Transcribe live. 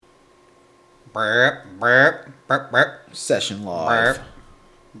Burp, burp, burp, burp, Session live. burp,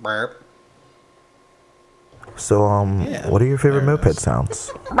 burp. So, Yeah, what are your favorite there it moped is.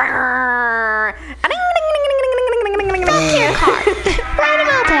 sounds? Ride a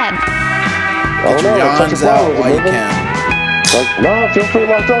moped. Get your check yawns your out flowers, while you moving. can. Like, no, feel free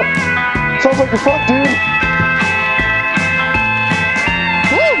locked up. Sounds like you're fucked, dude.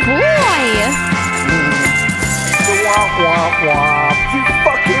 Oh boy. Womp womp womp! You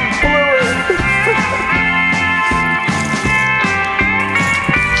fucking blew it!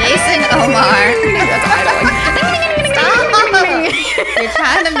 Jason Omar. Stop. You're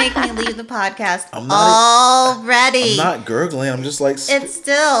trying to make me leave the podcast I'm not- already. I'm not gurgling. I'm just like. It's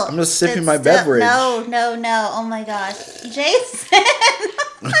still. I'm just sipping it's my still- beverage. No. Oh my gosh. Jason.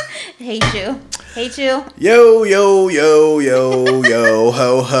 Hate you. Yo, yo, yo, yo, yo,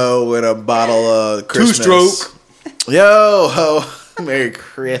 ho, ho, with a bottle of Christmas. Two-stroke. Yo, ho. Merry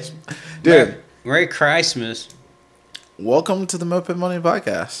Christmas. Dude, Merry Christmas. welcome to the Moped Money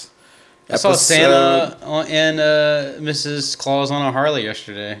Podcast. I saw Santa and Mrs. Claus on a Harley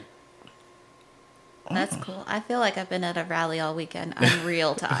yesterday. That's cool. I feel like I've been at a rally all weekend. I'm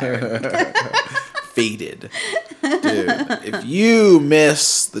real tired. Faded. Dude, if you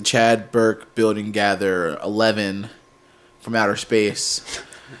miss the Chad Burke Building Gather 11 from outer space,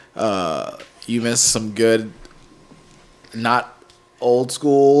 you miss some good, not old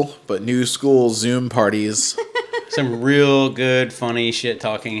school, but new school Zoom parties. Some real good, funny shit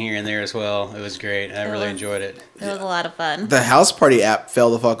talking here and there as well. It was great. I really enjoyed it. It was a lot of fun. The house party app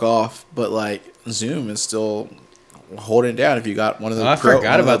fell the fuck off, but like Zoom is still holding it down if you got one of the Oh, I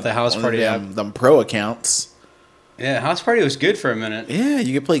forgot about the house party app. them pro accounts. Yeah, house party was good for a minute. Yeah,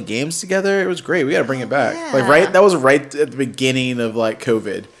 you could play games together. It was great. We got to bring it back. Yeah. Like that was right at the beginning of like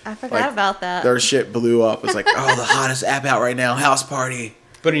COVID. I forgot about that. Their shit blew up. It's like, oh, the hottest app out right now, house party.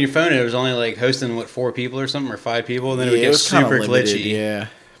 But on your phone, it was only like hosting, 4 people or something, or 5 people. And then it would Yeah, get was kinda super limited, glitchy. Yeah,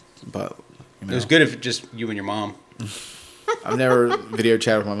 but you know, It was good if just you and your mom. I've never video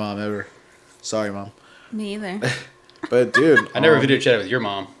chatted with my mom ever. Sorry, mom. Me either. But dude, I never video chatted with your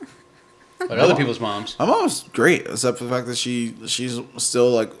mom. But other people's moms. My mom's great, except for the fact that she's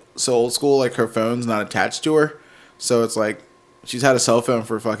still like so old school. Like her phone's not attached to her, so it's like she's had a cell phone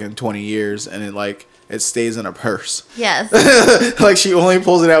for fucking 20 years, and it stays in her purse. Yes. Like she only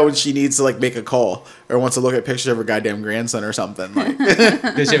pulls it out when she needs to like make a call or wants to look at pictures of her goddamn grandson or something. Like,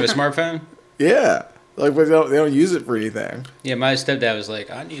 Does she have a smartphone? yeah, like but they don't use it for anything. Yeah, my stepdad was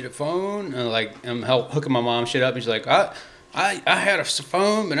like, I need a phone. And like, I'm hooking my mom shit up. And she's like, I had a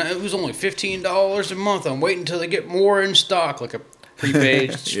phone, but it was only $15 a month. I'm waiting until they get more in stock, like a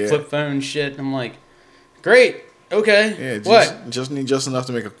prepaid Yeah. flip phone shit. And I'm like, great, okay. Yeah, What? just need just enough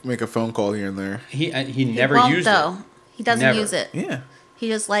to make a phone call here and there. He never won't, used though. it. He doesn't Never. use it. Yeah, He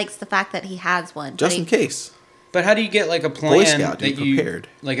just likes the fact that he has one. just But in case. But how do you get like a Boy plan Scout, that dude, you prepared.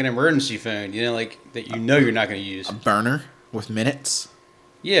 like an emergency phone? You know, like that you know you're not going to use. A burner with minutes.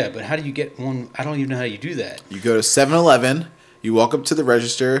 Yeah, but how do you get one? I don't even know how you do that. You go to 7-Eleven, you walk up to the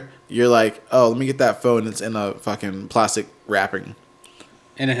register, you're like, oh, let me get that phone. It's in a fucking plastic wrapping.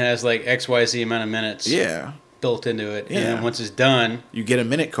 And it has like XYZ amount of minutes Yeah. built into it. And Yeah. then once it's done, You get a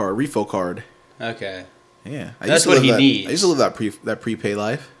minute card, refill card. okay. Yeah. That's what he needs. I used to live that prepay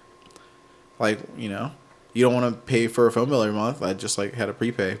life. Like, you know, you don't want to pay for a phone bill every month. I just like had a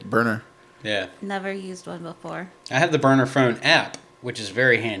prepay burner. Yeah. never used one before. I have the burner phone app, which is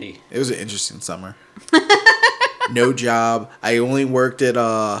very handy. It was an interesting summer. No job. I only worked at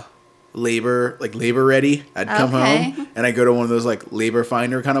Labor Ready. I'd come Okay. home and I go to one of those like labor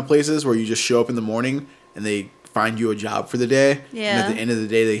finder kind of places where you just show up in the morning and they find you a job for the day. Yeah. And at the end of the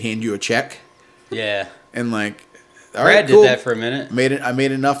day, they hand you a check Yeah. and like, all Brad right, cool. did that for a minute. I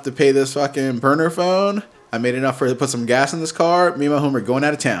made enough to pay this fucking burner phone. I made enough to put some gas in this car. Me and my home are going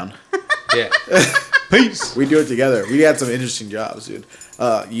out of town. Yeah. Peace. We do it together. We had some interesting jobs, dude.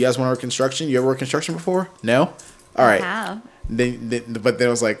 You guys want to work construction? You ever worked construction before? No? All right. Wow. But then it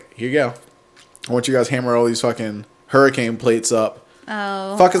was like, here you go. I want you guys to hammer all these fucking hurricane plates up.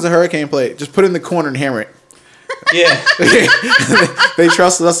 Oh. Fuck is a hurricane plate? Just put it in the corner and hammer it. Yeah. They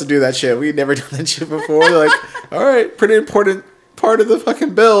trusted us to do that shit. We'd never done that shit before. They're like, all right, pretty important part of the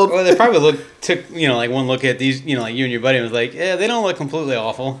fucking build. Well, they probably took like one look at these, like you and your buddy and was like, yeah, they don't look completely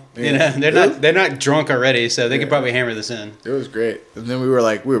awful. You Yeah. know, they're not drunk already, so they could Yeah. probably hammer this in. It was great. And then we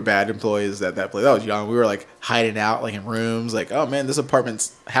were bad employees at that place. I was young. We were like hiding out like in rooms. Like, oh man, this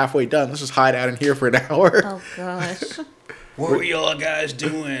apartment's halfway done. Let's just hide out in here for an hour. Oh gosh. What were y'all guys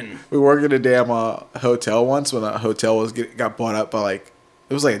doing? We worked at a damn hotel once when a hotel got bought up by like,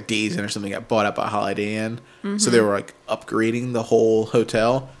 it was like a Days Inn or something, got bought up by Holiday Inn. So they were like upgrading the whole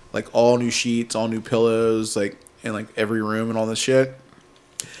hotel. like all new sheets, all new pillows, like in like every room and all this shit.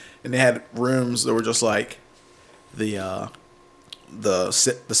 And they had rooms that were just like the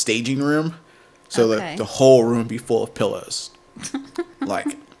staging room, so Okay. the whole room be full of pillows. Like,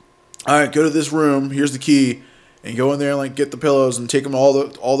 all right, go to this room. Here's the key, and go in there and like get the pillows and take them to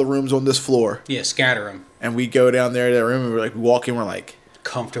all the rooms on this floor. Yeah, scatter them. And we go down there to that room and we walk in. We're like,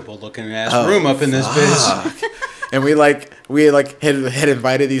 Comfortable looking ass room up in this bitch. and we had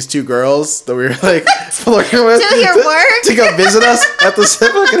invited these two girls that we were like flirting with To your work? to go visit us at the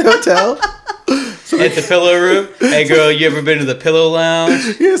fucking hotel. At the pillow room. Hey girl, you ever been to the pillow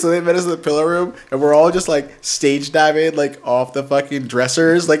lounge? Yeah, so they met us in the pillow room, and we're all just like stage diving like off the fucking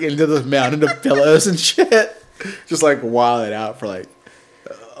dressers, like into the mountain of pillows and shit, just like wilding out for like.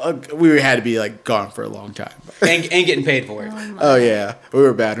 We had to be like gone for a long time. And getting paid for it. Oh yeah, we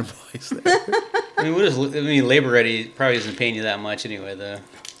were bad employees there. I mean, Labor Ready probably isn't paying you that much anyway, though.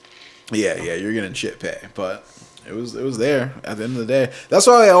 Yeah, you're getting shit pay, but it was there at the end of the day. That's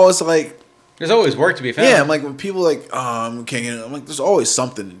why I always like. There's always work to be found. Yeah, I'm like when people like, I'm like, there's always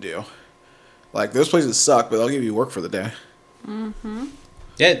something to do. Like those places suck, but they'll give you work for the day.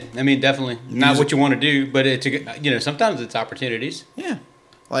 Yeah, I mean, definitely not what you want to do, but sometimes it's opportunities. Yeah,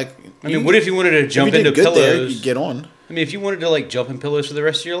 like I mean, what if you wanted to jump into pillows? There, you get on. I mean, if you wanted to like jump in pillows for the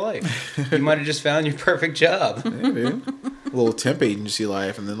rest of your life, you might have just found your perfect job. Yeah, dude. A little temp agency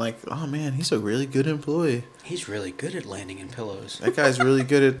life, and then like, oh man, he's a really good employee. He's really good at landing in pillows. That guy's really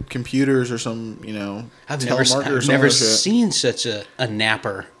good at computers or some, I've never seen such a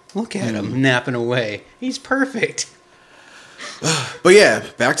napper. Look at him napping away. He's perfect. But yeah,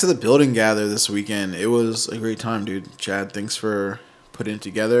 back to the building gather this weekend. It was a great time, dude. Chad, thanks for putting it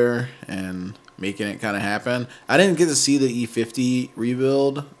together and making it kind of happen. I didn't get to see the E50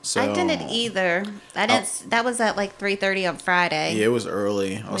 rebuild, so I didn't either. I didn't. That was at like 3:30 on Friday. Yeah, it was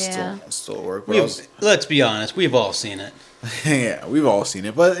early. I was Yeah. still at work. But Let's be honest, we've all seen it. yeah, we've all seen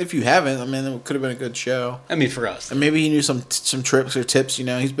it. But if you haven't, I mean, it could have been a good show. I mean, for us. And maybe he knew some trips or tips.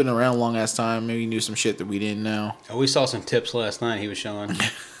 He's been around a long ass time. Maybe he knew some shit that we didn't know. Oh, we saw some tips last night he was showing.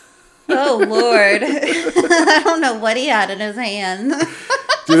 Oh Lord, I don't know what he had in his hand.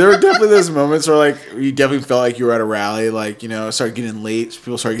 Dude, there were definitely those moments where, like, you definitely felt like you were at a rally. Like, it started getting late.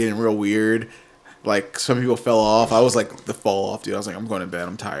 People started getting real weird. Like, some people fell off. I was, like, the fall off, dude. I was like, I'm going to bed.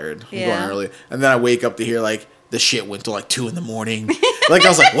 I'm tired. I'm going early. And then I wake up to hear, like, the shit went till, like, 2 in the morning. Like, I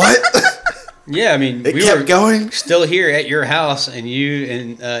was like, what? Yeah, I mean, It kept going? Still here at your house, and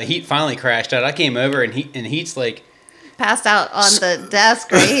Heat finally crashed out. I came over, and Heat's like... Passed out on the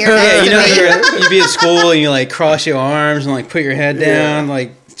desk right here. Yeah, next to me. you'd be at school, and you, like, cross your arms and, like, put your head down,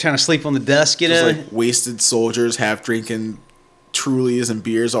 like, trying to sleep on the desk, Just, like, wasted soldiers half drinking Trulies and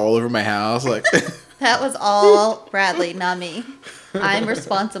beers all over my house. Like, That was all Bradley, not me. I'm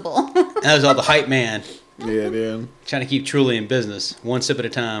responsible. That was all the hype man. yeah, dude. Trying to keep Truly in business, one sip at a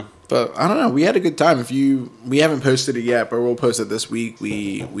time. But I don't know. We had a good time. We haven't posted it yet, but we'll post it this week.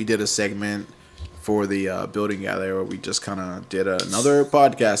 We did a segment for the building gather where we just kind of did another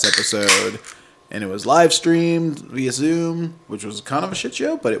podcast episode, and it was live streamed via Zoom, which was kind of a shit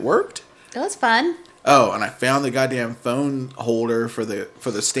show, but it worked. It was fun. Oh, and I found the goddamn phone holder for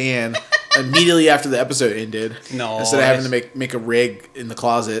the stand immediately after the episode ended. No, instead of having to make a rig in the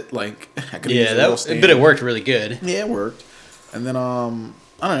closet, like I could use a little stand. but it worked really good. Yeah, it worked. And then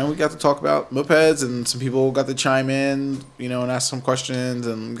I don't know, we got to talk about mopeds, and some people got to chime in, and ask some questions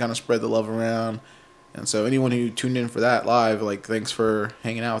and kind of spread the love around. And so anyone who tuned in for that live, like, thanks for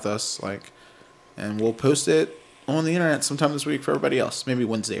hanging out with us, like, and we'll post it on the internet sometime this week for everybody else, maybe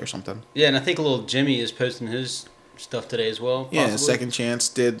Wednesday or something. Yeah, and I think little Jimmy is posting his stuff today as well. Yeah, possibly. Second Chance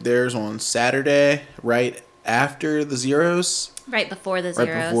did theirs on Saturday, right after the Zeros. Right before the zeros.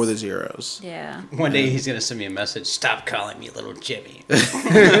 Right before the Zeros. Yeah. One day he's gonna send me a message. Stop calling me little Jimmy,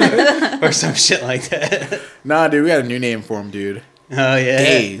 or some shit like that. Nah, dude, we got a new name for him, dude. Oh yeah,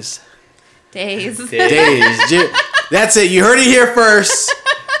 Days. Days. Days. That's it. You heard it here first.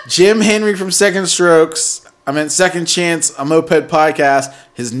 Jim Henry from Second Strokes. Second Chance, a moped podcast.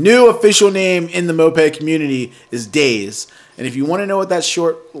 His new official name in the moped community is Days. And if you want to know what that's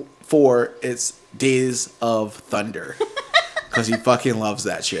short for, it's Days of Thunder. Because he fucking loves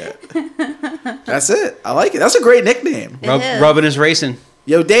that shit. That's it. I like it. That's a great nickname. is. Rubbing is racing.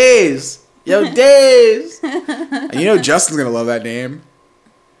 Yo, Days. Yo, Days. And Justin's going to love that name.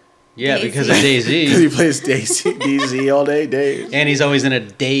 Yeah, Daisy. because of Because DayZ. he plays DZ all day, Days. And he's always in a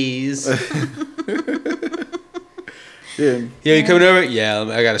daze. Dude. Yeah, you coming over? Yeah,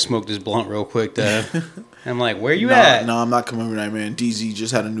 I gotta smoke this blunt real quick though. I'm like, where you No, at? no, I'm not coming over tonight, man. DZ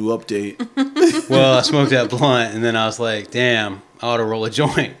just had a new update. Well, I smoked that blunt, and then I was like, damn, I ought to roll a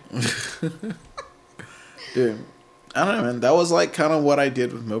joint. Dude, I don't know, man. That was like kind of what I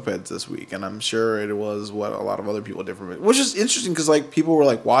did with mopeds this week, and I'm sure it was what a lot of other people did for me. Which is interesting because like people were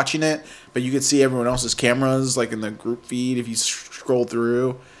like watching it, but you could see everyone else's cameras like in the group feed if you scroll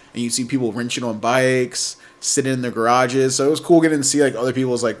through, and you see people wrenching on bikes, sitting in their garages. So it was cool getting to see like other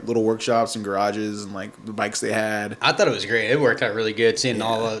people's like little workshops and garages and like the bikes they had. I thought it was great. It worked out really good seeing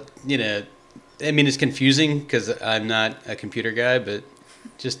all the, I mean, it's confusing because I'm not a computer guy, but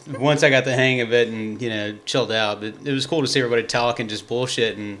just once I got the hang of it and, chilled out, but it was cool to see everybody talk and just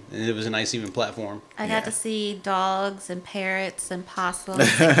bullshit, and it was a nice even platform. I got to see dogs and parrots and possums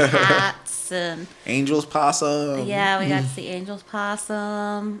and cats and Angel's Possum. yeah, we got to see Angel's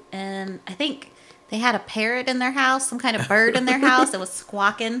possum, and I think they had a parrot in their house, some kind of bird in their house that was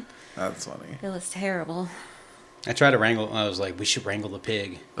squawking. That's funny. It was terrible. I tried to wrangle. I was like, we should wrangle the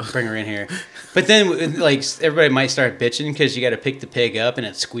pig. Bring her in here. But then, like, everybody might start bitching because you got to pick the pig up and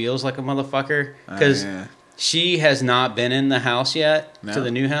it squeals like a motherfucker. Because she has not been in the house yet, to the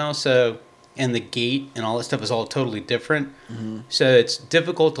new house. So, and the gate and all that stuff is all totally different. Mm-hmm. So it's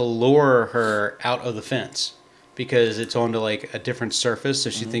difficult to lure her out of the fence because it's onto like a different surface. So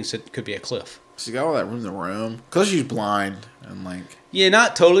she thinks it could be a cliff. She got all that room to roam because she's blind and like. Yeah,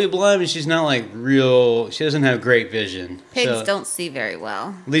 not totally blind, but she's not like real. She doesn't have great vision. Pigs don't see very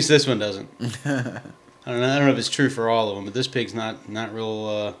well. At least this one doesn't. I don't know if it's true for all of them, but this pig's not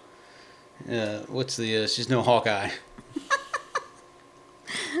real. What's the? She's no Hawkeye.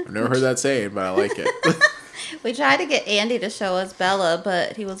 I've never heard that saying, but I like it. We tried to get Andy to show us Bella,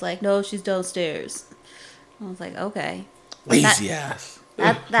 but he was like, "No, she's downstairs." I was like, "Okay." Lazy ass.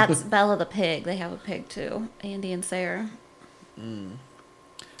 That's Bella the pig. They have a pig too. Andy and Sarah.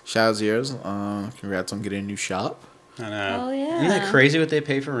 Shout out to yours. Congrats on getting a new shop. I know. Oh, yeah. Isn't that crazy what they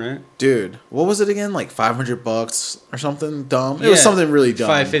pay for rent? Dude, what was it again? Like $500 or something dumb? It was something really dumb.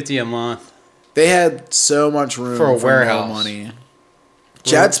 $550 a month. They had so much room For a no warehouse. money.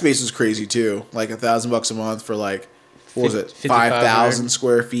 Chad's space was crazy too. Like $1,000 a month for like, what was it? 5,000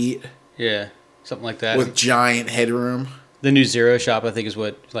 square feet Yeah, something like that. with giant headroom. The new Zero shop, I think, is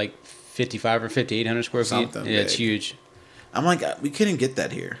what, like 5,500 or 5,800 square feet? Something Yeah, it's big. huge. I'm like, we couldn't get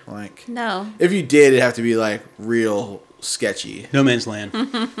that here. Like, No. if you did, it'd have to be like real sketchy. No man's land.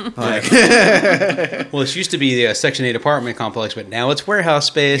 Like, Well, it used to be the Section 8 apartment complex, but now it's warehouse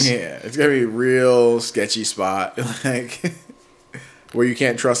space. yeah, it's gotta be a real sketchy spot. Like, where you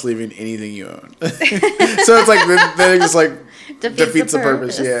can't trust leaving anything you own. So it's like, then it just like defeats the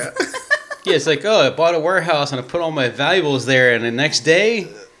purpose. Yeah. Yeah, it's like, oh, I bought a warehouse and I put all my valuables there, and the next day,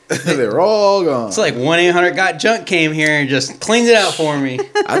 They're all gone. it's like 1-800-GOT-JUNK came here and just cleaned it out for me.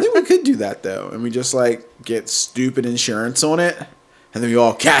 I think we could do that though, and we just like get stupid insurance on it, and then we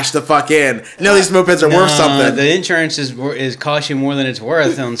all cash the fuck in. No, these mopeds are worth something. The insurance is cost you more than it's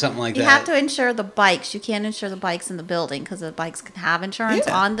worth on something like You that. have to insure the bikes. You can't insure the bikes in the building because the bikes can have insurance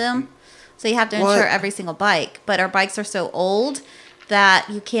Yeah. on them. So you have to What? insure every single bike. But our bikes are so old that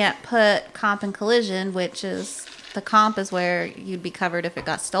you can't put comp and collision, which is the comp is where you'd be covered if it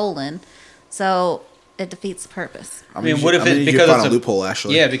got stolen. So it defeats the purpose. I mean, what if it's it's because because it's it's a a loophole?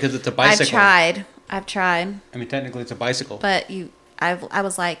 Actually, Yeah, because it's a bicycle. I've tried. I mean, technically it's a bicycle. But I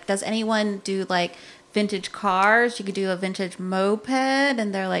was like, does anyone do like vintage cars? You could do a vintage moped,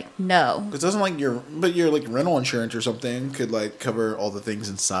 and they're like, no. because doesn't like your like rental insurance or something could like cover all the things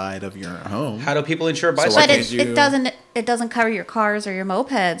inside of your home. How do people insure why bicycles? But can't you- it doesn't cover your cars or your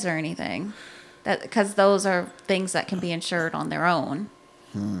mopeds or anything, because those are things that can be insured on their own.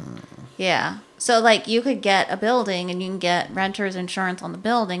 Yeah. So like you could get a building and you can get renter's insurance on the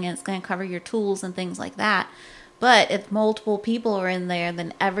building, and it's going to cover your tools and things like that. But if multiple people are in there,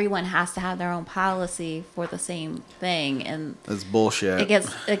 then everyone has to have their own policy for the same thing, and That's bullshit.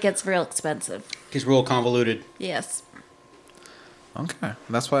 it gets real expensive. It's real convoluted. Yes. Okay,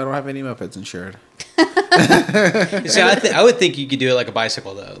 that's why I don't have any mopeds insured. See, I would think you could do it like a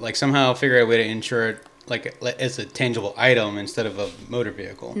bicycle, though. Like somehow figure out a way to insure it like as a tangible item instead of a motor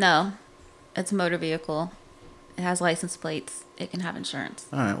vehicle. No, it's a motor vehicle. It has license plates. It can have insurance.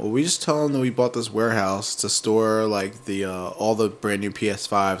 All right. Well, we just tell them that we bought this warehouse to store like the all the brand new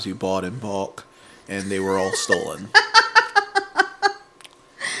PS5s we bought in bulk, and they were all stolen.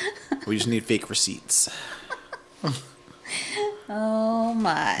 We just need fake receipts. Oh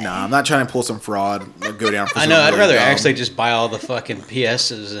my. Nah, I'm not trying to pull some fraud or go down for I some know. I'd really rather dumb- actually just buy all the fucking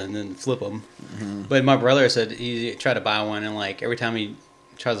PSs and then flip them. But my brother said he tried to buy one, and like every time he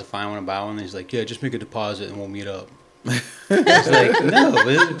tries to find one and buy one, he's like, "Yeah, just make a deposit and we'll meet up." It's like, no.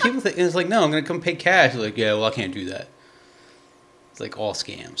 People think it's like, no, I'm gonna come pay cash. Like, yeah, well, I can't do that. It's like all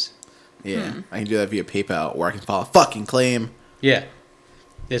scams. Yeah, I can do that via PayPal, or I can file a fucking claim. Yeah,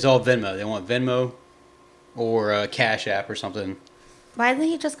 it's all Venmo. They want Venmo or a Cash App or something. Why didn't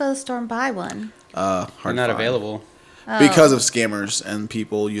you just go to the store and buy one? Hard They're to not find. available. Because of scammers and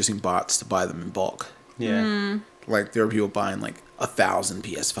people using bots to buy them in bulk. Yeah. Like there were people buying like 1,000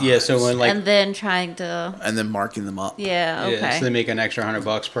 PS5s. Yeah. So when like and then trying to. and then marking them up. Yeah. Okay. yeah, so they make an extra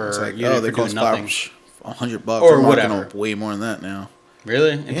 $100 per It's like, unit oh, they for doing cost nothing. $100 Or They're marking whatever. up way more than that now.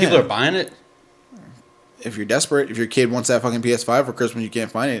 Really? And people Yeah. are buying it? If you're desperate, if your kid wants that fucking PS5 for Christmas, you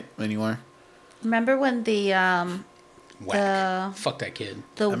can't find it anywhere. Remember when the Whack. Fuck that kid.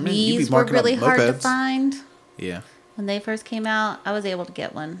 the I mean, you'd be Wii's were marking up really hard to mopeds. find Yeah. when they first came out? I was able to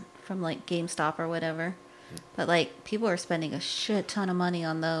get one from like GameStop or whatever, but like people are spending a shit ton of money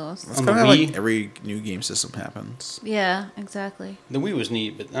on those. That's On the kind of Wii? like every new game system happens. Yeah, exactly. The Wii was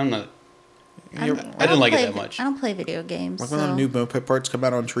neat, but I'm not. I didn't don't like it play that much. I don't play video games. Like so. when the new moped parts come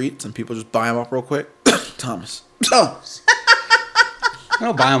out on treats and people just buy them up real quick. Thomas. Thomas. I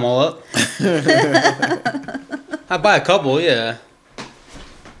don't buy them all up. I buy a couple, yeah.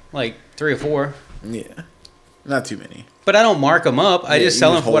 Like 3 or 4. Yeah. Not too many. But I don't mark them up. I Yeah, just you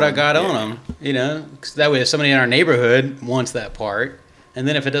sell them just for what I hold got 'em, on yeah. them. You know? 'Cause that way if somebody in our neighborhood wants that part, and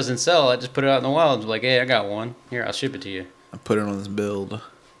then if it doesn't sell, I just put it out in the wild and be like, hey, I got one. Here, I'll ship it to you. I put it on this build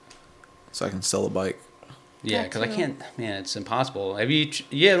so I can sell a bike. Yeah, That because I too. can't, man, it's impossible. Have you,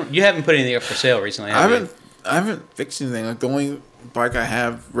 you haven't put anything up for sale recently, have you? I haven't fixed anything. Like the only bike I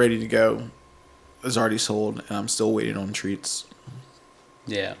have ready to go is already sold, and I'm still waiting on treats.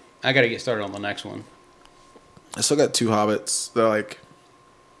 Yeah. I got to get started on the next one. I still got 2 Hobbits that like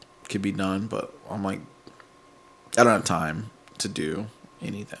could be done, but I'm like, I don't have time to do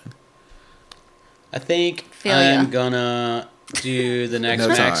anything. I think Feel I'm ya. gonna do the next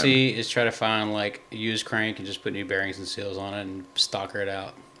No time. maxi is try to find like a used crank and just put new bearings and seals on it and stocker it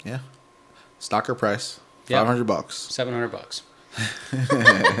out. Yeah, stocker price, Yep. $500, $700.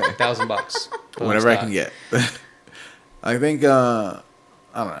 $1,000. whatever I can get. I think I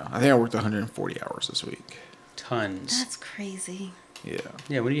don't know. I think I worked 140 hours this week. Tons. That's crazy. Yeah,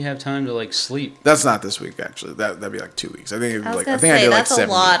 Yeah, when do you have time to like sleep? that's not this week actually. That'd be like 2 weeks. I think it'd be I was like gonna I think I say, did like that's a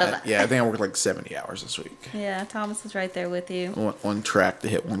 70. lot of- Yeah, I think I worked like 70 hours this week. Yeah, Thomas is right there with you. On track to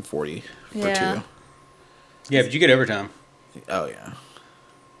hit 140 for Yeah. 2. Yeah, but you get overtime. Oh yeah,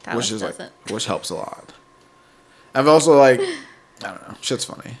 Thomas which is like doesn't. which helps a lot. I've also like I don't know, shit's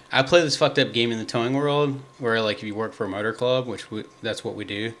funny. I play this fucked up game in the towing world where like if you work for a motor club, that's what we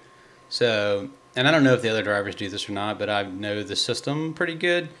do. So, and I don't know if the other drivers do this or not, but I know the system pretty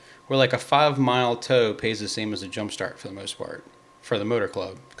good. Where like a 5-mile tow pays the same as a jump start for the most part for the motor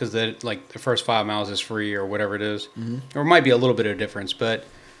club because like the first 5 miles is free or whatever it is. Or it might be a little bit of a difference, but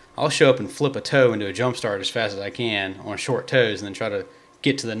I'll show up and flip a tow into a jump start as fast as I can on short tows and then try to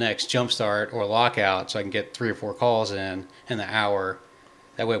get to the next jump start or lockout so I can get 3 or 4 calls in the hour.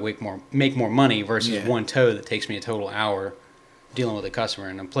 That way I make more money versus Yeah. one tow that takes me a total hour dealing with a customer.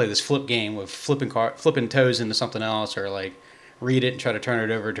 And I play this flip game with flipping tows into something else or like read it and try to turn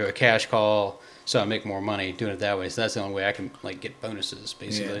it over to a cash call so I make more money doing it that way. So that's the only way I can like get bonuses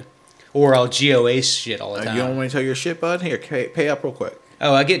basically. Yeah. Or I'll GOA shit all the time. You don't want to tell your shit, bud? Here, pay up real quick.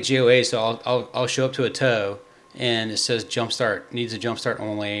 Oh, I get GOA, so I'll show up to a tow, and it says jump start, needs a jump start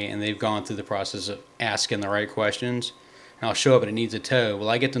only, and they've gone through the process of asking the right questions. And I'll show up and it needs a tow. Well,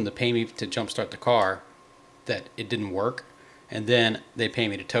 I get them to pay me to jump start the car, that it didn't work, and then they pay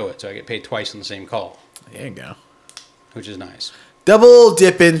me to tow it, so I get paid twice on the same call, There you go. which is nice. Double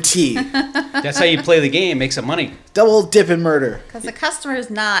dipping tea. That's how you play the game, make some money. Double dipping murder. Because the customer is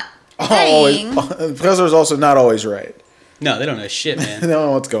not Always, paying. the customer's also not always right. No, they don't know shit, They man. don't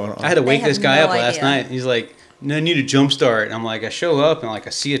know what's going on. I had to wake have this guy no up last idea. night. He's like, "No, I need a jump start." And I'm like, I show up and like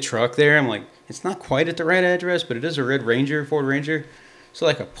I see a truck there. I'm like, it's not quite at the right address, but it is a red Ranger, Ford Ranger. So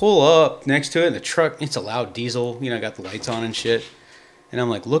like I pull up next to it, and the truck, it's a loud diesel. You know, got the lights on and shit. And I'm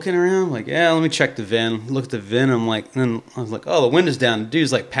like looking around, like, yeah, let me check the VIN. Look at the VIN. I'm like, and then I was like, oh, the window's down. The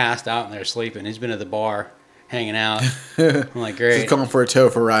dude's like passed out in there sleeping. He's been at the bar hanging out. I'm like, great. Just coming for a tow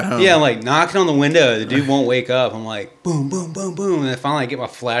for a ride home. Yeah, I'm like knocking on the window. The dude won't wake up. I'm like, boom, boom, boom, boom. And then finally I get my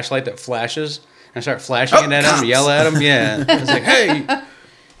flashlight that flashes. And I start flashing it at him, yell at him. Yeah. I was like, hey,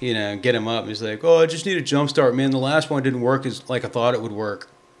 you know, get him up. He's like, oh, I just need a jump start, man. The last one didn't work as like I thought it would work.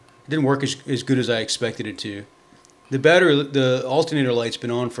 It didn't work as good as I expected it to. The alternator light's been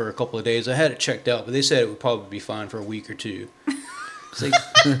on for a couple of days. I had it checked out, but they said it would probably be fine for a week or two. It's like,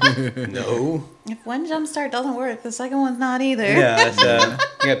 no. If one jump start doesn't work, the second one's not either. Yeah, that's,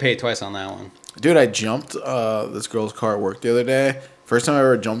 you got paid twice on that one. Dude, I jumped this girl's car at work the other day. First time I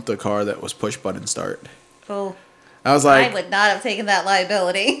ever jumped a car that was push button start. Oh, I was I like, would not have taken that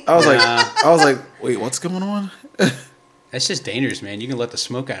liability. I was like, wait, what's going on? That's just dangerous, man. You can let the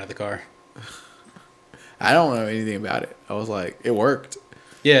smoke out of the car. I don't know anything about it. I was like, it worked.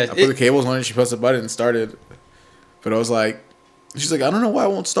 Yeah, I put the cables on it. She pressed the button and started. But I was like, she's like, I don't know why it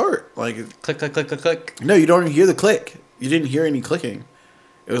won't start. Like, click, click, click, click, click. no, you don't even hear the click. You didn't hear any clicking.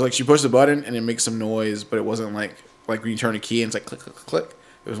 It was like she pushed the button and it makes some noise, but it wasn't like when you turn a key and it's like click, click, click.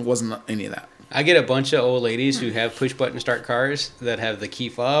 It wasn't any of that. I get a bunch of old ladies who have push button start cars that have the key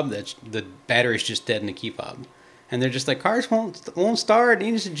fob. That's the battery's just dead in the key fob, and they're just like, cars won't start. It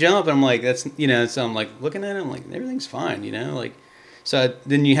needs to jump. And I'm like, that's So I'm like looking at it. I'm like, everything's fine, like. So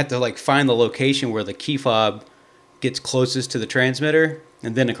then you have to like find the location where the key fob gets closest to the transmitter,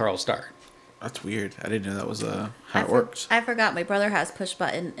 and then the car will start. That's weird. I didn't know that was how it works. I forgot my brother has push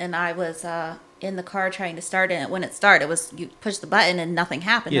button, and I was in the car trying to start it. When it started, it was you push the button and nothing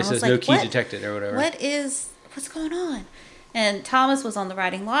happened. Yeah, I so was there's like, no key what? detected or whatever. What's going on? And Thomas was on the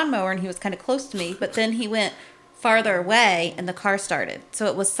riding lawnmower, and he was kind of close to me, but then he went farther away, and the car started. So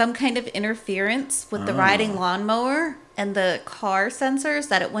it was some kind of interference with the riding lawnmower and the car sensors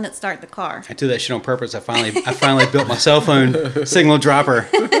that it wouldn't start the car. I do that shit on purpose. I finally built my cell phone signal dropper,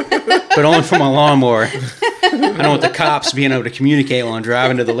 but only for my lawnmower. I don't want the cops being able to communicate while I'm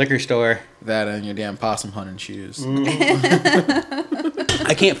driving to the liquor store. That and your damn possum hunting shoes.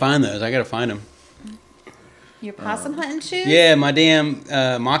 I can't find those. I gotta find them. Your possum hunting shoes? Yeah, my damn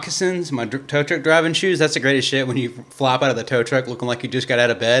moccasins, my tow truck driving shoes. That's the greatest shit when you flop out of the tow truck looking like you just got out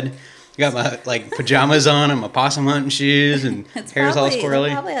of bed. You got my like pajamas on and my possum hunting shoes and hair's all they're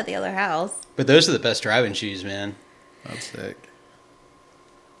squirrely. probably at the other house. But those are the best driving shoes, man. That's sick.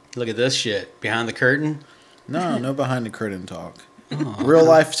 Look at this shit. Behind the curtain. No behind the curtain talk. Real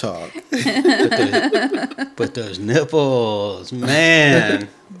life talk. But those nipples, man.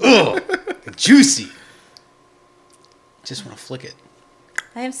 Ugh. Juicy. Just want to flick it.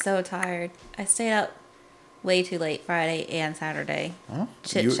 I am so tired. I stayed up way too late Friday and Saturday. Huh?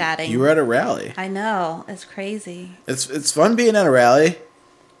 Chit-chatting. You were at a rally. I know. It's crazy. It's fun being at a rally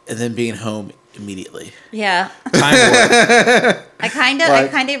and then being home immediately. Yeah. Time to work. I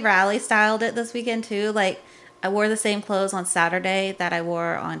kind of rally styled it this weekend too. Like I wore the same clothes on Saturday that I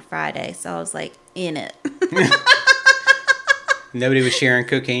wore on Friday, so I was like in it. Nobody was sharing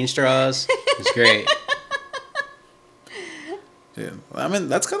cocaine straws. It's great. Yeah, I mean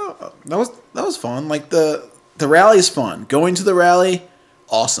that was fun. Like the rally is fun. Going to the rally,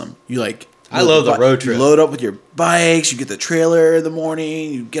 awesome. You like. I love the road trip. You load up with your bikes. You get the trailer in the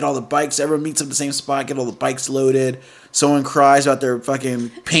morning. You get all the bikes. Everyone meets up at the same spot. Get all the bikes loaded. Someone cries about their fucking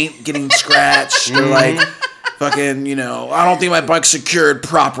paint getting scratched or like fucking I don't think my bike's secured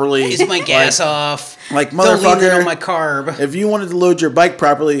properly. Is my gas off? Like Don't leave it motherfucker. on my carb. If you wanted to load your bike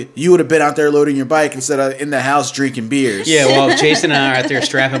properly, you would have been out there loading your bike instead of in the house drinking beers. Yeah, well, Jason and I are out there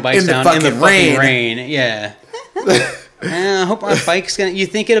strapping bikes In the down in the fucking fucking rain. rain. Yeah. I hope my bike's gonna. You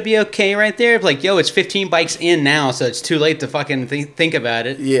think it'll be okay right there? Like, yo, it's 15 bikes in now, so it's too late to fucking think about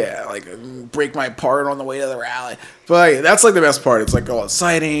it. Yeah, like break my part on the way to the rally. But like, that's like the best part. It's like all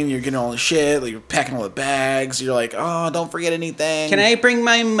exciting. You're getting all the shit. Like you're packing all the bags. You're like, oh, don't forget anything. Can I bring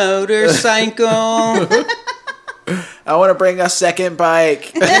my motorcycle? I want to bring a second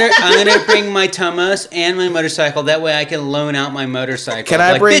bike. I'm gonna bring my Thomas and my motorcycle. That way I can loan out my motorcycle. Can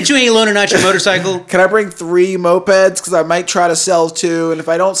I like, bring- bitch, you ain't loaning out your motorcycle. Can I bring 3 mopeds? Because I might try to sell 2. And if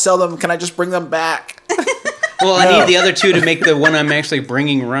I don't sell them, can I just bring them back? Well, I No. need the other 2 to make the one I'm actually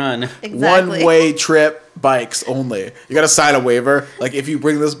bringing run. Exactly. One-way trip bikes only. You got to sign a waiver. Like if you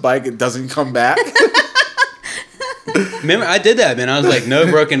bring this bike, it doesn't come back. Remember, I did that, man. I was like, no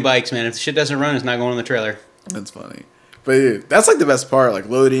broken bikes, man. If the shit doesn't run, it's not going in the trailer. That's funny. But dude, that's like the best part, like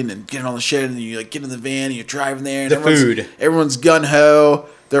loading and getting all the shit, and you like get in the van and you're driving there, and The food. Everyone's gun ho.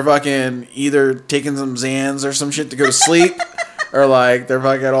 They're fucking either taking some Xans or some shit to go to sleep, or like they're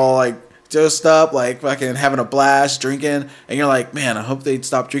fucking all like dosed up, like fucking having a blast, drinking, and you're like, man, I hope they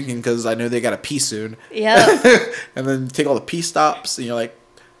stop drinking because I know they gotta pee soon. Yeah. And then you take all the pee stops, and you're like,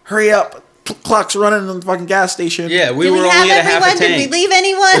 hurry up, clock's running in the fucking gas station. Yeah, we Did were we have only at a half everyone? a Did we tank. leave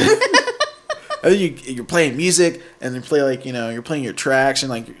anyone? And then you're playing music, and then play like you're playing your tracks,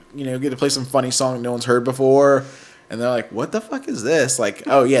 and like get to play some funny song no one's heard before, and they're like, "What the fuck is this?" Like,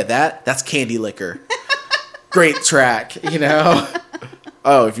 oh yeah, that's Candy Liquor, great track,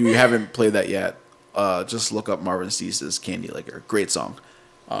 Oh, if you haven't played that yet, just look up Marvin Cease's Candy Liquor, great song,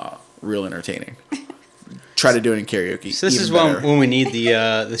 real entertaining. Try to do it in karaoke. So this even is better. when we need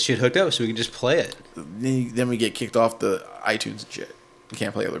the shit hooked up so we can just play it. Then we get kicked off the iTunes and shit. You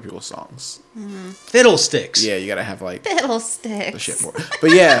can't play other people's songs. Fiddlesticks. Yeah, you gotta have like Fiddlesticks. the shit for it.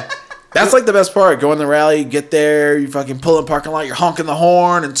 But yeah, that's like the best part. Go in the rally, you get there, you fucking pull in the parking lot, you're honking the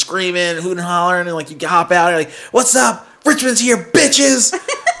horn and screaming, hooting and hollering, and like you hop out, you're like, "What's up? Richmond's here, bitches!"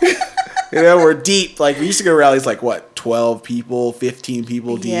 You know, we're deep. Like we used to go to rallies like what, 12 people, 15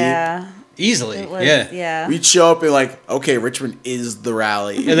 people deep. Yeah. Easily. It was, yeah. yeah. We'd show up and like, okay, Richmond is the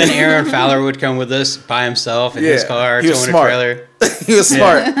rally. And then Aaron Fowler would come with us by himself in his car, he was towing a smart. trailer. He was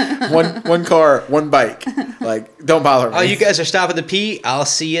smart. One car, one bike. Like, don't bother me. Oh, you guys are stopping to pee? I'll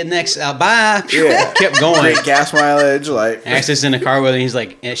see you next. Bye. Yeah. Kept going. Great gas mileage. Like, Axel's in the car with him. He's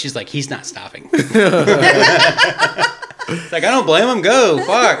like, and she's like, he's not stopping. It's like, I don't blame him. Go.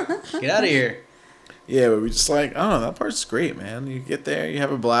 Fuck. Get out of here. yeah, but we just like, I don't know, that part's great, man. You get there, you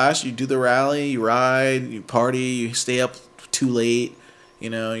have a blast, you do the rally, you ride, you party, you stay up too late, you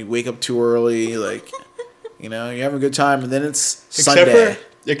know, you wake up too early, like, you know, you have a good time, and then it's Sunday.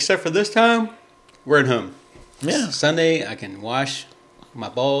 Except for this time, we're at home. Yeah. Sunday, I can wash my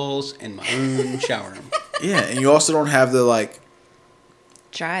balls in my own shower room. Yeah, and you also don't have the, like,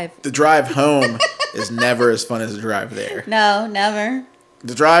 Drive. the drive home is never as fun as the drive there. No, never.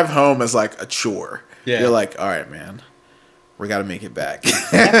 The drive home is like a chore. Yeah. You're like, all right, man, we got to make it back.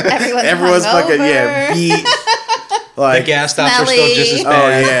 Everyone's fucking, hungover. beat. The Like, gas stops are still just as oh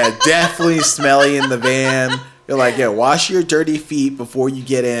bad. yeah, definitely smelly in the van. You're like, yeah, wash your dirty feet before you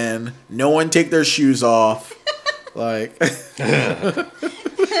get in. No one take their shoes off. Like, This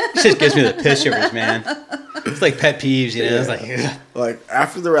just gives me the piss shivers, man. It's like pet peeves, you know? It's like, ugh. like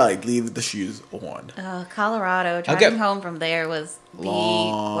after the rally, leave the shoes on. Colorado. I'll Driving get- home from there was the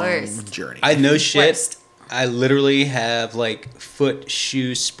Long worst. journey. I know shit. Worst. I literally have like foot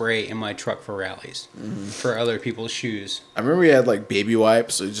shoe spray in my truck for rallies for other people's shoes. I remember we had like baby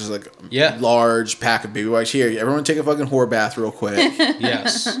wipes. So just like Yeah. large pack of baby wipes. Here, everyone take a fucking whore bath real quick.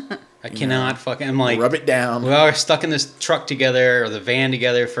 Yes. I cannot fucking. I'm like, Rub it down. we are stuck in this truck together or the van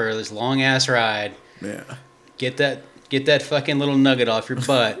together for this long ass ride. Yeah. Get that fucking little nugget off your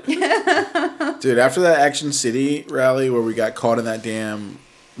butt. Dude, after that Action City rally where we got caught in that damn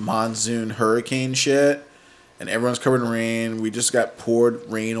monsoon hurricane shit and everyone's covered in rain, we just got poured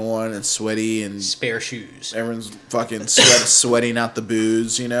rain on and sweaty and Spare shoes. everyone's fucking sweating out the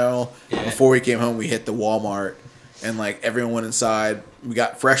booze, you know? Yeah. Before we came home, we hit the Walmart and like everyone went inside. We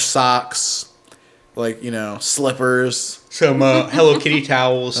got fresh socks, like, you know, slippers, Some Hello Kitty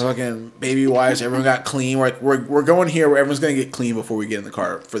towels. fucking baby wipes. Everyone got clean. We're going here where everyone's going to get clean before we get in the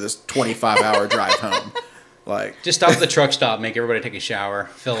car for this 25-hour drive home. Like, Just stop at the truck stop, make everybody take a shower,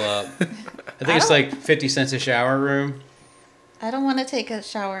 fill up. I think it's like 50 cents a shower room. I don't want to take a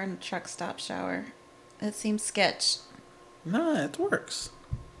shower in a truck stop shower. It seems sketch. no, it works.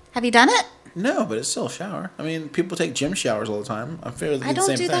 Have you done it? No, but it's still a shower. I mean, people take gym showers all the time. I feel like I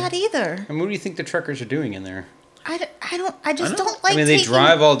don't do that either. I mean, what do you think the truckers are doing in there? I just know. don't like I mean, they taking-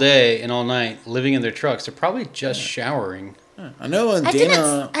 drive all day and all night, living in their trucks. They're probably just showering. I know in I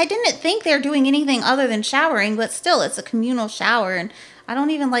Dana. didn't think they're doing anything other than showering, but still, it's a communal shower, and I don't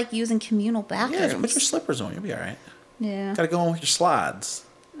even like using communal Yeah, just put your bathrooms. slippers on. You'll be all right. Yeah, Gotta go on with your slides.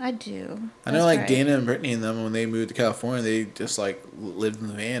 I do. I know, That's like right. Dana and Brittany and them, when they moved to California, they just like lived in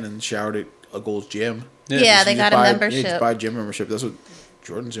the van and showered at a Gold's Gym. Yeah, they You got just a buy- membership. Yeah, just buy a gym membership. That's what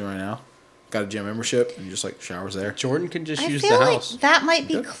Jordan's doing right now. Got a gym membership and just like showers there. Jordan can just I use feel the like house. that might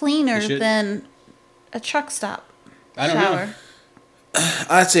be Good. cleaner You should. than a truck stop I don't shower. know.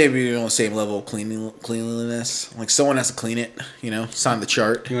 I'd say we're on the same level of cleanliness. Like someone has to clean it, you know, sign the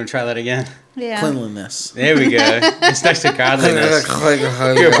chart. You want to try that again? Yeah. Cleanliness. There we go. It's next to godliness.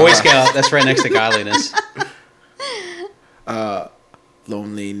 You're a Boy Scout. That's right next to godliness.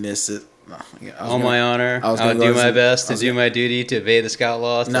 Loneliness. On my honor, I was I'll gonna go do my as- best I to was do gonna- my duty to obey the scout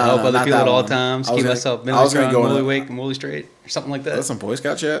laws, to No, help no, other not people that at all one. times, I was keep gonna- myself I mentally was gonna strong, go morally in- awake, and morally straight, or something like that. That's some Boy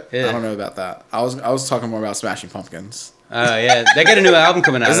Scout shit. Yeah. I don't know about that. I was talking more about Smashing Pumpkins. Oh yeah, they got a new album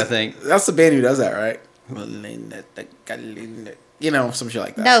coming out. I think. That's the band who does that, right? You know, some shit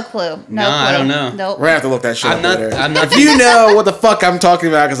like that. No clue. No, No, clue. I don't know. Nope. We're gonna have to look that shit I'm up not- later. I'm not If you know what the fuck I'm talking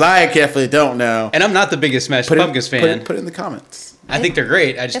about, because I definitely don't know. And I'm not the biggest Smash Pumpkins fan. Put it in the comments. I think they're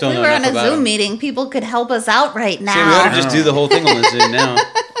great. I just If don't we know were enough on a about Zoom them. meeting, people could help us out right See, we ought now. to just do the whole thing on the Zoom now.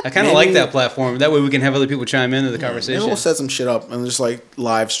 I kind of Maybe- like that platform. That way we can have other people chime into the Maybe conversation. we'll set some shit up and just like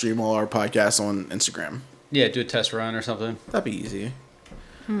live stream all our podcasts on Instagram. Yeah, do a test run or something. That'd be easy.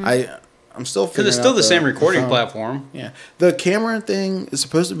 Hmm. I'm still Because it's figuring still out the same recording phone. platform. Yeah, the camera thing is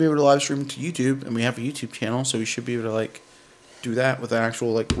supposed to be able to live stream to YouTube, and we have a YouTube channel, so we should be able to like do that with an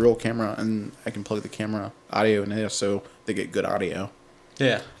actual like real camera, and I can plug the camera audio in there so they get good audio.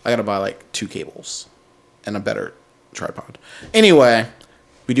 Yeah. I gotta buy like 2 cables and a better tripod. Anyway,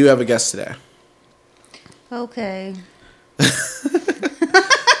 we do have a guest today. Okay.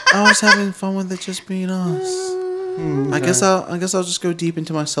 I was having fun with it just being us. I guess I'll just go deep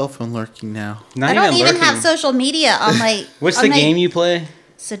into my cell phone lurking now. Not I don't even lurking. have social media on my. What's on the my game you play?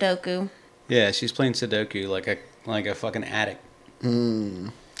 Sudoku. Yeah, she's playing Sudoku like a fucking addict.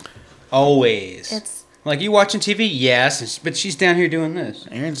 Always. It's. Like, you watching TV? Yes, but she's down here doing this.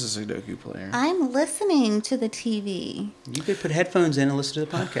 Aaron's a Sudoku player. I'm listening to the TV. You could put headphones in and listen to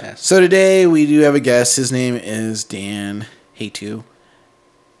the podcast. So today we do have a guest. His name is Dan Heytu.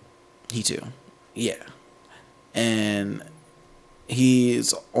 Yeah. And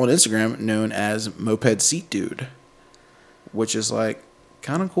he's on Instagram known as Moped Seat Dude, which is like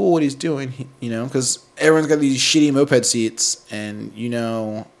kind of cool what he's doing, you know, because everyone's got these shitty moped seats, and you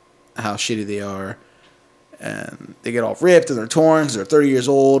know how shitty they are. And they get all ripped and they're torn because they're 30 years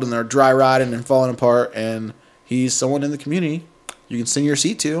old and they're dry rotting and falling apart. And he's someone in the community you can send your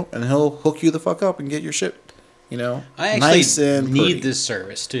seat to, and he'll hook you the fuck up and get your shit, you know, I actually nice and need pretty. this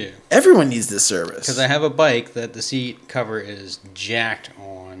service, too. Everyone needs this service. Because I have a bike that the seat cover is jacked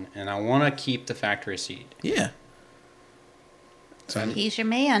on, and I want to keep the factory seat. Yeah. He's your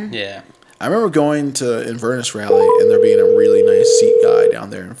man. Yeah. I remember going to Inverness Rally and there being a really nice seat guy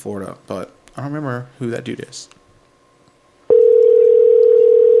down there in Florida, but I don't remember who that dude is.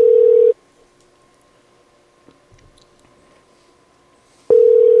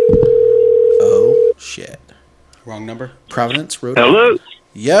 Oh, shit. Wrong number? Providence Road. Hello.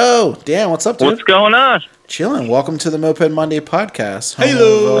 Yo, Dan, what's up, dude? What's going on? Chilling. Welcome to the Moped Monday podcast. home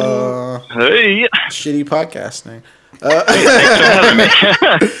Hello. of, Hey. shitty podcasting. Thanks for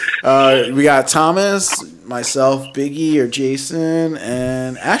having me. We got Thomas, myself, Biggie, or Jason,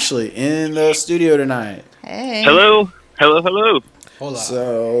 and Ashley in the studio tonight. Hey. Hello. Hello. Hold on.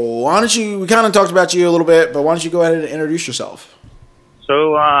 So why don't you? We kind of talked about you a little bit, but why don't you go ahead and introduce yourself?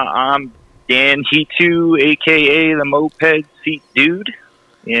 So I'm Dan Heytu, aka the Moped Seat Dude,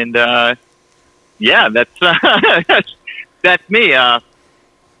 and yeah, that's that's me.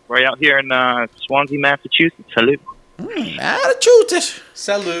 Right out here in Swansea, Massachusetts. Hello. Massachusetts.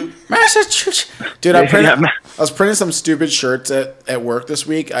 Salute. Massachusetts. Dude, I Yeah. was printing some stupid shirts at work this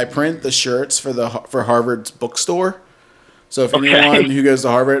week. I print the shirts for Harvard's bookstore. So if anyone who goes to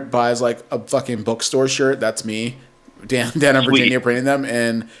Harvard buys like a fucking bookstore shirt, that's me. Down in Virginia printing them,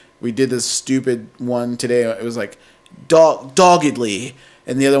 and we did this stupid one today. It was like doggedly,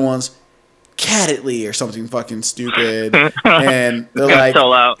 and the other one's catedly or something fucking stupid. And they're like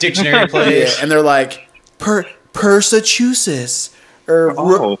Sell out. Dictionary plays. yeah, and they're like Persachusetts or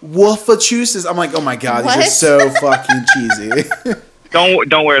Wolfachusetts. I'm like, oh my god, these are What? so fucking cheesy.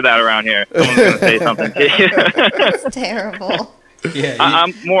 Don't wear that around here. Someone's gonna say something to you. That's terrible. Yeah.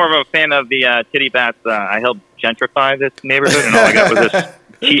 I'm more of a fan of the titty bats. I helped gentrify this neighborhood, and all I got was this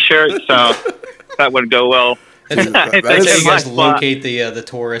T-shirt, so that would go well. That's is- how you my guys spot. locate the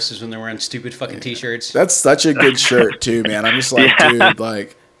tourists is when they're wearing stupid fucking t-shirts. That's such a good shirt too, man. I'm just like, Yeah. dude,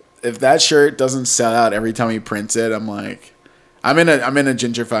 like if that shirt doesn't sell out every time he prints it, I'm like, I'm in a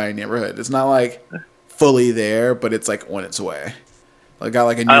gentrifying neighborhood. It's not like fully there, but it's like on its way. I got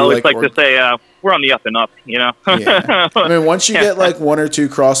like a new I always like to say we're on the up and up, you know. yeah. I mean, once you get like one or two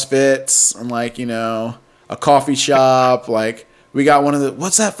CrossFits and like, you know, a coffee shop, like we got one of the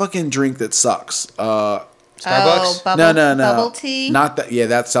what's that fucking drink that sucks? Starbucks? Oh, bubble, No. Bubble tea. Not that. Yeah,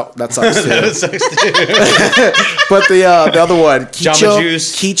 that sucks too. That sucks, too. But the other one, Jamba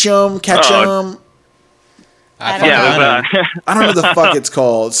Juice. Ketchum. I don't Yeah, know. there's, I don't know what the fuck it's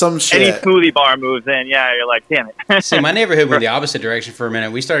called. Some any shit. smoothie bar moves in, yeah, you're like, damn it. See, my neighborhood went the opposite direction for a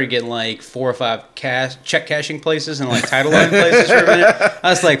minute. We started getting like 4 or 5 check cashing places and like title line places for a minute. I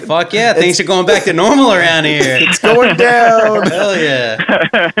was like, fuck yeah, things are going back to normal around here. It's going down. Hell yeah.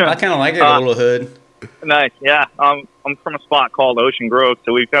 I kind of like it, a little hood. Nice, yeah. I'm from a spot called Ocean Grove,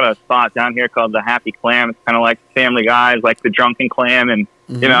 so we've got a spot down here called the Happy Clam. It's kind of like Family Guys, like the Drunken Clam, and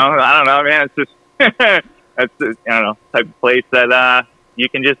you know, I don't know, man. It's just that's I don't know type of place that you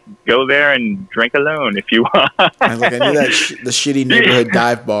can just go there and drink alone if you want. I knew that the shitty neighborhood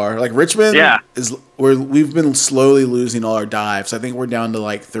dive bar. Like Richmond Yeah. we've been slowly losing all our dives. I think we're down to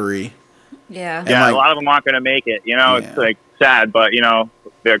like 3. Yeah. Yeah, like- a lot of them aren't going to make it. You know, Yeah. it's like sad, but you know,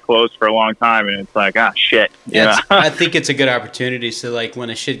 they're closed for a long time, and it's like, ah, shit. You know? Yeah, I think it's a good opportunity. So, like, when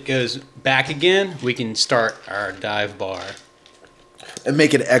the shit goes back again, we can start our dive bar. And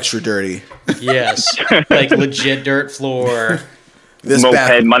make it extra dirty. Yes, like legit dirt floor. This Moped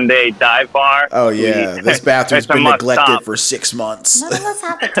bath- Monday dive bar. Oh yeah, this bathroom's It's a been must neglected stop. for 6 months. None of us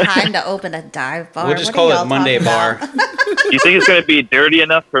have the time to open a dive bar. We'll just What are call y'all it Monday talking Bar. about? You think it's gonna be dirty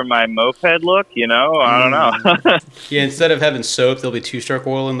enough for my moped look? You know, I don't know. Yeah, instead of having soap, there'll be two-stroke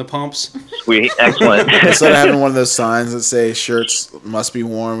oil in the pumps. Sweet, excellent. Instead of having one of those signs that say shirts must be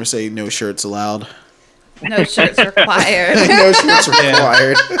worn, we say no shirts allowed. No shirts required. No shirts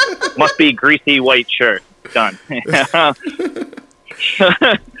required. Must be greasy white shirt. Done.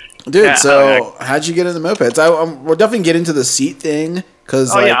 Dude, Yeah, so how'd you get into mopeds? We'll definitely get into the seat thing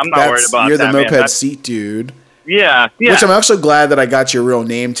because Oh, yeah, I'm not worried about you're the that, man. moped That's- seat dude. yeah. Which I'm actually glad that I got your real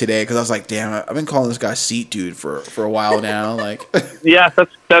name today because I was like, damn, I've been calling this guy seat dude for a while now. Like, Yeah,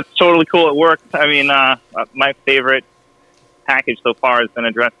 that's totally cool. It worked. I mean, my favorite package so far has been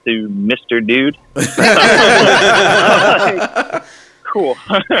addressed to Mr. Dude. Cool.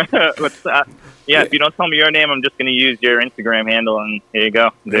 But, yeah, if you don't tell me your name, I'm just going to use your Instagram handle, and here you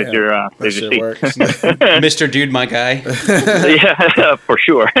go. There's Yeah, your that there's your shit seat. works. Mr. Dude, my guy. Yeah, for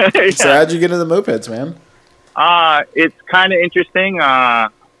sure. So how'd you get into the mopeds, man? It's kind of interesting.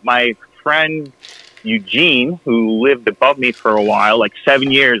 My friend Eugene, who lived above me for a while, like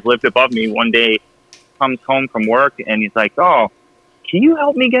 7 years, lived above me. One day, comes home from work and he's like, "Oh, can you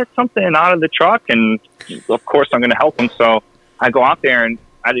help me get something out of the truck?" And of course, I'm going to help him. So I go out there, and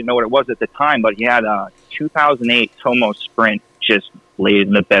I didn't know what it was at the time, but he had a 2008 Tomo Sprint just laid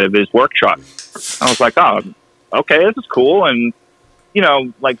in the bed of his work truck. I was like, "Oh, okay, this is cool." And you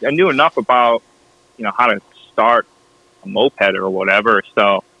know, like I knew enough about how to start a moped or whatever.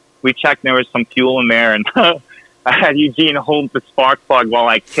 So we checked, and there was some fuel in there, and I had Eugene hold the spark plug while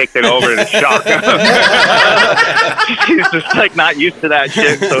I kicked it over to the shock. He's just like not used to that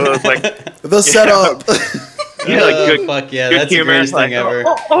shit. So it was like The setup. like good, Fuck yeah, good that's the humor. greatest Like, thing ever.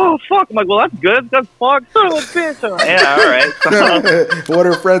 oh, fuck. I'm like, well, that's good. That's fuck. Son of a bitch. Yeah, all right. So, What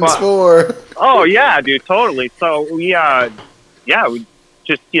are friends Fuck. for? oh yeah, dude, totally. So we we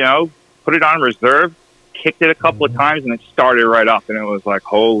just put it on reserve, kicked it a couple of times, and it started right up, and it was like,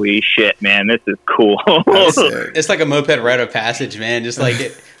 holy shit, man, this is cool. It's like a moped rite of passage, man. Just like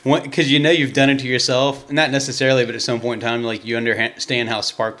it, because you've done it to yourself, not necessarily, but at some point in time, like you understand how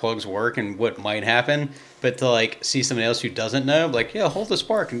spark plugs work and what might happen. But to like see somebody else who doesn't know, like, yeah, hold the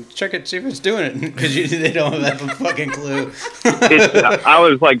spark and check it, see if it's doing it, because they don't have a fucking clue. I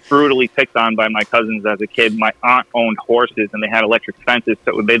was like brutally picked on by my cousins as a kid. My aunt owned horses, and they had electric fences,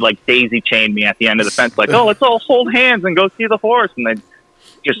 so they'd like daisy chain me at the end of the fence, like, oh, let's all hold hands and go see the horse, and they'd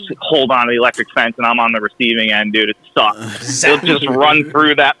just hold on to the electric fence, and I'm on the receiving end, dude. It sucks. It'll just run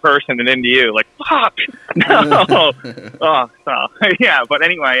through that person and into you, like, fuck, no. Oh, so yeah, but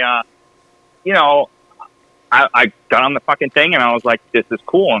anyway, I got on the fucking thing, and I was like, this is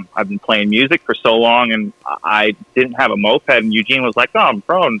cool. And I've been playing music for so long, and I didn't have a moped. And Eugene was like, oh,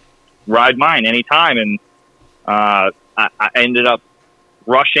 bro, ride mine anytime. And I ended up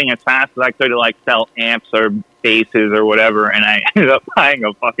rushing as fast as I could to like sell amps or basses or whatever. And I ended up buying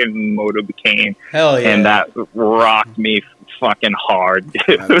a fucking Motorbicane. Hell yeah. And that rocked me fucking hard,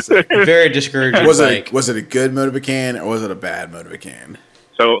 dude. That's it. Very discouraging. Was like, it a good Motorbicane or was it a bad Motorbicane?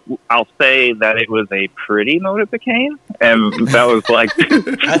 So I'll say that it was a pretty Motorbicane, and that was like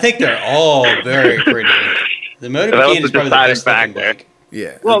I think they're all very pretty. The That was Motorbicane the is probably the deciding best looking factor. bike.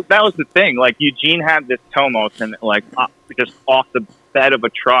 Yeah. Well, that was the thing. Like Eugene had this Tomos, and like just off the bed of a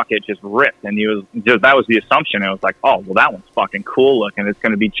truck, it just ripped, and that was the assumption. It was like, oh, well, that one's fucking cool looking. It's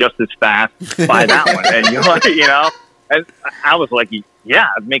going to be just as fast. Buy that one, and And I was like, yeah,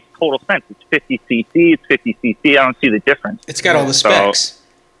 it makes total sense. It's 50 cc. It's 50 cc. I don't see the difference. It's got all the So- specs.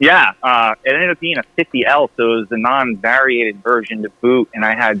 Yeah, it ended up being a 50L, so it was the non-variated version to boot, and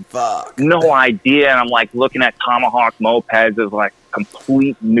I had Fuck. no idea. And I'm like looking at Tomahawk mopeds as like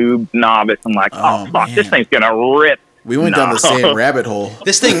complete noob novice. I'm like, oh, fuck, man. this thing's gonna rip. We went down the same rabbit hole.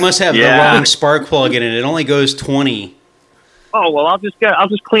 This thing must have Yeah. the wrong spark plug in it. It only goes 20. Oh well, I'll just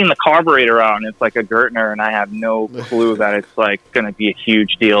clean the carburetor out, and it's like a Gertner, and I have no clue that it's like gonna be a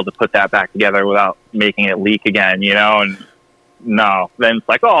huge deal to put that back together without making it leak again, And no, then it's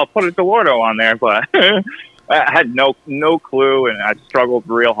like, oh, I'll put a Deluardo on there, but I had no clue, and I struggled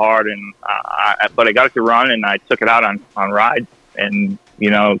real hard, and but I got it to run, and I took it out on rides, and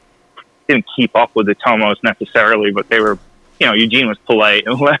didn't keep up with the Tomos necessarily, but they were, Eugene was polite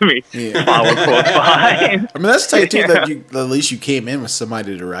and let me follow close behind. I mean, that's tight too. Yeah. That at least you came in with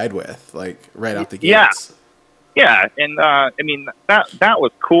somebody to ride with, like right out the Yeah. gates. Yeah, and I mean that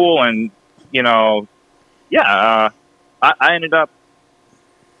was cool, and I ended up,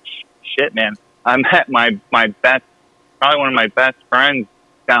 shit, man. I met my best, probably one of my best friends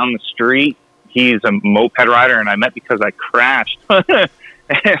down the street he's a moped rider, and I met because I crashed.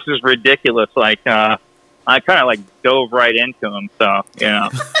 It's just ridiculous. Like, I kind of like dove right into him. So, you know,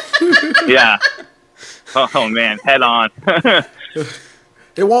 yeah. Oh man, head on.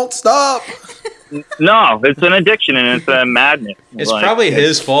 It won't stop. No, it's an addiction and it's a madness. It's Like, probably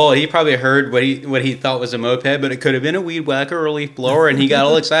his fault. He probably heard what he thought was a moped, but it could have been a weed whacker or a leaf blower, and he got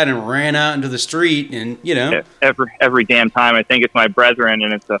all excited and ran out into the street, and you know. every damn time I think it's my brethren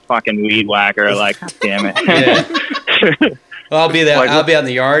and it's a fucking weed whacker. Like, damn it. Yeah. Well, I'll be there. Like, I'll be out in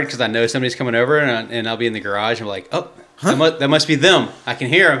the yard because I know somebody's coming over, and I'll be in the garage. And I'm like, oh, that must be them. I can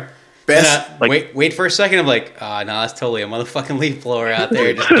hear them. Best, Wait for a second. I'm like, oh, no, that's totally a motherfucking leaf blower out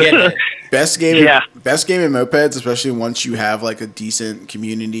there just getting it. best game in mopeds, especially once you have like a decent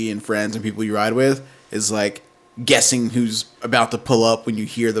community and friends and people you ride with, is like guessing who's about to pull up when you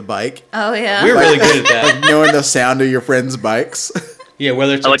hear the bike. Oh yeah. We're really good at that. Like knowing the sound of your friends' bikes. Yeah,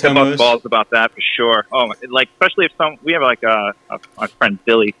 whether it's I like to Tomos. bust balls about that for sure. Oh, like especially if we have like our friend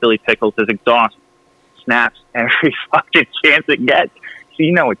Billy Pickles, his exhaust snaps every fucking chance it gets. So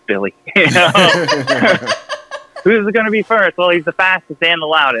you know it's Billy. You know? Who's it going to be first? Well, he's the fastest and the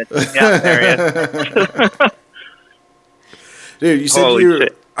loudest. Yeah, there he is. Dude, you said Holy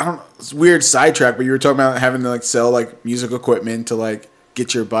shit. I don't know, it's a weird sidetrack, but you were talking about having to like sell like music equipment to like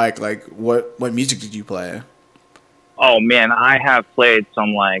get your bike. Like what music did you play? Oh man, I have played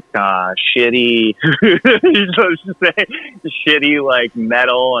some like shitty, shitty like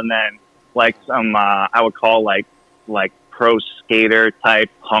metal, and then like some I would call like pro skater type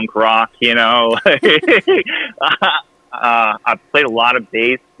punk rock. You know, I played a lot of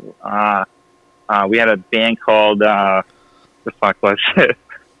bass. We had a band called the fuck was it?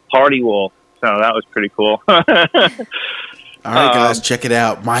 Party Wolf, so that was pretty cool. All right, guys, check it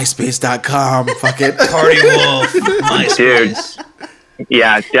out. MySpace.com. Fuck it. Party Wolf. MySpace.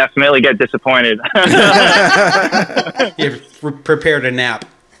 Yeah, definitely get disappointed. You're prepared to nap.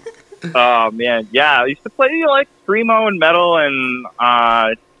 Oh man, yeah, I used to play like screamo and metal, and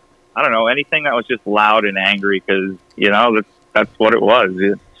I don't know, anything that was just loud and angry, because you know that's what it was.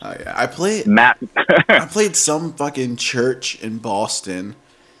 Oh, yeah. I played some fucking church in Boston.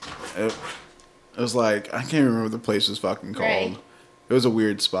 It was like, I can't remember what the place was fucking called. Right. It was a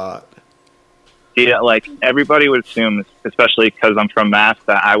weird spot. Yeah, like everybody would assume, especially because I'm from Mass,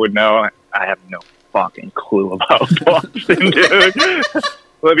 that I would know. I have no fucking clue about Boston, dude.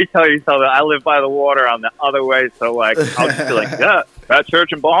 Let me tell you something. I live by the water on the other way, so like I'll just be like, yeah, that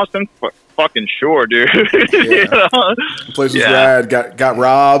church in Boston, fucking sure, dude. Yeah. You know? The place was rad. Got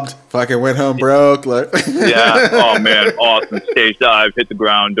robbed. Fucking went home broke. Like, Yeah. Oh man, awesome. Stage dive, hit the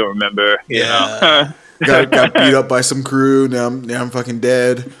ground. Don't remember. You know? got beat up by some crew. Now I'm fucking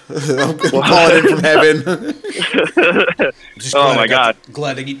dead. I'm calling in from heaven. Oh my god.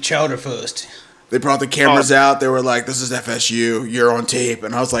 Glad to get chowder first. They brought the cameras out. They were like, "This is FSU. You're on tape."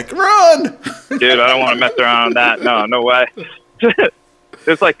 And I was like, "Run!" Dude, I don't want to mess around with that. No way.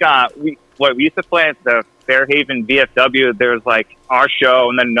 There's like we used to play at the Fairhaven VFW. There was like our show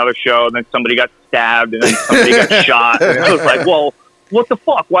and then another show, and then somebody got stabbed and then somebody got shot. And I was like, well, what the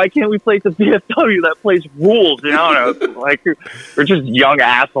fuck? Why can't we play at the VFW? That place rules, you know? And I was like, we're just young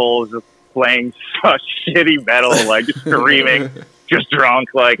assholes just playing such shitty metal, like screaming, just drunk,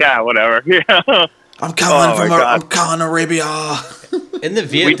 like whatever. Yeah. I'm calling Arabia. In the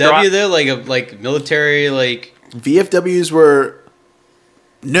VFW though, like military, like VFWs were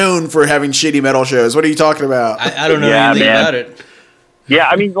known for having shitty metal shows. What are you talking about? I don't know anything about it. Yeah,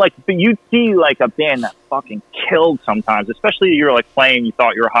 I mean, like, but you'd see, like, a band that fucking killed sometimes, especially you're, like, playing, you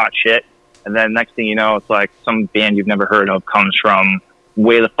thought you were hot shit, and then next thing you know, it's like some band you've never heard of comes from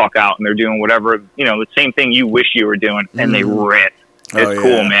way the fuck out, and they're doing whatever, you know, the same thing you wish you were doing, and they rip. It's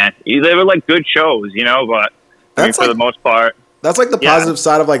cool, man. They were, like, good shows, you know, but I mean, for the most part. That's, like, the positive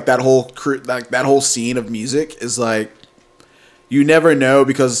side of, like, that whole scene of music is, like, you never know,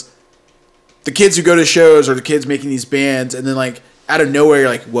 because the kids who go to shows or the kids making these bands, and then, like, out of nowhere, you're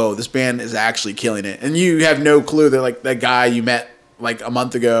like, whoa, this band is actually killing it. And you have no clue that, like, that guy you met, like, a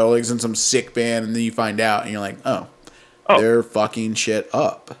month ago, like, is in some sick band, and then you find out, and you're like, oh. They're fucking shit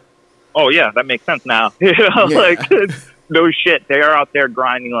up. Oh, yeah, that makes sense now. You know, like, no shit. They are out there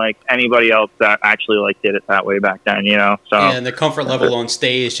grinding like anybody else that actually, like, did it that way back then, you know? So yeah, and the comfort level on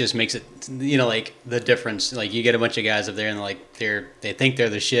stage just makes it, you know, like, the difference. Like, you get a bunch of guys up there, and, like, they think they're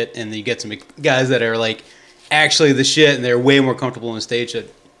the shit, and you get some guys that are, like, actually the shit, and they're way more comfortable on stage that,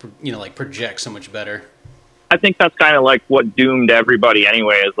 you know, like, project so much better. I think that's kind of like what doomed everybody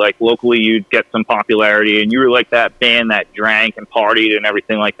anyway, is like locally you'd get some popularity and you were like that band that drank and partied and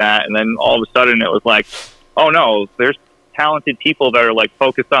everything like that, and then all of a sudden it was like, oh no, there's talented people that are like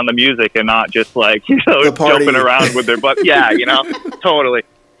focused on the music and not just like, you know, The party. jumping around with their butt. Yeah, you know, totally.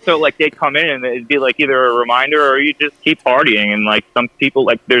 So like they'd come in and it'd be like either a reminder or you just keep partying. And like some people,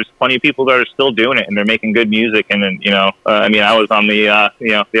 like there's plenty of people that are still doing it and they're making good music. And then, you know, I mean, I was on the, you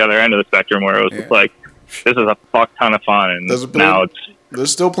know, the other end of the spectrum where it was just like, this is a fuck ton of fun. And now it's,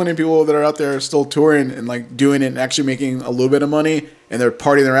 There's still plenty of people that are out there still touring and like doing it and actually making a little bit of money and they're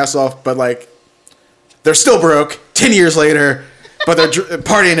partying their ass off, but like they're still broke 10 years later, but they're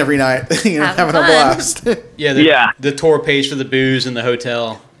partying every night, you know, having a fun. blast. The tour pays for the booze in the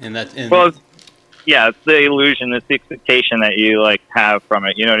hotel, and that. And well, it's the illusion, it's the expectation that you like have from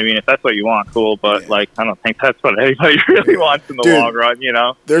it. You know what I mean? If that's what you want, cool. But like, I don't think that's what anybody really wants in the Dude, long run. You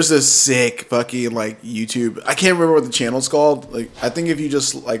know? There's this sick fucking like YouTube. I can't remember what the channel's called. Like, I think if you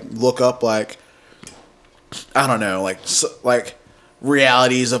just like look up like, I don't know, like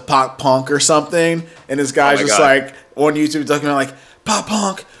realities of pop punk or something, and this guy's Oh my just God. like on YouTube talking about like pop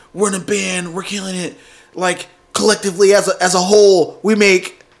punk. We're in a band. We're killing it. Like collectively as a whole, we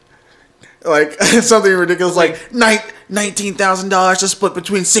make. Like something ridiculous, like $19,000 to split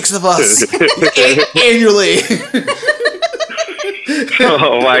between 6 of us annually.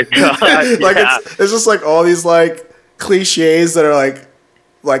 Oh my god! Like Yeah. it's just like all these like cliches that are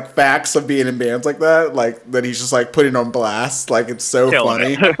like facts of being in bands like that. Like that he's just like putting on blast. Like it's so Killing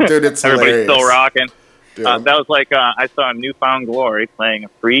funny, it. dude. It's Everybody's hilarious. still rocking. Dude. That was like I saw Newfound Glory playing a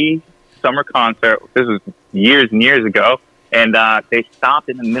free summer concert. This was years and years ago. And they stopped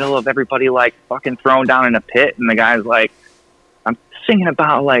in the middle of everybody like fucking thrown down in a pit, and the guy's like, "I'm singing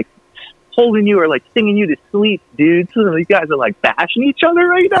about like holding you or like singing you to sleep, dude." So these guys are like bashing each other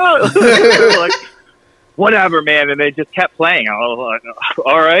right now. They're like, whatever, man. And they just kept playing. I was like,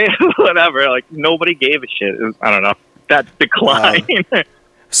 all right, whatever. Like nobody gave a shit. It was, I don't know. That decline.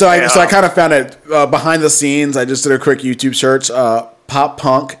 So I kind of found it behind the scenes. I just did a quick YouTube search, pop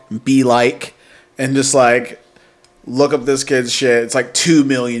punk be like, and just like look up this kid's shit. It's like 2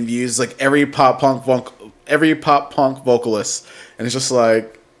 million views. Like every pop punk vocalist, and it's just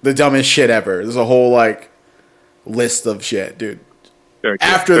like the dumbest shit ever. There's a whole like list of shit, dude. Very cool.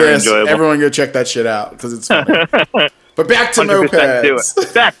 After Very this, enjoyable. everyone go check that shit out because it's funny. But back to 100% do mopeds.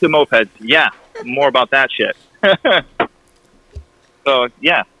 it. Back to mopeds. Yeah, more about that shit. So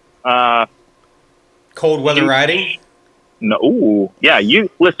yeah, cold weather riding. no, ooh, yeah. You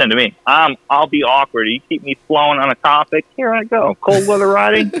listen to me. I'll be awkward. You keep me flowing on a topic. Here I go. Cold weather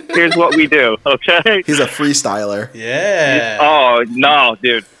riding. Here's what we do. Okay. He's a freestyler. Yeah. Oh no,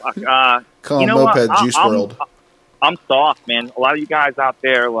 dude. Call You him know what? Moped Juice World. I'm soft, man. A lot of you guys out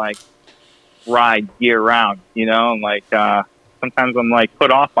there like ride year round, you know, and like sometimes I'm like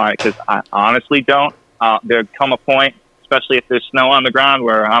put off by it because I honestly don't. There come a point, especially if there's snow on the ground,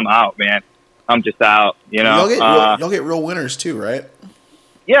 where I'm out, man. I'm just out, you know. Y'all get real winners too, right?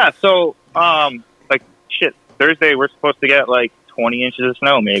 Yeah. So like shit. Thursday we're supposed to get like 20 inches of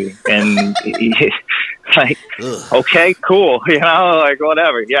snow, maybe, and like okay, cool, you know, like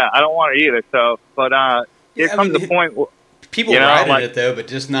whatever. Yeah, I don't want it either. So, but there comes a point. People you know, riding like- it though, but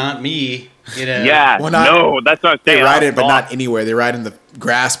just not me. You know. Yeah, Well, no, that's what I'm saying. They ride I'm it, but soft. not anywhere. They ride in the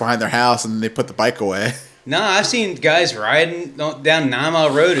grass behind their house, and then they put the bike away. Nah, I've seen guys riding down 9 Mile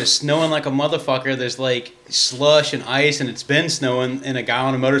Road. It's snowing like a motherfucker. There's like slush and ice, and it's been snowing, and a guy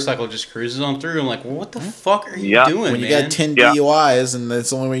on a motorcycle just cruises on through. I'm like, well, what the fuck are you Yeah. doing, When you man? got 10 Yeah. DUIs, and that's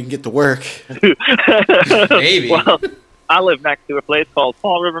the only way you can get to work. Maybe. Well, I live next to a place called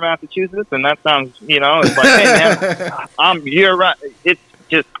Fall River, Massachusetts, and that sounds, you know, it's like, hey, man, you're right.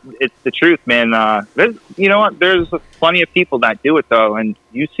 It's the truth, man. There's, you know what? There's plenty of people that do it though, and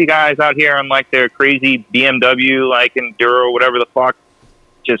you see guys out here on like their crazy BMW, like Enduro, whatever the fuck,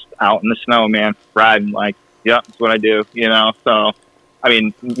 just out in the snow, man, riding. Like, yeah, that's what I do, you know. So, I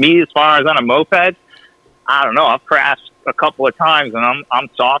mean, me as far as on a moped, I don't know. I've crashed a couple of times, and I'm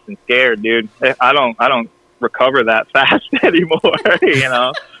soft and scared, dude. I don't recover that fast anymore, you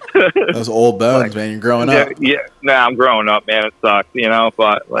know. Those old bones, man. You're growing up. Yeah, nah, I'm growing up, man. It sucks, you know.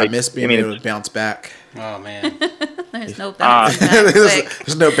 But like, I miss being able to bounce back. Oh man. There's no bouncing back there's, quick.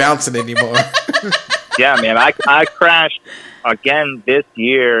 there's no bouncing anymore. yeah, man. I crashed again this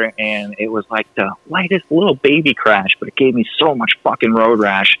year, and it was like the lightest little baby crash, but it gave me so much fucking road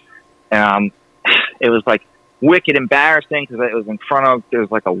rash. It was like wicked embarrassing because it was in front of there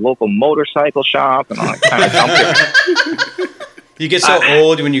was like a local motorcycle shop, and I kind of dumped it. You get so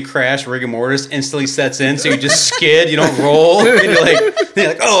old when you crash, rigor mortis instantly sets in, so you just skid, you don't roll, and you're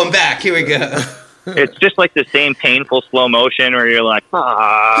like, oh, I'm back, here we go. it's just like the same painful slow motion where you're like,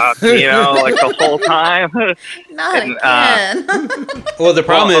 like the whole time. Not And, again. Well, the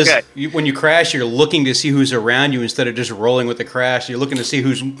problem Well, is okay. when you crash, you're looking to see who's around you instead of just rolling with the crash. You're looking to see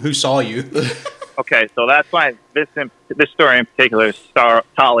who saw you. Okay, so that's why this story in particular is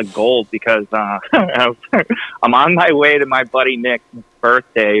solid gold because I'm on my way to my buddy Nick's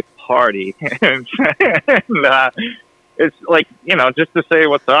birthday party, and it's like just to say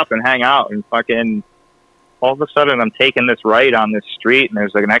what's up and hang out, and fucking all of a sudden I'm taking this right on this street, and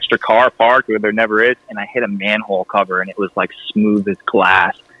there's like an extra car parked where there never is, and I hit a manhole cover, and it was like smooth as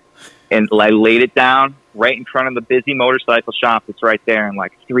glass, and I laid it down right in front of the busy motorcycle shop that's right there, and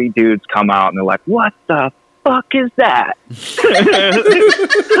like 3 dudes come out and they're like, "What the fuck is that?"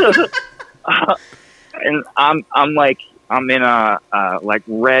 And I'm like, I'm in a like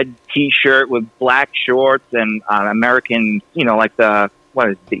red T-shirt with black shorts and an American, like the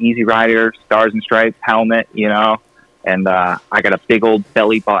Easy Rider Stars and Stripes helmet, and I got a big old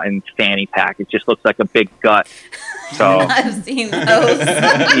belly button fanny pack. It just looks like a big gut. So I've seen those.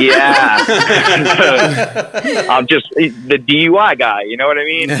 yeah, I'm just the DUI guy. You know what I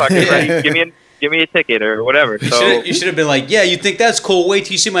mean? Fucking ready, give me a ticket or whatever. You should have been like, yeah, you think that's cool? Wait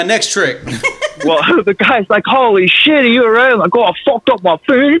till you see my next trick. Well, the guy's like, "Holy shit, are you alright?" I'm like, "Oh, I fucked up my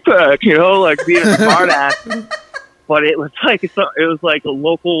fanny pack," like being a smart ass. But it was like a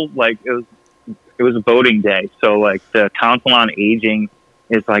local, like it was a voting day, so like the Council on Aging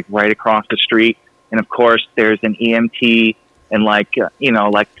is like right across the street. And of course, there's an EMT and like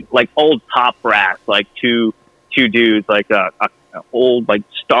old top brass, like two dudes, like a old like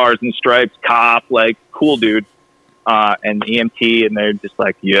Stars and Stripes cop, like cool dude, and EMT, and they're just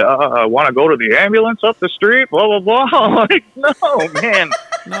like, "Yeah, I want to go to the ambulance up the street." Blah blah blah. I'm like, no, man.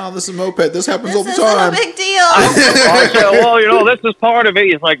 No, this is a moped. This happens all the This time. isn't a big deal. I said, "Well, this is part of it."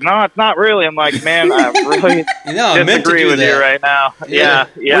 He's like, "No, it's not really." I'm like, "Man, I really I meant to disagree do with that. you right now." Yeah.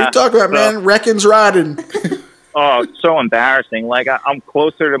 What are you talking about, man? Wrecking's riding. Oh, it's so embarrassing. Like I'm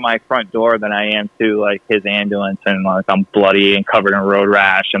closer to my front door than I am to like his ambulance, and like I'm bloody and covered in road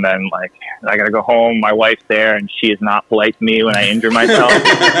rash, and then like I gotta go home. My wife's there, and she is not polite to me when I injure myself.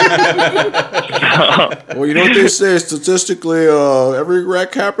 Well, you know what they say statistically, every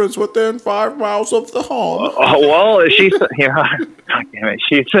wreck happens within 5 miles of the home. Well, she's God damn it,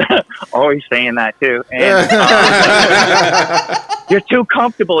 she's always saying that too. And you're too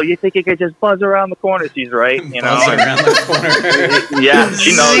comfortable. You think you could just buzz around the corner. She's right. Buzz around the corner. Yeah,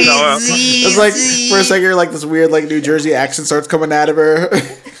 she knows. It's like for a second, like this weird, like New Jersey accent starts coming out of her.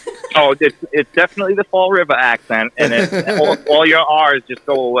 Oh, it's definitely the Fall River accent, and all your R's just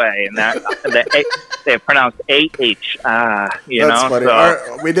go away, and they're pronounced AH. That's funny.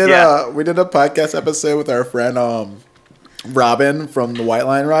 So, We did a podcast episode with our friend Robin from the White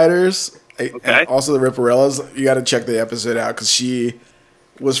Line Riders, Okay. and also the Ripperillas. You got to check the episode out because she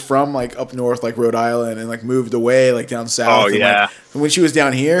was from like up north, like Rhode Island, and like moved away like down south. Oh, and, yeah. when she was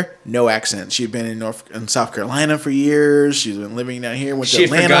down here, no accent. She'd been in South Carolina for years. She's been living down here. Went to She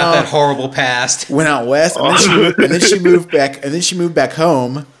Atlanta. forgot that horrible past. Went out west, and then she moved back. And then she moved back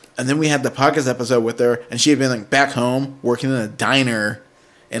home. And then we had the podcast episode with her, and she had been like back home working in a diner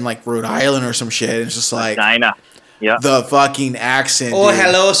in like Rhode Island or some shit. And it's just like Dinah. Yeah. the fucking accent. Oh, dude.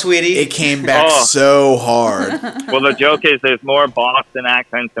 hello, sweetie. It came back Oh. so hard. Well, the joke is there's more Boston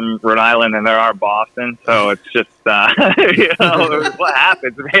accents in Rhode Island than there are Boston, so it's just what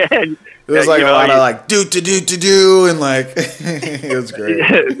happens, man. It was like a lot of like do and like it was great.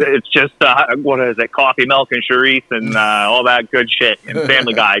 It's just what is it? Coffee, milk, and Charisse, and all that good shit. And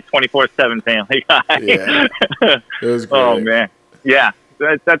Family Guy, 24/7 Family Guy. Yeah. It was great. Oh man, yeah,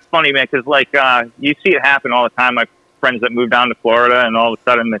 that's funny, man. Because like you see it happen all the time. My friends that move down to Florida, and all of a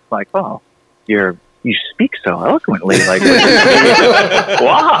sudden it's like, oh, you speak so eloquently, like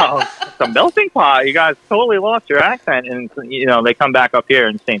wow, it's a melting pot. You guys totally lost your accent, and they come back up here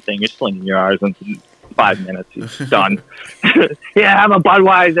and same thing. You're slinging your R's in 5 minutes. You're done. Yeah, have a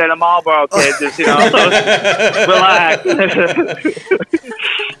Budweiser and a Marlboro, kid. Just relax.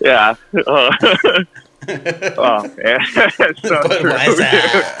 Yeah. Oh man, that's so true.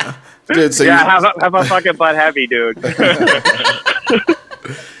 Dude, so Yeah, have a fucking butt heavy, dude.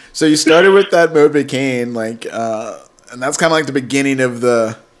 So you started with that moped cane, like, and that's kind of like the beginning of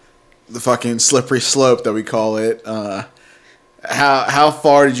the fucking slippery slope that we call it. How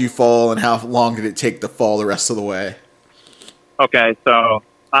far did you fall, and how long did it take to fall the rest of the way? Okay, so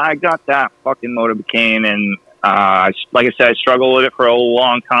I got that fucking motor cane, and like I said, I struggled with it for a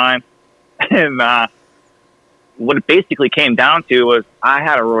long time, and what it basically came down to was I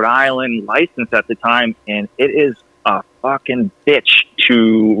had a Rhode Island license at the time, and it is a fucking bitch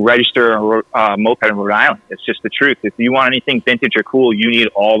to register a moped in Rhode Island. It's just the truth. If you want anything vintage or cool, you need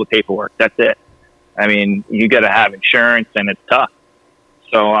all the paperwork. That's it. I mean, you got to have insurance, and it's tough.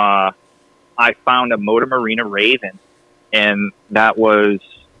 So I found a Motor Marina Raven, and that was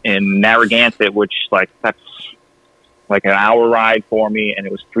in Narragansett, which that's like an hour ride for me, and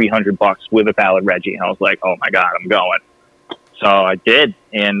it was $300 with a valid Reggie. And I was like, oh my God, I'm going. So I did,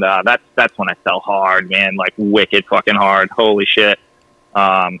 and that's when I fell hard, man, like wicked fucking hard. Holy shit.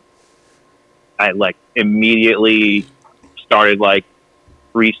 I immediately started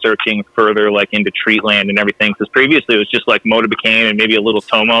researching further into Treatland and everything, because previously it was just Motorbicane and maybe a little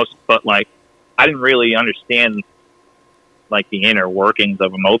Tomos, but I didn't really understand the inner workings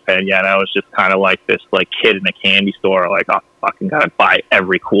of a moped yet. I was just kind of this kid in a candy store, I fucking gotta buy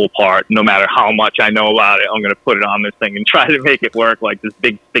every cool part, no matter how much I know about it. I'm gonna put it on this thing and try to make it work like this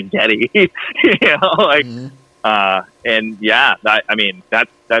big spaghetti. And yeah, I mean that's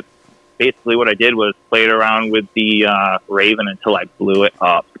basically what I did, was played around with the Raven until I blew it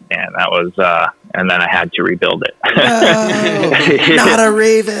up, and that was and then I had to rebuild it. No, not a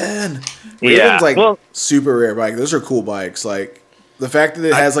Raven. Yeah, Raven's super rare bike. Those are cool bikes. The fact that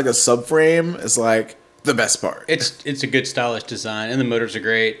it has a subframe is the best part. It's a good stylish design, and the motors are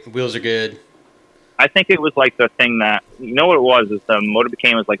great. The wheels are good. I think it was the thing that, you know what it was, is the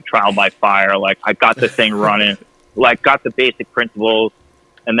Motorbicane was trial by fire. I got the thing running, got the basic principles.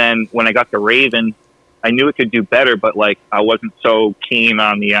 And then when I got the Raven, I knew it could do better, but I wasn't so keen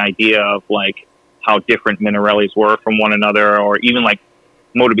on the idea of how different Minarellis were from one another, or even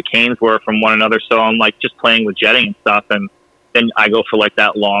Motorbicanes were from one another. So I'm just playing with jetting and stuff. And then I go for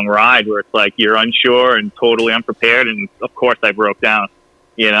that long ride where it's you're unsure and totally unprepared. And of course I broke down,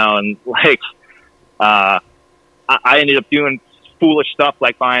 and I ended up doing foolish stuff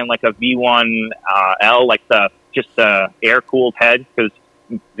buying a V1 L, the air cooled head, because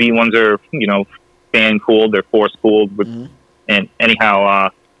V1s are, fan cooled, they're force cooled. And anyhow,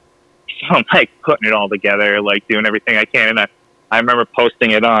 so I'm putting it all together, doing everything I can. And I remember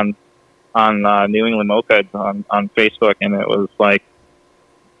posting it on New England Mopeds on Facebook, and it was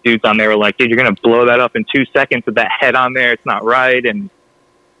dudes on there were dude, you're going to blow that up in 2 seconds with that head on there. It's not right. And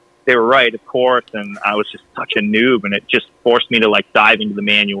they were right, of course. And I was just such a noob, and it just forced me to dive into the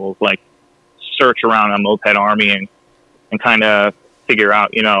manuals, search around on Moped Army and kind of figure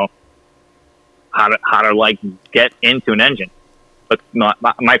out, how to get into an engine. But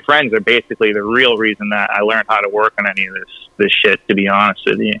my friends are basically the real reason that I learned how to work on any of this shit, to be honest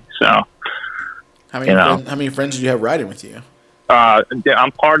with you. So, how many friends do you have riding with you?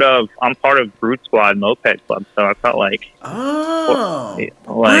 I'm part of Brute Squad Moped Club, so I felt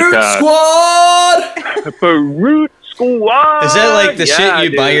Brute Squad. Brute Squad. Is that the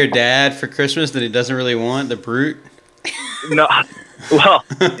shit you buy your dad for Christmas that he doesn't really want? The Brute? No. Well,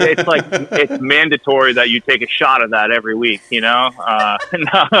 it's it's mandatory that you take a shot of that every week, No.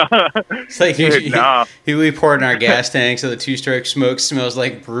 It's we pour it in our got tank, so the two-stroke smoke smells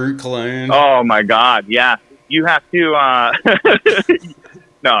like Brute cologne. Oh my God, yeah. You have to.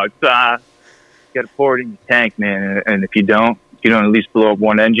 No, it's you got to pour it in your tank, man. And if you don't at least blow up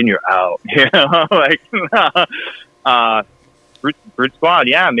one engine, you're out. Brute Squad,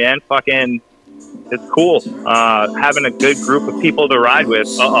 yeah, man, fucking. It's cool. Having a good group of people to ride with.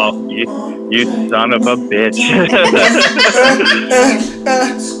 You son of a bitch.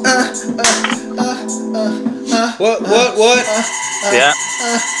 What? Yeah.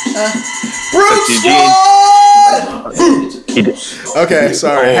 Brute Squad! Okay,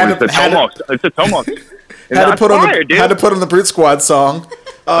 sorry. It's a Tomos. Had to put on the Brute Squad song.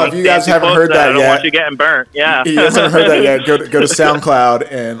 If you guys haven't heard that yet, I don't want you getting burnt. Yeah. If you guys haven't heard that yet, go to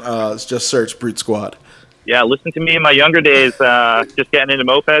SoundCloud and just search Brute Squad. Yeah, listen to me in my younger days, just getting into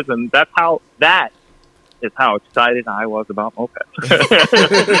mopeds, and that is how excited I was about mopeds.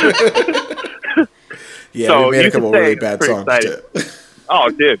 Yeah, so we made a couple really bad songs too. Oh,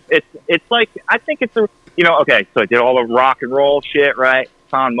 dude, it's I think it's okay. So I did all the rock and roll shit, right?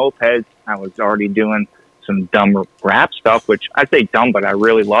 Found mopeds. I was already doing some dumb rap stuff, which I say dumb, but I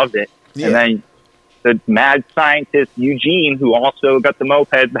really loved it. Yeah. And then the mad scientist Eugene, who also got the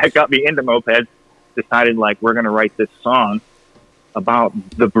mopeds that got me into mopeds, decided we're gonna write this song about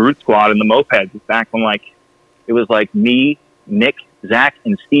the Brute Squad and the mopeds. Back when it was me, Nick, Zach,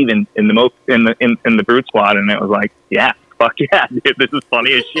 and Steven in the Brute Squad, and it was yeah, fuck yeah, dude, this is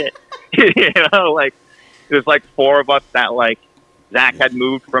funny as shit. It was 4 of us that Zach had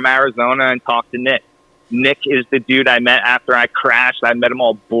moved from Arizona and talked to Nick. Nick is the dude I met after I crashed. I met him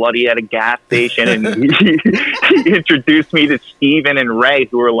all bloody at a gas station, and he introduced me to Steven and Ray,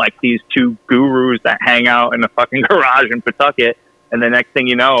 who are these 2 gurus that hang out in the fucking garage in Pawtucket. And the next thing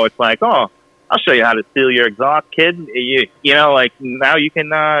you know, it's like, oh, I'll show you how to steal your exhaust, kid. You know, like now you can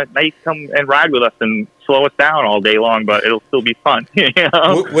come and ride with us and slow us down all day long, but it'll still be fun. You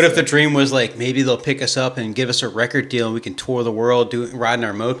know? What if the dream was like maybe they'll pick us up and give us a record deal and we can tour the world riding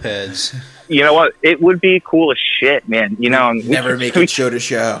our mopeds? You know what? It would be cool as shit, man. You know, Never make it show to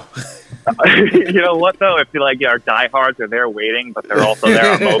show. You know what though? If you like our diehards are there waiting, but they're also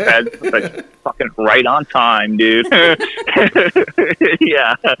there on mopeds, it's like fucking right on time, dude.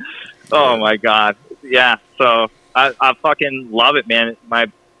 Yeah. Oh my god. Yeah. So I fucking love it, man. My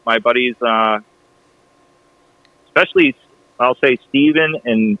buddies, especially I'll say Steven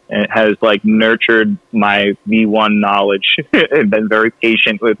and has like nurtured my V1 knowledge and been very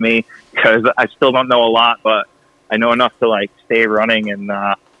patient with me because I still don't know a lot, but I know enough to like stay running. And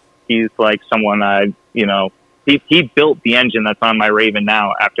he's like someone he built the engine that's on my Raven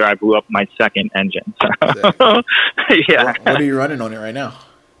now after I blew up my second engine. So, yeah. What are you running on it right now?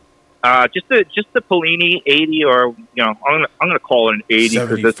 Just the Polini 80, or I'm gonna call it an 80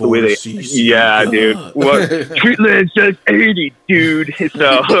 because that's the way they. CC. Yeah, dude. What? Streetland says 80, dude.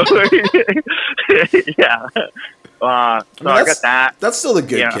 So yeah. So I got that. That's still a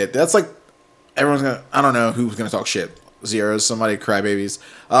good kit. That's like everyone's gonna. I don't know who's gonna talk shit. Zeros, somebody crybabies.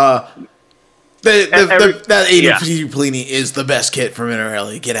 That 80 Polini is the best kit for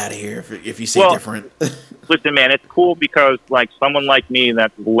Minarelli. Get out of here if you say different. Listen, man, it's cool because like someone like me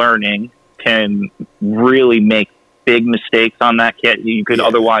that's learning can really make big mistakes on that kit you could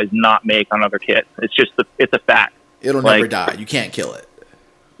otherwise not make on other kits. It's just it's a fact. It'll never die. You can't kill it.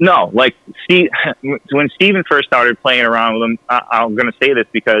 No, like when Steven first started playing around with him, I'm going to say this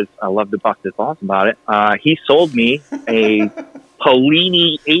because I love to bust his balls about it. He sold me a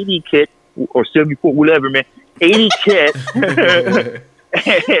Polini 80 kit or 74, whatever, man, 80 kit,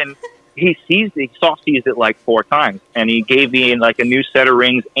 and he soft seized it like 4 times, and he gave me like a new set of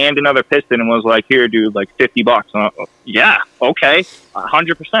rings and another piston, and was like, "Here, dude, like $50." Yeah, okay,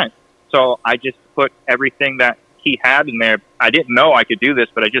 100%. So I just put everything that he had in there. I didn't know I could do this,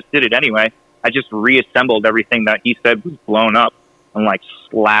 but I just did it anyway. I just reassembled everything that he said was blown up, and like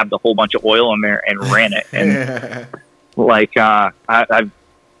slabbed a whole bunch of oil in there and ran it. And like I've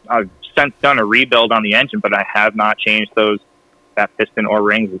since done a rebuild on the engine, but I have not changed that piston or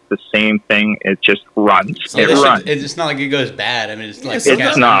rings. It's the same thing. It just runs. So it runs. It's not like it goes bad. I mean, it's like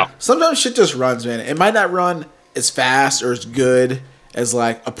sometimes shit just runs, man. It might not run as fast or as good as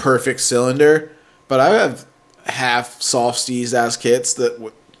like a perfect cylinder, but I have half soft seized ass kits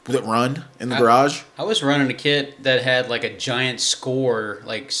that run in the garage. I was running a kit that had like a giant score,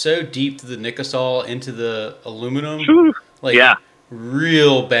 like so deep to the Nicosol into the aluminum, like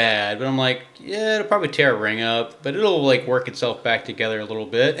real bad. But I'm like, yeah, it'll probably tear a ring up, but it'll like work itself back together a little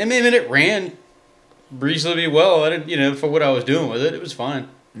bit. And maybe it ran reasonably well. I didn't, for what I was doing with it, it was fine.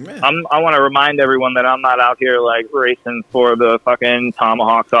 I want to remind everyone that I'm not out here like racing for the fucking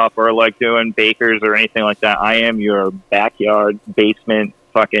Tomahawk up or like doing Bakers or anything like that. I am your backyard basement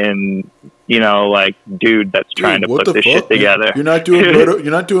fucking like dude that's trying to put this shit together. Man?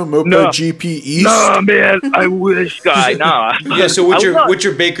 You're not doing Moped GP East. No, man, I wish, guy. No. Yeah. So what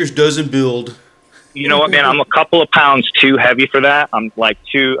your Baker's doesn't build? You know what, man? I'm a couple of pounds too heavy for that. I'm like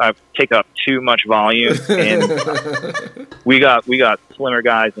I take up too much volume, and we got slimmer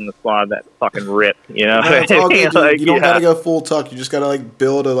guys in the squad that fucking rip. No, it's all good, like, you don't gotta go full tuck. You just gotta like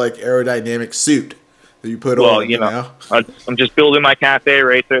build a like aerodynamic suit that you put on. I'm just building my cafe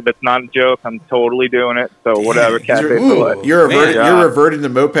racer. That's not a joke. I'm totally doing it. So whatever cafe. You're reverting to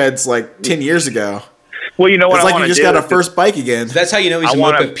mopeds like 10 years ago. Well, you know what? It's like you just got a first bike again. That's how you know he's a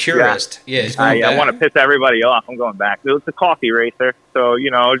moped purist. Yeah, I want to piss everybody off. I'm going back. It's a coffee racer, so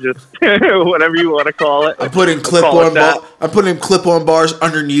just whatever you want to call it. I'm putting clip-on bars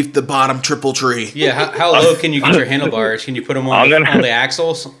underneath the bottom triple tree. Yeah, how low can you get your handlebars? Can you put them on the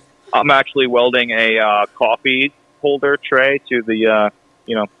axles? I'm actually welding a coffee holder tray to the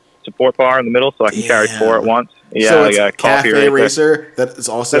support bar in the middle, so I can carry 4 at once. Yeah, so it's a cafe racer that is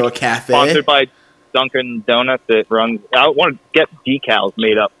also a cafe. Sponsored by Dunkin' Donuts. It runs. I want to get decals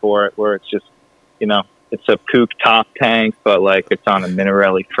made up for it, where it's just, it's a Pook top tank, but like it's on a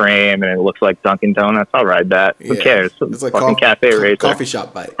Minarelli frame, and it looks like Dunkin' Donuts. I'll ride that. Who cares? It's like fucking cafe racer, coffee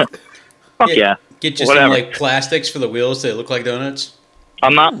shop bike. Fuck yeah. Get you some like plastics for the wheels that look like donuts.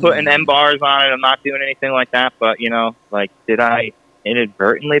 I'm not putting M bars on it. I'm not doing anything like that. But like, did I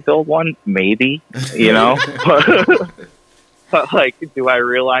inadvertently build one? Maybe. But like, do I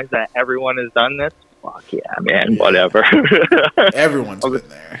realize that everyone has done this? Fuck yeah, man. Whatever. Everyone's been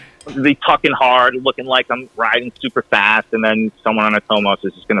there. the tucking hard, looking like I'm riding super fast, and then someone on a Tomos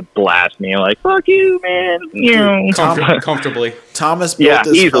is just gonna blast me like, "Fuck you, man!" You know. Comfortably. Thomas built Yeah,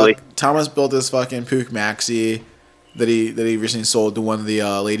 this easily. Thomas built this fucking Puch Maxi that he recently sold to one of the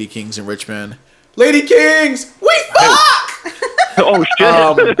Lady Kings in Richmond. Lady Kings, we fuck. Oh shit!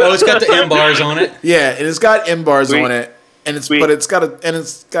 Oh, it's got the M bars on it. Yeah, and it's got M bars Sweet. on it, and it's Sweet. but it's got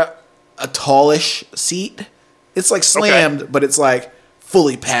a tallish seat. It's like slammed, but it's like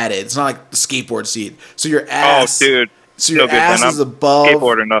fully padded. It's not like the skateboard seat. So your ass, dude. So your No good, ass man. is above.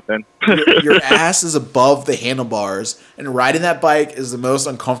 Skateboard or nothing. your ass is above the handlebars, and riding that bike is the most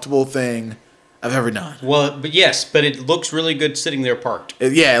uncomfortable thing I've ever done. Well, but it looks really good sitting there parked.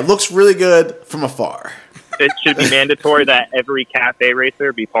 It looks really good from afar. It should be mandatory that every cafe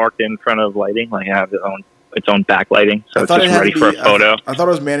racer be parked in front of lighting, like have its own backlighting, so it's just ready for a photo. I thought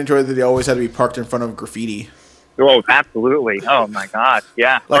it was mandatory that they always had to be parked in front of graffiti, Oh, absolutely! Oh my god,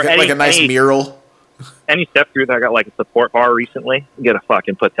 yeah. like Or like a nice mural. Any step through that got like a support bar recently, you gotta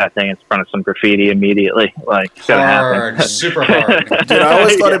fucking put that thing in front of some graffiti immediately. Like, it's gonna Hard, happen. super hard. Dude, I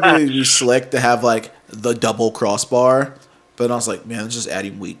always thought Yeah. it'd be slick to have like the double crossbar, but I was like, man, it's just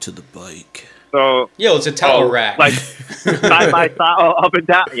adding weight to the bike. So, Yo, it's a tower rack. like side by side, up and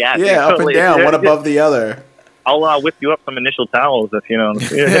down. Yeah, Yeah, up and totally. down, one above the other. I'll whip you up some initial towels if you know.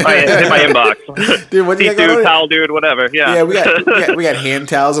 Hit my inbox. Dude, what do you got Dude, going on? towel dude, whatever. Yeah. Yeah, we got hand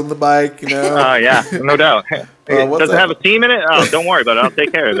towels on the bike, you know. Yeah, no doubt. what's Does it up? have a seam in it? Oh, don't worry about it. I'll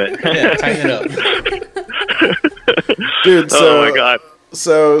take care of it. Yeah, tighten it up. Dude, so Oh my god.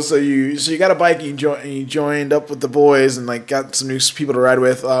 So you got a bike, you joined up with the boys and like got some new people to ride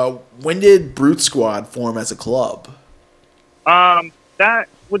with. When did Brute Squad form as a club? That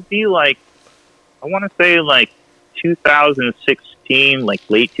would be like, I want to say like 2016, like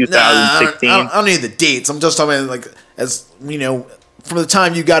late 2016. I don't need the dates. I'm just talking like, as you know, from the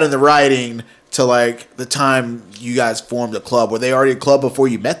time you got in the riding to like the time you guys formed a club. Were they already a club before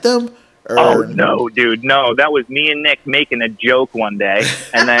you met them? Or... Oh no, dude, no. That was me and Nick making a joke one day,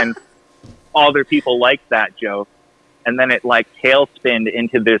 and then other people liked that joke, and then it like tailspinned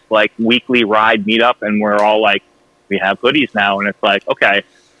into this like weekly ride meetup, and we're all like, we have hoodies now, and it's like, okay.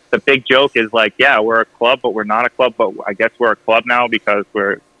 The big joke is like, yeah, we're a club, but we're not a club. But I guess we're a club now because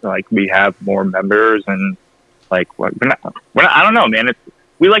we're like we have more members and like we're not. I don't know, man.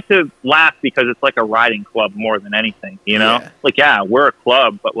 We like to laugh because it's like a riding club more than anything, you know. Yeah. Like, yeah, we're a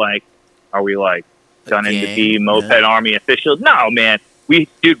club, but like, are we like done in to gang, be Moped yeah. Army officials? No, man. We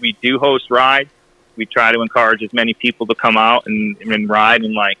do host rides. We try to encourage as many people to come out and ride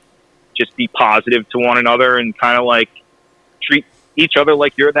and like just be positive to one another and kind of like treat each other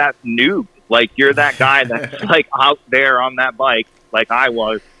like you're that noob, like you're that guy that's like out there on that bike, like I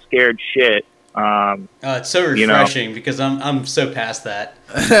was, scared shit. It's so refreshing because I'm so past that.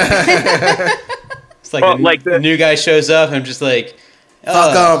 It's like, the new guy shows up, and I'm just like,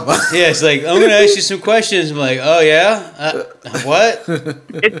 Fuck 'em. Yeah, it's like, I'm gonna ask you some questions. I'm like, oh yeah, what?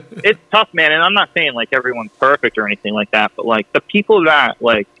 It's tough, man, and I'm not saying like everyone's perfect or anything like that, but like the people that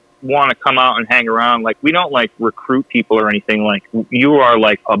like want to come out and hang around, like we don't like recruit people or anything. Like you are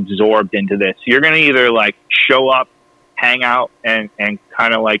like absorbed into this. You're gonna either like show up, hang out, and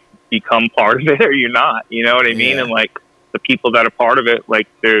kind of like become part of it, or you're not. You know what I mean? Yeah. And like the people that are part of it, like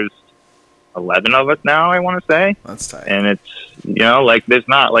there's 11 of us now, I want to say. That's tight. And it's, you know, like there's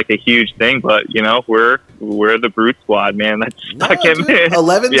not like a huge thing, but you know, we're the Brute Squad, man. That's stuck in me.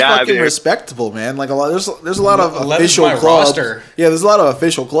 11's Yeah, fucking dude. respectable, man. Like there's a lot of 11's official my clubs. roster. Yeah, there's a lot of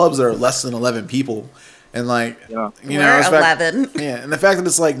official clubs that are less than 11 people, and like Yeah. you know, We're it's 11. yeah, and the fact that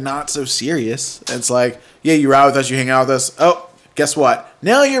it's like not so serious. It's like, yeah, you ride with us, you hang out with us. Oh, guess what?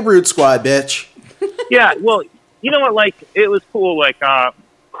 Now you're Brute Squad, bitch. Yeah, well, you know what? Like, it was cool. Like,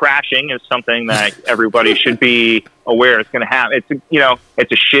 crashing is something that everybody should be aware it's going to happen. It's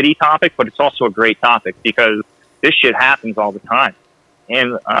it's a shitty topic, but it's also a great topic because this shit happens all the time.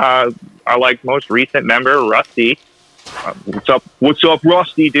 And our like most recent member, Rusty. What's up,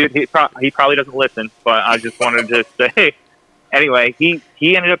 Rusty, dude? He probably doesn't listen, but I just wanted to say. Anyway, he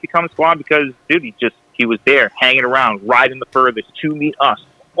ended up becoming squad because, dude, he was there, hanging around, riding the furthest to meet us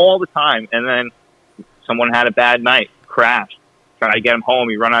all the time, and then someone had a bad night, crashed, tried to get him home,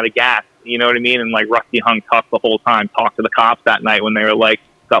 he run out of gas, you know what I mean? And like Rusty hung tough the whole time, talked to the cops that night when they were like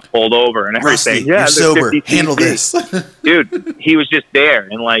got pulled over and everything. Rusty, Yeah, you're there's sober. 50 Handle cc. this. Dude, he was just there,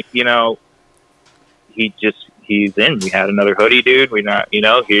 and like, you know, he's in. We had another hoodie, dude. We not, you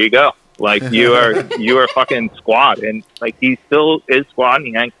know, here you go. Like you are fucking squad, and like he still is squad, and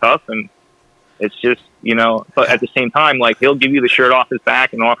he hangs tough, and it's just, you know. But at the same time, like he'll give you the shirt off his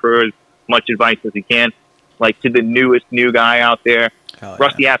back and offer as much advice as he can. like to the newest new guy out there. Hell yeah.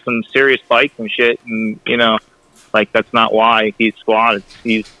 Rusty has some serious bikes and shit, and you know, like that's not why he's squad.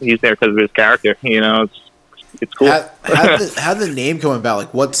 He's there because of his character. You know, it's cool. How the name come about?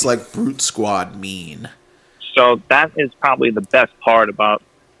 Like, what's like Brute Squad mean? So that is probably the best part about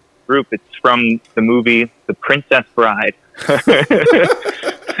the group. It's from the movie The Princess Bride.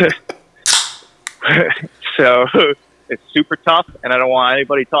 So it's super tough, and I don't want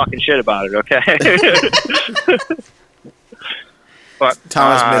anybody talking shit about it. Okay. But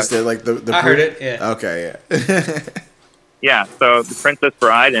Thomas missed it. Like the I heard it. Yeah. Okay, yeah. yeah, so the Princess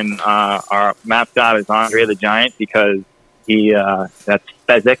Bride, and our mascot is Andre the Giant because he that's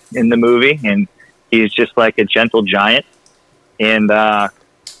Fezzik in the movie, and he's just like a gentle giant. And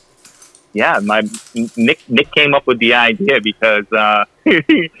yeah, my Nick came up with the idea because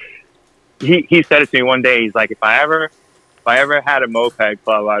he said it to me one day. He's like, if I ever had a moped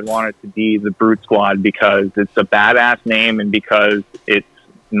club, I'd want it to be the Brute Squad because it's a badass name and because it's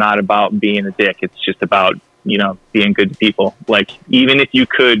not about being a dick. It's just about, you know, being good to people. Like, even if you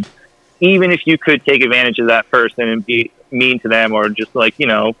could take advantage of that person and be mean to them or just like, you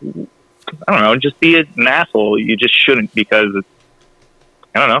know, I don't know, just be an asshole. You just shouldn't because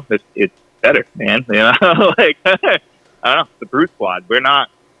I don't know, it's better, man. You know, like, I don't know, the Brute Squad. We're not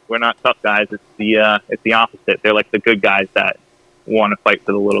tough guys. It's the opposite. They're like the good guys that want to fight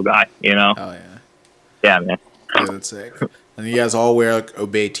for the little guy. You know? Oh yeah. Yeah, man. Yeah, that's sick. And you guys all wear like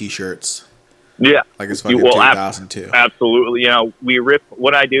Obey T-shirts. Yeah. Like it's fucking Well, 2002. Absolutely. You know,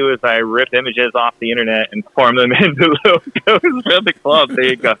 what I do is I rip images off the internet and form them into logos for the club. There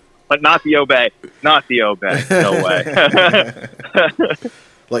you go. But not the Obey. Not the Obey. No way.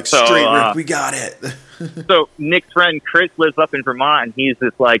 Like So, straight rip, we got it. So Nick's friend Chris lives up in Vermont, and he's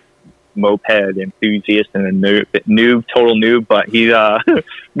this like moped enthusiast and a total noob. But he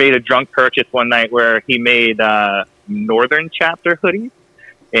made a drunk purchase one night where he made Northern Chapter hoodies,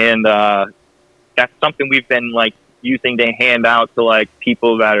 and that's something we've been like using to hand out to like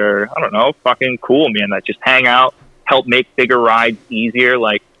people that are, I don't know, fucking cool, man, that just hang out, help make bigger rides easier,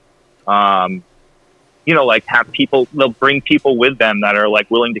 like you know, like have people, they'll bring people with them that are like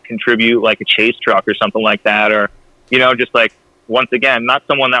willing to contribute like a chase truck or something like that. Or, you know, just like, once again, not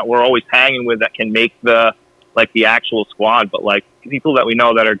someone that we're always hanging with that can make the actual squad, but like people that we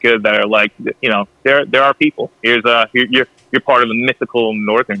know that are good, that are like, you know, there are people. Here's you're part of the mythical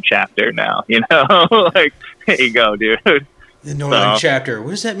Northern Chapter now, you know, like, there you go, dude. The Northern Chapter. What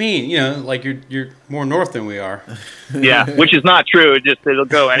does that mean? You know, like you're more north than we are. Yeah, which is not true. It'll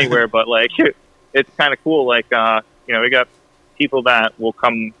go anywhere, but like, it's kind of cool. Like, you know, we got people that will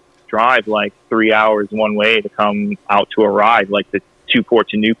come drive like 3 hours one way to come out to a ride, like the Port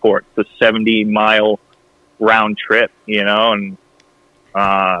to Newport, the 70-mile round trip, you know, and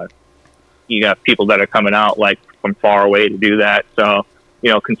you got people that are coming out like from far away to do that. So,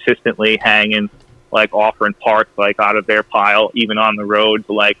 you know, consistently hanging, like offering parts like out of their pile, even on the road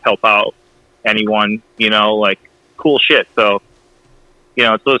to like help out anyone, you know, like cool shit. So, you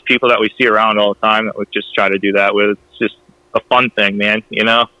know, it's those people that we see around all the time that we just try to do that with. It's just a fun thing, man, you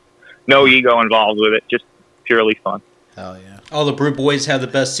know? No ego involved with it, just purely fun. Hell yeah. All the Brute boys have the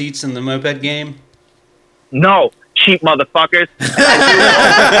best seats in the moped game. No, cheap motherfuckers.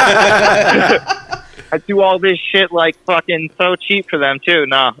 I do all this shit like fucking so cheap for them too.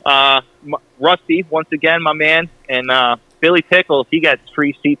 No, Rusty, once again, my man, and Billy Pickles, he gets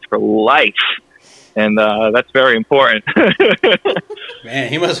free seats for life. And that's very important. Man,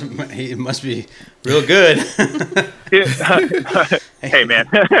 he must be real good. Hey, man,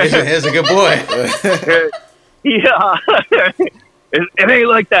 he's a good boy. Yeah, it ain't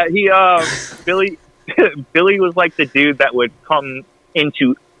like that. Billy was like the dude that would come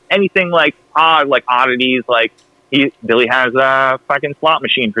into anything like oddities. Like Billy has a fucking slot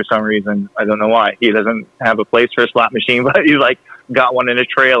machine for some reason. I don't know why. He doesn't have a place for a slot machine, but he's like got one in a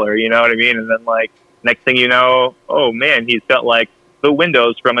trailer. You know what I mean? And then like next thing you know, oh man, he's got like the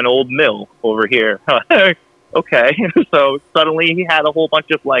windows from an old mill over here. Okay, so suddenly he had a whole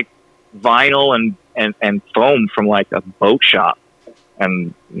bunch of like vinyl and foam from like a boat shop,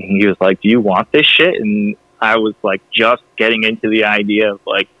 and he was like, "Do you want this shit?" And I was like, just getting into the idea of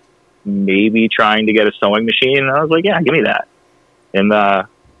like maybe trying to get a sewing machine. And I was like, "Yeah, give me that." And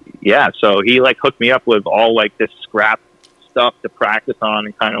yeah, so he like hooked me up with all like this scrap stuff to practice on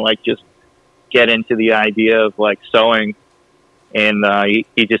and kind of like just get into the idea of like sewing. And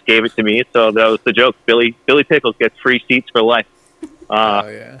he just gave it to me. So that was the joke. Billy Pickles gets free seats for life. Oh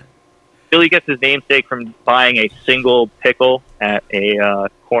yeah. Billy gets his namesake from buying a single pickle at a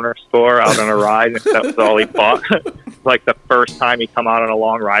corner store out on a ride. That was all he bought. like the first time he come out on a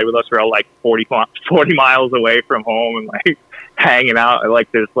long ride with us. We're all like 40 miles away from home and like hanging out at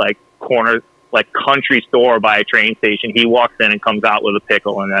like this like corner, like country store by a train station. He walks in and comes out with a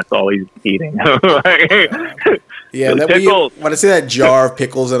pickle, and that's all he's eating. Yeah, pickles. when I see that jar of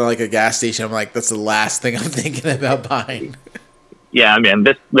pickles in like a gas station, I'm like, that's the last thing I'm thinking about buying. Yeah, man,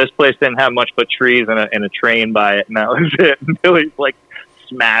 this place didn't have much but trees and a train by it, and that was it. And Billy's like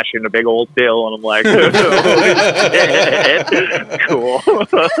smashing a big old dill, and I'm like, cool.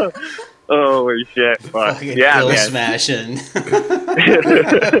 Holy shit! But, yeah, Bill man. smashing.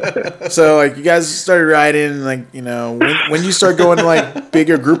 So like you guys started riding, like, you know, when you start going to like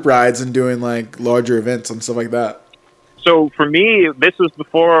bigger group rides and doing like larger events and stuff like that. So for me, this was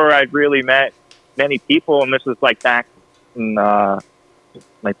before I'd really met many people, and this was like back in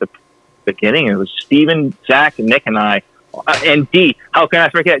like the beginning. It was Steven, Zach, and Nick and I, and D. How can I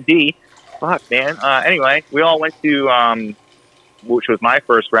forget D? Fuck, man. Anyway, we all went to which was my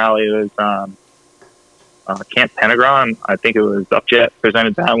first rally. It was Camp Pentagon. I think it was Upjet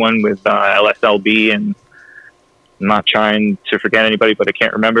presented that one with LSLB, and I'm not trying to forget anybody, but I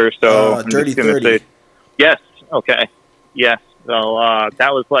can't remember. So I'm Dirty just gonna 30. say, yes. Okay. Yes. So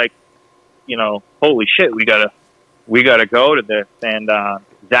that was like, you know, holy shit, we gotta go to this. And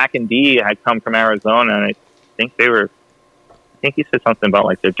Zach and D had come from Arizona, and I think he said something about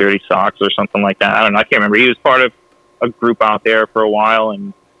like their dirty socks or something like that. I don't know. I can't remember. He was part of a group out there for a while,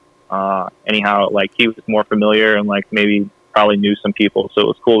 and anyhow, like he was more familiar and like maybe probably knew some people, so it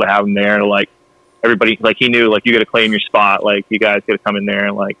was cool to have him there. Like everybody, like he knew, like you got to claim your spot, like you guys got to come in there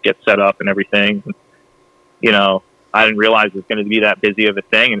and like get set up and everything. And, you know, I didn't realize it was going to be that busy of a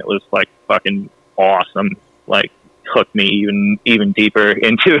thing, and it was like fucking awesome. Like hooked me even deeper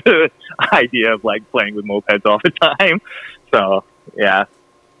into the idea of like playing with mopeds all the time. So yeah.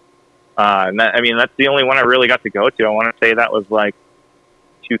 And that, I mean, that's the only one I really got to go to. I want to say that was like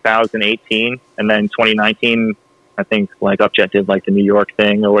 2018, and then 2019, I think like Upjet did like the New York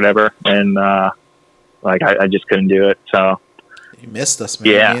thing or whatever, and like I just couldn't do it. So You missed us,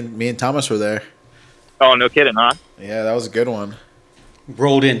 man. Yeah. Me and Thomas were there. oh, no kidding, huh? Yeah, that was a good one.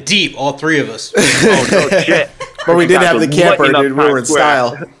 Rolled in deep, all three of us. Oh no shit! But we didn't have the camper, Lighting up dude. We were in Times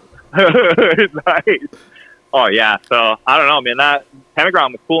Square. style. Nice. Oh yeah. So I don't know, man. That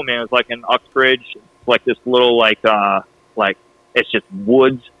Pentagon was cool, man. It was like in Uxbridge, like this little like it's just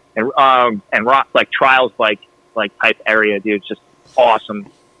woods and rock, like trials like type area, dude. It's just awesome,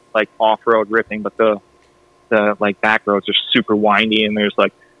 like off road ripping. But the like back roads are super windy, and there's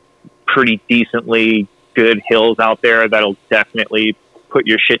like pretty decently good hills out there that'll definitely put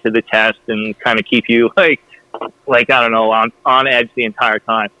your shit to the test and kind of keep you like I don't know, on edge the entire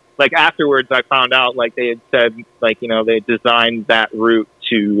time. Like afterwards, I found out like they had said like, you know, they designed that route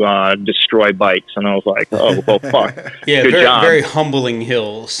to destroy bikes, and I was like, oh well, fuck. Yeah, Good very, job. very humbling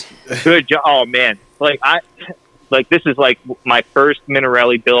hills. Good job. Oh man, like this is like my first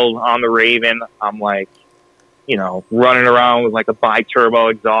Minarelli build on the Raven. I'm like, you know, running around with like a bi-turbo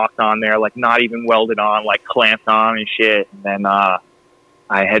exhaust on there, like not even welded on, like clamped on and shit. And then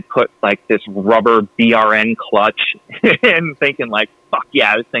I had put like this rubber BRN clutch and thinking like, fuck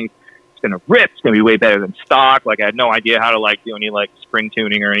yeah, this thing's gonna rip. It's gonna be way better than stock. Like I had no idea how to like do any like spring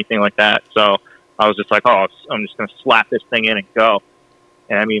tuning or anything like that. So I was just like, oh, I'm just gonna slap this thing in and go.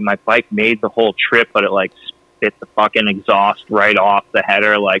 And I mean, my bike made the whole trip, but it like spit the fucking exhaust right off the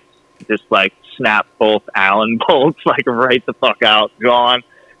header, like just like snap both Allen bolts like right the fuck out, gone.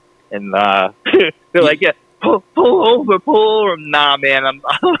 And they're like, yeah, pull over. Nah, man, I'm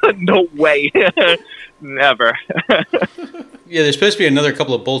no way, never. Yeah, there's supposed to be another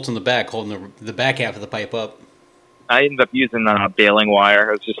couple of bolts on the back holding the back half of the pipe up. I ended up using baling wire.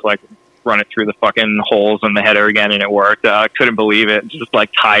 I was just like run it through the fucking holes in the header again, and it worked. I couldn't believe it. Just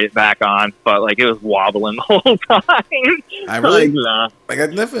like tied it back on, but like it was wobbling the whole time. I really nah. like. I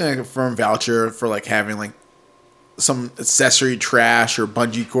definitely like a firm voucher for like having like some accessory trash or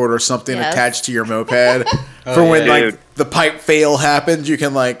bungee cord or something Yes. attached to your moped for Oh, when yeah. like Dude. the pipe fail happens. You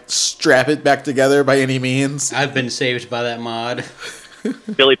can like strap it back together by any means. I've been saved by that mod.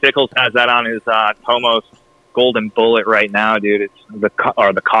 Billy Pickles has that on his Tomos Golden Bullet right now, dude. It's the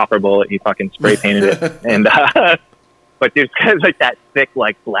copper bullet. He fucking spray painted it, and but dude, it's like that thick,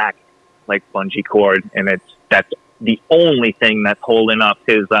 like black, like bungee cord, and that's the only thing that's holding up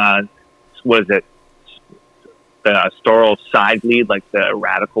his what is it? The Storl side bleed, like the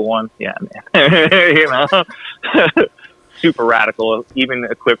radical one. Yeah, man. You know, super radical, even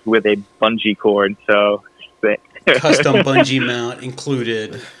equipped with a bungee cord. So sick. Custom bungee mount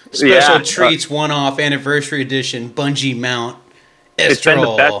included. Special Yeah. treats, one-off anniversary edition bungee mount. It's been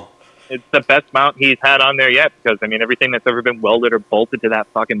the best. Estrol. it's the best mount he's had on there yet, because I mean everything that's ever been welded or bolted to that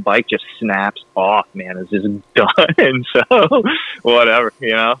fucking bike just snaps off, man. It's just done. So whatever,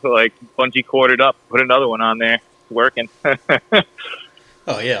 like bungee corded up, put another one on there, it's working.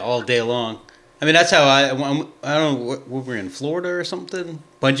 Oh yeah, all day long. I mean, that's how I don't know, what we're in Florida or something.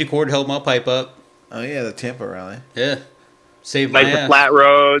 Bungee cord held my pipe up. Oh yeah, the Tampa rally. Yeah, saved my Like the ass. flat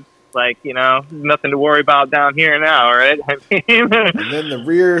roads, like nothing to worry about down here now, right? I mean, And then the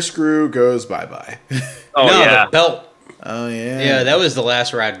rear screw goes bye-bye. oh no, yeah, the belt. Oh yeah. Yeah, that was the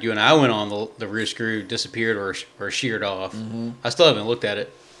last ride you and I went on. The rear screw disappeared or sheared off. Mm-hmm. I still haven't looked at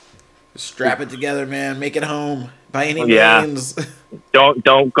it. Strap it together, man. Make it home by any Yeah. means. don't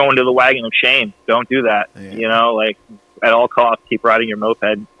go into the wagon of shame. Don't do that. Yeah. Like at all costs, keep riding your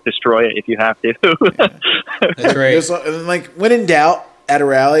moped. Destroy it if you have to. That's right. And like when in doubt at a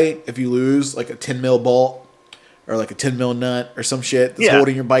rally, if you lose like a 10 mil bolt or like a 10 mil nut or some shit that's Yeah.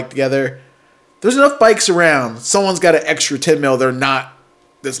 holding your bike together, there's enough bikes around. Someone's got an extra 10 mil.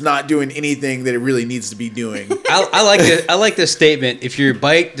 That's not doing anything that it really needs to be doing. I like this statement. If your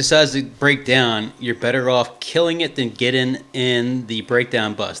bike decides to break down, you're better off killing it than getting in the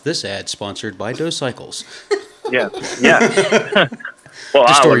breakdown bus. This ad sponsored by Dose Cycles. yeah. Well,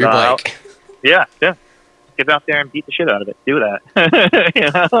 Destroy your bike. Yeah. Get out there and beat the shit out of it. Do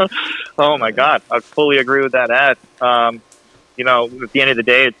that. Oh my God, I fully agree with that ad. At the end of the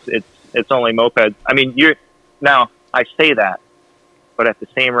day, it's only mopeds. I mean, I say that, but at the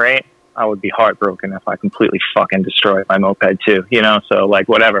same rate, I would be heartbroken if I completely fucking destroyed my moped too. So like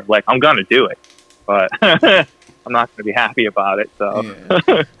whatever, like I'm gonna do it, but I'm not gonna be happy about it. So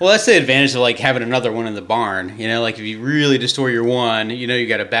Yeah. Well, that's the advantage of like having another one in the barn. Like if you really destroy your one, you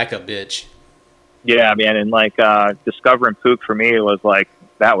got a backup bitch. yeah, man, and like discovering Pook for me was like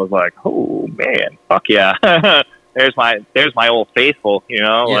oh man, fuck yeah. There's my old faithful.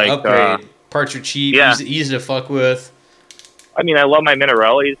 Upgrade. Parts are cheap, yeah. easy to fuck with. I mean, I love my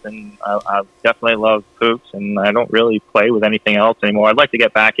Minarellis, and I definitely love Pooks, and I don't really play with anything else anymore. I'd like to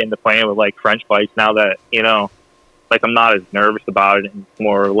get back into playing with, like, French bikes now that, like, I'm not as nervous about it, and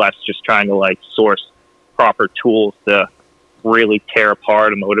more or less just trying to, like, source proper tools to really tear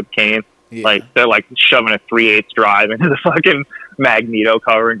apart a motive cane. Yeah. Like, they're, like, shoving a 3/8 drive into the fucking magneto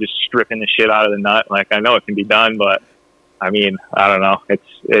cover and just stripping the shit out of the nut. Like, I know it can be done, but, I mean, I don't know.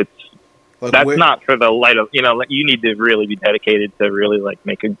 It's Like, that's not for the light of, you need to really be dedicated to really like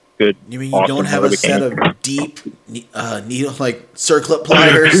make a good. You mean you awesome don't have a motor set cane. of deep needle like circlip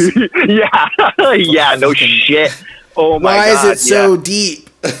pliers? yeah, no shit. Oh my Why God. is it so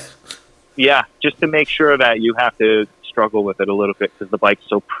deep? Yeah, just to make sure that you have to struggle with it a little bit because the bike's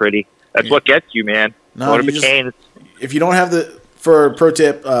so pretty. That's what gets you, man. No, Motor you just- cane. If you don't have for pro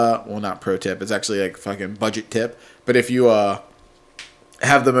tip, well, not pro tip, it's actually like fucking budget tip. But if you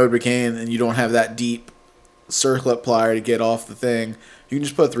have the Mode cane and you don't have that deep circlip plier to get off the thing, you can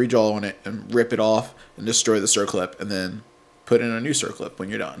just put a 3-jaw on it and rip it off and destroy the circlip and then put in a new circlip when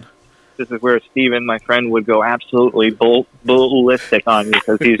you're done. This is where Steven, my friend, would go absolutely ballistic on you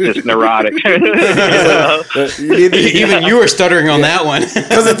because he's just neurotic. Even you were stuttering on that one.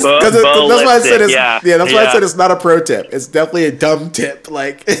 Because that's why I said it's that's why I Yeah. said it's not a pro tip. It's definitely a dumb tip.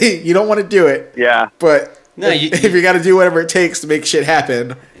 Like you don't want to do it, Yeah. but No, if you got to do whatever it takes to make shit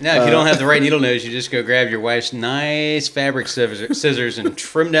happen. Now, if you don't have the right needle nose, you just go grab your wife's nice fabric scissors and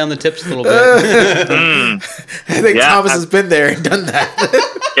trim down the tips a little bit. I think Yeah, Thomas has been there and done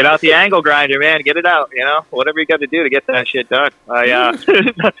that. Get out the angle grinder, man. Get it out. Whatever you got to do to get that shit done.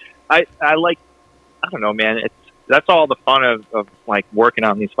 I like. I don't know, man. That's all the fun of like working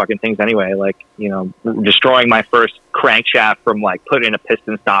on these fucking things anyway. Like destroying my first crankshaft from like putting a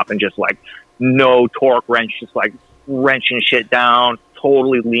piston stop and just like no torque wrench, just like wrenching shit down,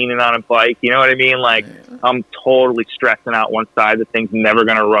 totally leaning on a bike. You know what I mean? Like I'm totally stressing out one side. The thing's never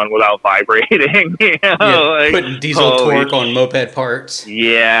gonna run without vibrating. Like, putting diesel holy torque on moped parts.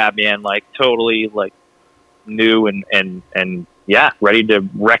 Yeah, man, like totally like new and yeah, ready to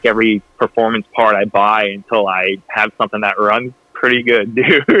wreck every performance part I buy until I have something that runs pretty good,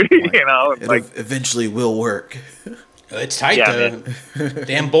 dude. It's It like eventually will work. It's tight Yeah, though.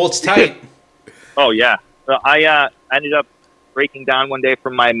 Damn bolt's tight. oh yeah. So I ended up breaking down one day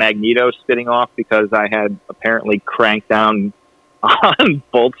from my magneto spitting off because I had apparently cranked down on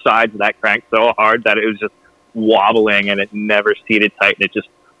both sides of that crank so hard that it was just wobbling and it never seated tight and it just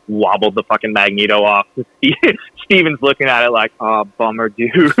wobbled the fucking magneto off. Steven's looking at it like, oh, bummer,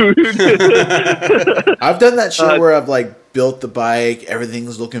 dude. I've done that shit where I've like built the bike,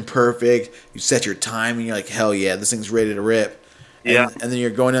 everything's looking perfect. You set your time and you're like, hell yeah, this thing's ready to rip. And, Yeah. and then you're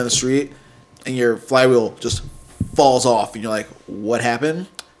going down the street and your flywheel just falls off and you're like, what happened?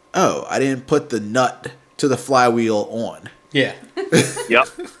 oh, I didn't put the nut to the flywheel on. Yeah. Yep.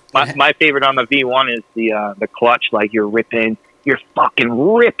 My favorite on the V1 is the clutch. Like you're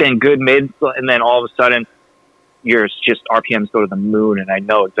fucking ripping good mids, and then all of a sudden, yours just RPMs go to the moon, and I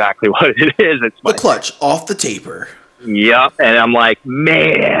know exactly what it is. It's The clutch off the taper. Yep, and I'm like,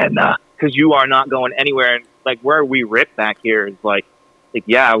 man, because you are not going anywhere. And like where we rip back here is like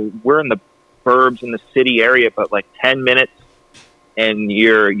yeah, we're in the burbs in the city area, but like 10 minutes. And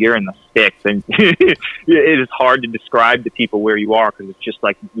you're in the sticks, and it is hard to describe to people where you are because it's just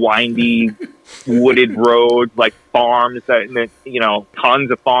like windy, wooded roads, like farms, tons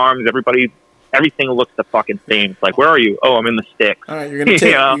of farms. Everything looks the fucking same. It's like, where are you? Oh, I'm in the sticks. All right, you're gonna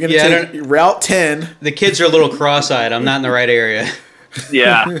take Route 10. The kids are a little cross-eyed. I'm not in the right area.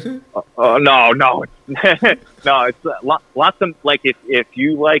 Yeah. No, no, it's lots of like if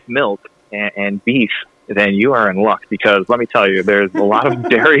you like milk and beef, then you are in luck because let me tell you, there's a lot of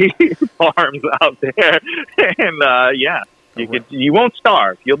dairy farms out there, and you won't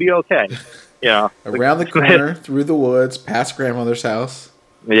starve. You'll be okay. Around the corner, through the woods, past grandmother's house.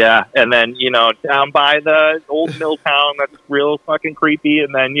 Yeah, and then down by the old mill town that's real fucking creepy,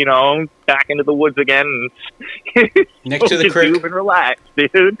 and then back into the woods again, and next to the creek, and relax,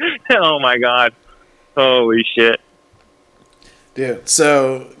 dude. Oh my god, holy shit. Dude,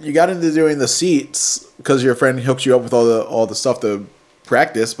 so you got into doing the seats because your friend hooked you up with all the stuff to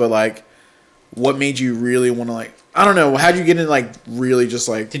practice, but like, what made you really want to like? I don't know. How'd you get in like really just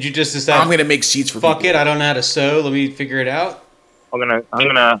like? Did you just decide I'm gonna make seats for fuck people? it? I don't know how to sew. Let me figure it out. I'm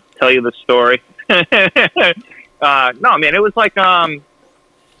gonna tell you the story. No, man, it was like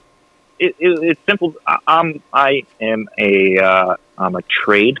it's simple. I am I'm a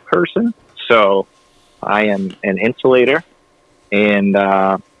trade person, so I am an insulator. And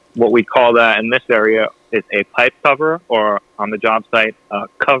what we call that in this area is a pipe coverer, or on the job site,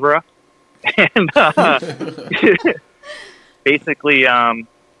 coverer. And basically,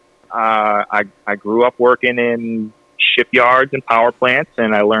 I grew up working in shipyards and power plants,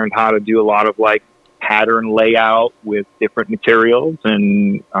 and I learned how to do a lot of like pattern layout with different materials.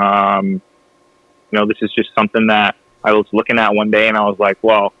 And this is just something that I was looking at one day, and I was like,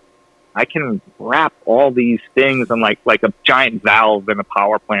 well, I can wrap all these things in like a giant valve in a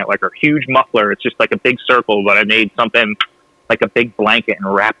power plant, like a huge muffler. It's just like a big circle, but I made something like a big blanket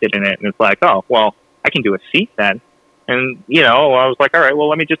and wrapped it in it. And it's like, oh, well, I can do a seat then. And, I was like, all right, well,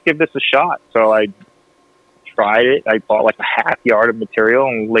 let me just give this a shot. So I tried it. I bought like a half yard of material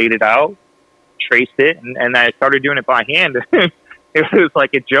and laid it out, traced it, and I started doing it by hand. It was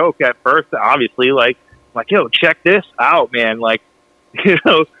like a joke at first, obviously, like, yo, check this out, man. Like,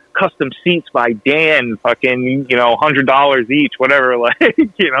 custom seats by Dan, fucking, $100 each, whatever, like,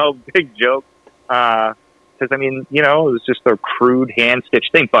 big joke. Cause I mean, it was just a crude hand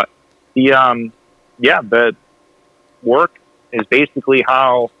stitched thing, but the work is basically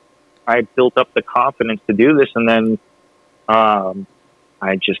how I built up the confidence to do this. And then,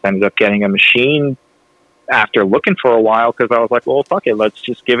 I just ended up getting a machine after looking for a while. Cause I was like, well, fuck it. Let's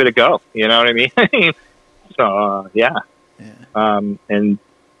just give it a go. You know what I mean? So, yeah. And,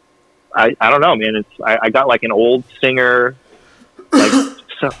 I don't know, man. I got like an old Singer like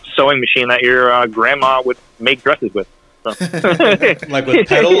sewing machine that your grandma would make dresses with. So. Like with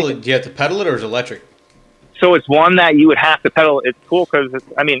pedal? Do you have to pedal it, or is it electric? So it's one that you would have to pedal. It's cool because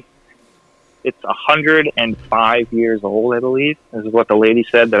it's 105 years old, I believe. This is what the lady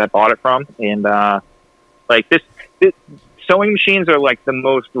said that I bought it from, and like this sewing machines are like the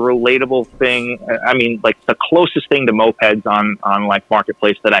most relatable thing. I mean, like the closest thing to mopeds on like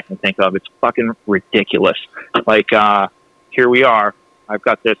Marketplace that I can think of. It's fucking ridiculous. Like, here we are. I've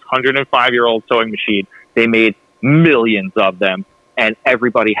got this 105-year-old sewing machine. They made millions of them, and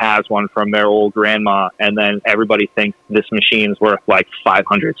everybody has one from their old grandma. And then everybody thinks this machine's worth like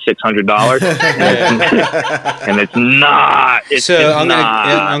 $500, $600, and it's not.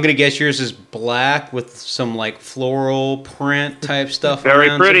 I'm gonna guess yours is black with some like floral print type stuff. Very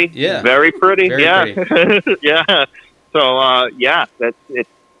around pretty. it. Yeah, very pretty. Very yeah, pretty. yeah. So it's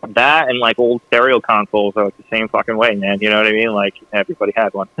that and like old stereo consoles are like the same fucking way, man. You know what I mean? Like everybody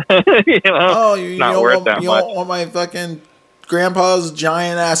had one. Oh, you not don't worth want, that you much. don't want my fucking grandpa's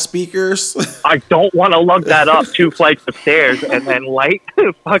giant ass speakers? I don't want to lug that up 2 flights of stairs and then light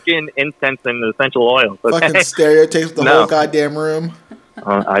fucking incense and essential oils. Okay? Fucking stereotypes the No. whole goddamn room.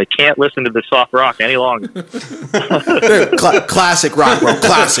 I can't listen to the soft rock any longer. Dude, classic rock, bro.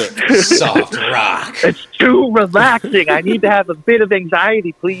 Classic. Soft rock. It's too relaxing. I need to have a bit of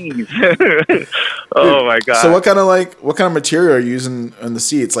anxiety, please. Oh my god. So what kind of material are you using in the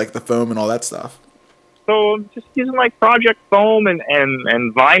seats, like the foam and all that stuff? so I'm just using like Project Foam and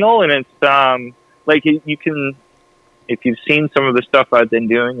vinyl, and it's like you can, if you've seen some of the stuff I've been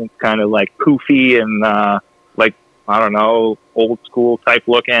doing, it's kind of like poofy and like, I don't know, old school type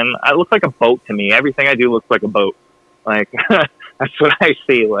looking. I look like a boat to me. Everything I do looks like a boat. Like that's what I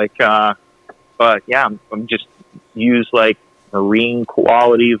see. Like, but yeah, I'm just use like marine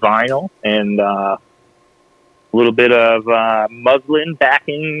quality vinyl and a little bit of muslin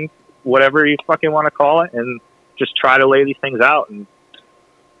backing, whatever you fucking want to call it, and just try to lay these things out. And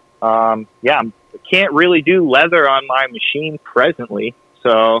yeah, I can't really do leather on my machine presently,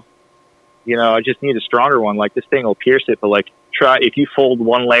 so you know, I just need a stronger one. Like this thing will pierce it, but like try if you fold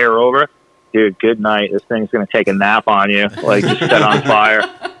one layer over, dude, good night. This thing's gonna take a nap on you, like just set on fire.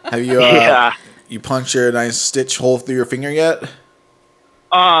 Have you Yeah. you punched your nice stitch hole through your finger yet?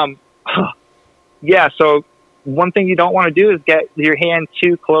 Yeah. So one thing you don't want to do is get your hand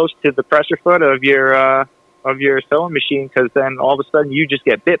too close to the pressure foot of your sewing machine, because then all of a sudden you just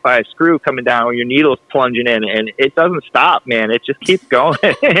get bit by a screw coming down, or your needle's plunging in, and it doesn't stop, man. It just keeps going.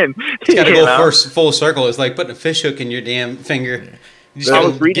 It's got to go first full circle. It's like putting a fish hook in your damn finger. You just I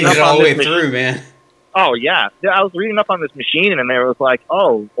was gotta reading get it up all on the way this through, man. Oh yeah, I was reading up on this machine, and there was like,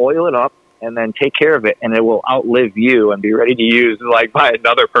 oh, oil it up and then take care of it, and it will outlive you and be ready to use like by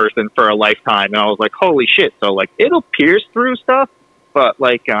another person for a lifetime. And I was like, holy shit! So like, it'll pierce through stuff, but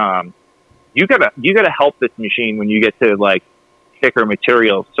like, you gotta help this machine when you get to like thicker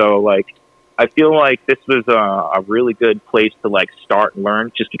materials. So like, I feel like this was a really good place to like start and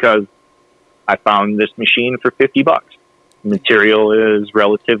learn, just because I found this machine for $50. Material is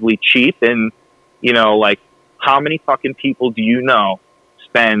relatively cheap, and you know, like, how many fucking people do you know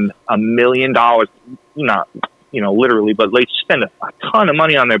spend $1 million, not, you know, literally, but they spend a ton of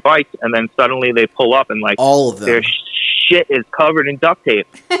money on their bikes, and then suddenly they pull up and like All of them. their shit is covered in duct tape.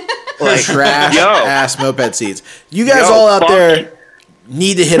 Like, Trash yo, ass moped seats. You guys Yo, all out fuck. there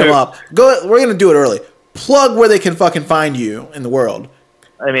need to hit them up. Go. We're gonna do it early. Plug where they can fucking find you in the world.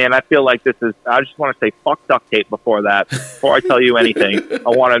 I mean, I feel like this is, I just want to say fuck duct tape before that. Before I tell you anything, I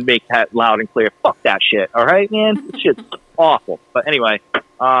want to make that loud and clear. Fuck that shit. All right, man? This shit's awful. But anyway,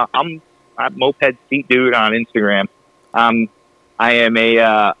 I'm Moped Seat Dude on Instagram. I am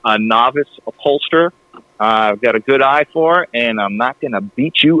a novice upholsterer. I've got a good eye for it, and I'm not going to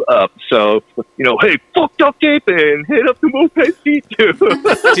beat you up. So, you know, hey, fuck duct tape and hit up the Moped Seat Dude. Dude,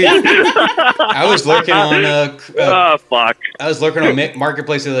 I was lurking on Fuck. I was lurking on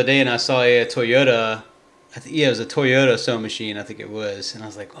Marketplace the other day, and I saw a Toyota. It was a Toyota sewing machine, I think it was. And I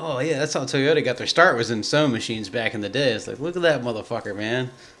was like, oh, yeah, that's how Toyota got their start, was in sewing machines back in the day. It's like, look at that motherfucker,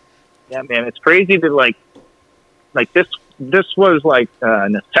 man. Yeah, man, it's crazy to like this was like a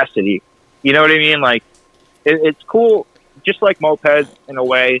necessity. You know what I mean? Like, it's cool, just like mopeds in a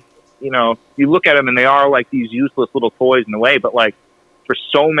way. You know, you look at them and they are like these useless little toys in a way, but like for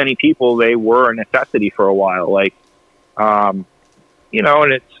so many people, they were a necessity for a while. Like, you know,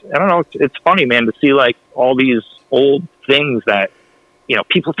 and I don't know, it's funny, man, to see like all these old things that, you know,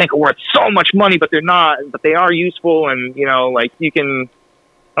 people think are worth so much money, but they're not, but they are useful. And, you know, like you can,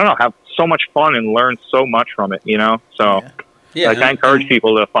 I don't know, have so much fun and learn so much from it, you know? So, Yeah, like, I encourage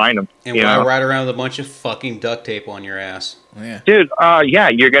people to find them. And you why know? ride around with a bunch of fucking duct tape on your ass? Yeah. Dude, yeah,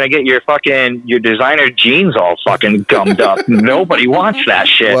 you're gonna get your designer jeans all fucking gummed up. Nobody wants that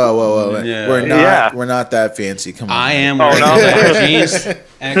shit. Whoa. Yeah. We're not that fancy. Come on. I am Oh, wearing no. black jeans,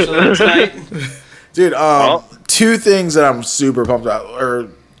 actually, tonight. Dude, Well- two things that I'm super pumped about,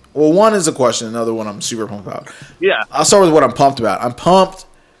 one is a question, another one I'm super pumped about. Yeah. I'll start with what I'm pumped about. I'm pumped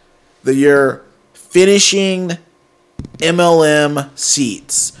that you're finishing MLM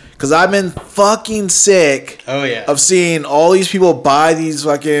seats, because I've been fucking sick Oh, yeah. of seeing all these people buy these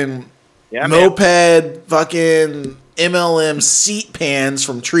fucking Yeah, man. moped fucking MLM seat pans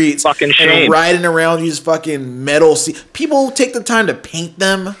from Treats, Fucking shame. and riding around these fucking metal seat. People take the time to paint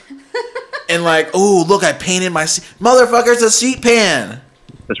them, and like, oh, look, I painted my seat. Motherfucker, it's a seat pan.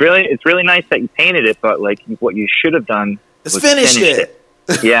 It's really nice that you painted it, but like what you should have done Let's was finish finish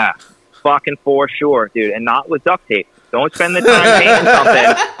it. Yeah. Fucking for sure, dude. And not with duct tape. Don't spend the time painting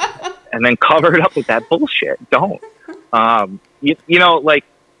something and then cover it up with that bullshit. Don't. You know, like,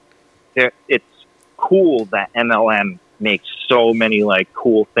 it's cool that MLM makes so many like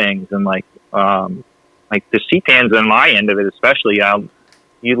cool things, and like the seat pans on my end of it, especially.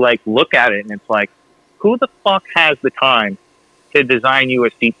 You like look at it and it's like, who the fuck has the time to design you a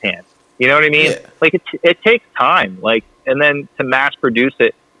seat pan? You know what I mean? Yeah. Like it takes time, like, and then to mass produce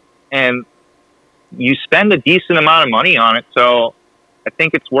it, and you spend a decent amount of money on it. So I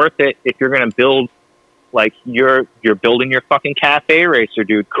think it's worth it if you're going to build, like, you're building your fucking cafe racer,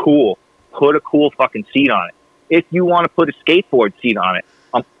 dude. Cool. put a cool fucking seat on it. If you want to put a skateboard seat on it,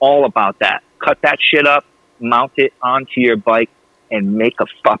 I'm all about that. Cut that shit up, mount it onto your bike, and make a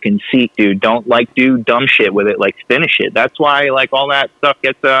fucking seat, dude. Don't like do dumb shit with it, like finish it. That's why like all that stuff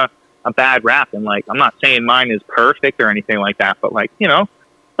gets a bad rap. And like, I'm not saying mine is perfect or anything like that, but like, you know,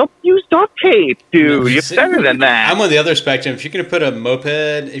 don't use duct tape, dude. You're better than that. I'm on the other spectrum. If you're gonna put a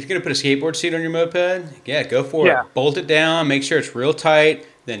skateboard seat on your moped, yeah, go for Yeah. it. Bolt it down, make sure it's real tight,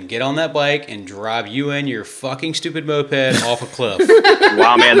 then get on that bike and drive you and your fucking stupid moped off a cliff.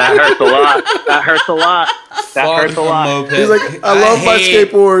 Wow, man, that hurts a lot. That hurts a lot. That Fuck hurts a lot. moped. He's like, I love my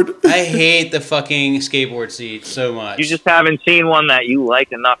skateboard. I hate the fucking skateboard seat so much. You just haven't seen one that you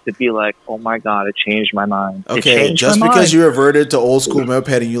like enough to be like, oh my god, it changed my mind. It Okay, changed just my because mind. you reverted to old school moped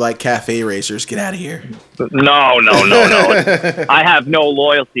and you like cafe racers, get out of here. No. I have no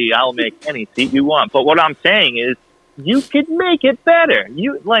loyalty. I'll make any seat you want. But what I'm saying is, you could make it better.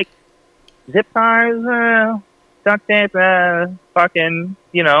 You like zip ties, duct tape, fucking,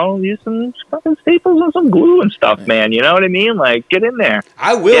 you know, use some fucking staples and some glue and stuff, man. You know what I mean? Like, get in there.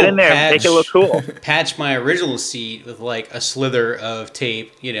 I will Get in there and make it look cool. patch my original seat with like a slither of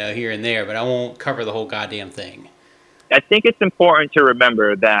tape, you know, here and there, but I won't cover the whole goddamn thing. I think it's important to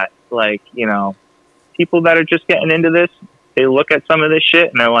remember that, like, you know, people that are just getting into this, they look at some of this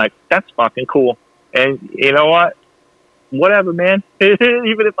shit and they're like, that's fucking cool. And you know what? Whatever, man.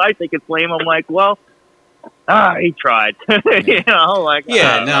 Even if I think it's lame, I'm like, well, he tried. You know, like,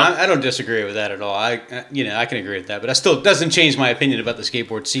 Yeah, I don't disagree with that at all. I can agree with that, but it still doesn't change my opinion about the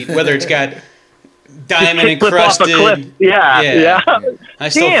skateboard seat, whether it's got diamond Kickflip off a encrusted. cliff. Yeah. I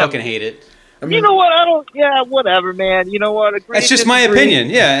still Damn. fucking hate it. You know what? I don't. Yeah, whatever, man. You know what? Agree, That's just my disagree. opinion.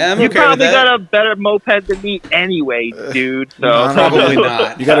 Yeah, I'm You okay with probably that. got a better moped than me anyway, dude. So Probably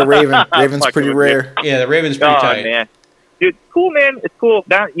not. You got a Raven. Raven's Fucking pretty with rare. Yeah, the Raven's pretty Oh tight. man, dude, cool, man. It's cool.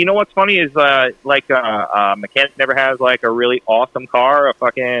 That, you know what's funny is mechanic never has like a really awesome car.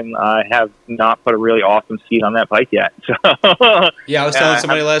 I have not put a really awesome seat on that bike yet. So Yeah, I was telling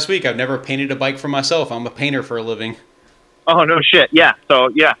somebody last week I've never painted a bike for myself. I'm a painter for a living. oh no shit, yeah. So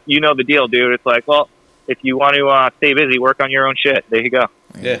yeah, you know the deal, dude. It's like, well, if you want to stay busy, work on your own shit. There you go.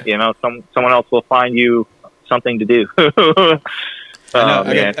 Yeah. You know, someone else will find you something to do. I know. Oh,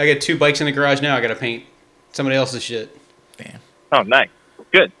 I man. got 2 bikes in the garage now. I got to paint somebody else's shit. Oh, nice.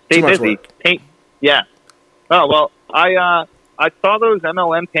 Good. Stay Too much busy. work. Paint. Yeah. Oh, well, I saw those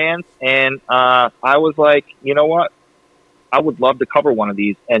MLM pans, and I was like, you know what? I would love to cover one of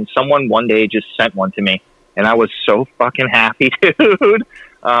these. And someone one day just sent one to me, and I was so fucking happy, dude.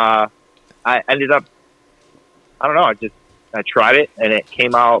 I ended up, I don't know, I tried it, and it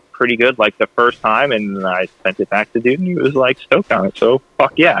came out pretty good, like, the first time, and I sent it back to dude, and he was, like, stoked on it. So,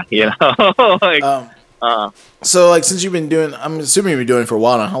 fuck yeah, you know? Like, So, like, since you've been doing, I'm assuming you've been doing it for a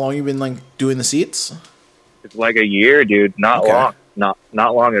while now. How long you been, like, doing the seats? it's like a year, dude. Not Okay. long.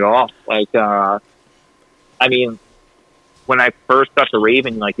 Not long at all. Like, I mean, when I first got the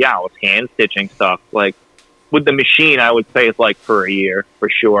Raven, like, yeah, I was hand stitching stuff. Like, with the machine, I would say it's like for a year for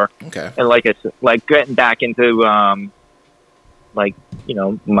sure. Okay. And like it's like getting back into like, you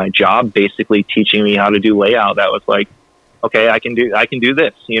know, my job, basically teaching me how to do layout. That was like, okay, I can do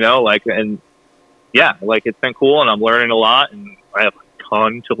this, you know, like, and yeah, like it's been cool, and I'm learning a lot, and I have a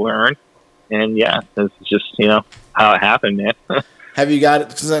ton to learn. And yeah, it's just, you know, how it happened, man. Have you got it?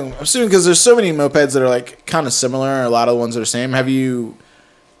 Because I'm assuming because there's so many mopeds that are like kind of similar. A lot of the ones that are the same. Have you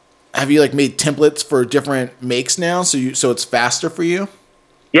like made templates for different makes now? So it's faster for you.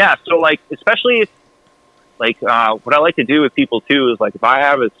 Yeah, so like, especially if, like, what I like to do with people too is like, if I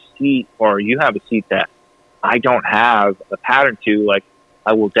have a seat or you have a seat that I don't have a pattern to, like,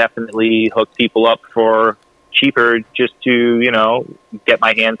 I will definitely hook people up for cheaper just to, you know, get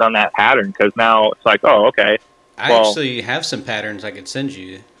my hands on that pattern, because now it's like, oh, okay, I well, actually have some patterns I could send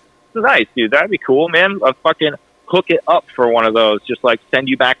you. nice, dude, that'd be cool, man. I'll fucking hook it up for one of those, just like send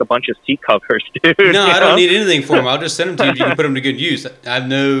you back a bunch of seat covers, dude. No, you I know? don't need anything for them. I'll just send them to you. You can put them to good use. I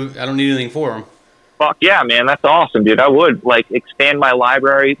don't need anything for them. Fuck yeah, man, that's awesome, dude. I would like expand my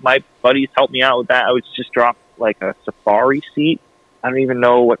library. My buddies helped me out with that. I would just drop like a Safari seat. I don't even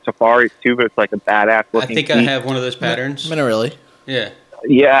know what Safari is too, but it's like a badass I looking think seat. I have one of those patterns. I mean, really. Yeah.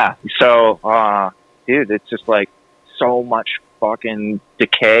 Yeah, so dude, it's just like so much fucking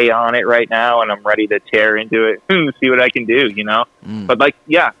decay on it right now, and I'm ready to tear into it and see what I can do, you know. But like,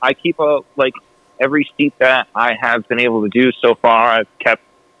 yeah, I keep every seat that I have been able to do so far, I've kept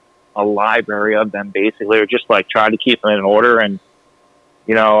a library of them basically, or just like try to keep them in order. And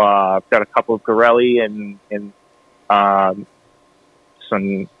you know, I've got a couple of Gorelli and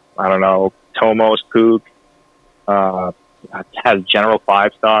some, I don't know, Tomos Pook, has general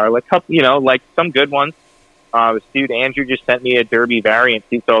 5-star, like like some good ones. This dude Andrew just sent me a Derby variant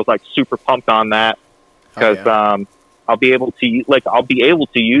seat, so I was like super pumped on that because I'll be able to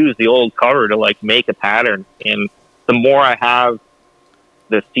use the old cover to like make a pattern, and the more I have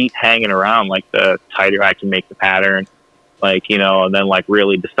the seat hanging around, like the tighter I can make the pattern, like and then like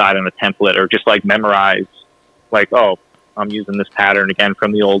really decide on a template or just like memorize, like I'm using this pattern again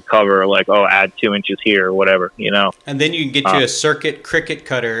from the old cover, like add 2 inches here or whatever, And then you can get you a circuit Cricut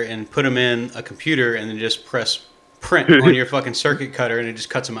cutter and put them in a computer and then just press print on your fucking circuit cutter and it just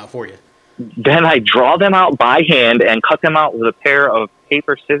cuts them out for you. Then I draw them out by hand and cut them out with a pair of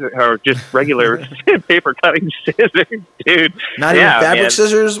paper scissors or just regular paper cutting scissors, dude. Not even fabric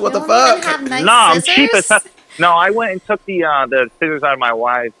scissors? What the fuck? I'm cheap as hell. No, I went and took the scissors out of my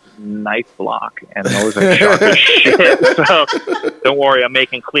wife's knife block, and those are sharp as shit. So don't worry, I'm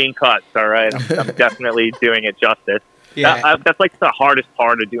making clean cuts. All right, I'm definitely doing it justice. Yeah, that's like the hardest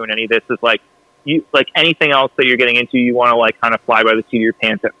part of doing any of this is like anything else that you're getting into, you want to like kind of fly by the seat of your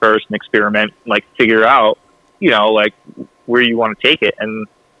pants at first and experiment, like figure out, like where you want to take it, and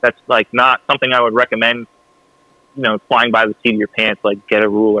that's like not something I would recommend. Flying by the seat of your pants, like get a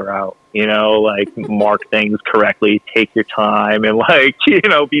ruler out. Like mark things correctly, take your time, and like,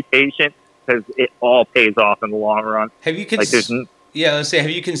 be patient because it all pays off in the long run. Have you have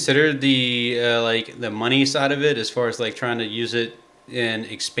you considered the the money side of it as far as like trying to use it and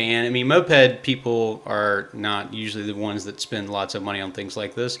expand? I mean, moped people are not usually the ones that spend lots of money on things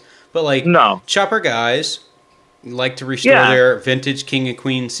like this, but like chopper guys like to restore their vintage king and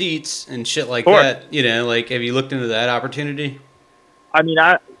queen seats and shit like that. Like have you looked into that opportunity? I mean,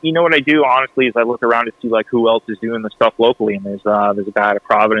 what I do honestly is I look around to see like who else is doing the stuff locally, and there's a guy out of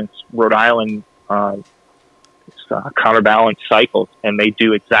Providence, Rhode Island, Counterbalance Cycles, and they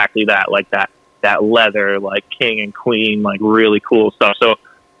do exactly that, like that leather, like king and queen, like really cool stuff. So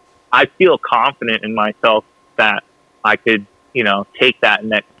I feel confident in myself that I could, take that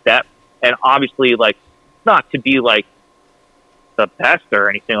next step, and obviously like not to be like the best or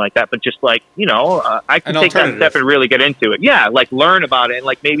anything like that, but just like I can take that step and really get into it. Yeah, like learn about it and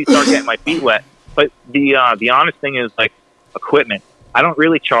like maybe start getting my feet wet. But the honest thing is like equipment. I don't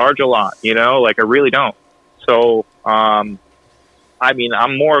really charge a lot, like I really don't. So I mean,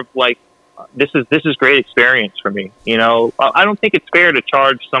 I'm more of like this is great experience for me. I don't think it's fair to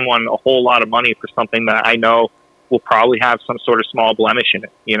charge someone a whole lot of money for something that I know will probably have some sort of small blemish in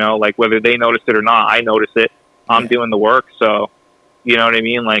it. Like whether they notice it or not, I notice it. I'm doing the work, so. You know what I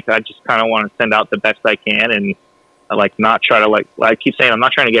mean? Like, I just kind of want to send out the best I can and, like, not try to, like I keep saying, I'm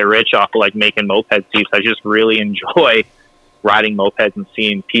not trying to get rich off of, like, making moped seats. I just really enjoy riding mopeds and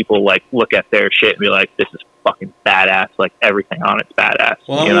seeing people, like, look at their shit and be like, this is fucking badass. Like, everything on it's badass.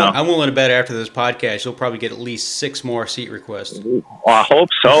 Well, I'm willing to bet after this podcast, you'll probably get at least 6 more seat requests. Well, I hope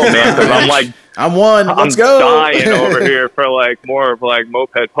so, man, because I'm like... I'm one. Let's go. I'm dying over here for like more of like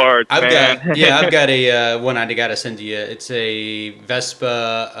moped parts. I've got a one I got to send to you. It's a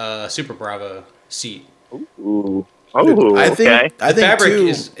Vespa Super Bravo seat. Ooh. Oh, I think the fabric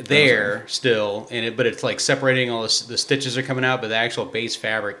is there still in it, but it's like separating all the stitches are coming out, but the actual base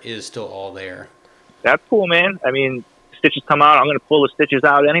fabric is still all there. That's cool, man. I mean, stitches come out, I'm going to pull the stitches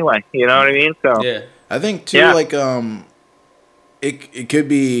out anyway. You know what I mean? So yeah, I think too, like it could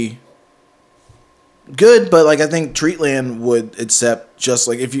be good, but like I think Treatland would accept just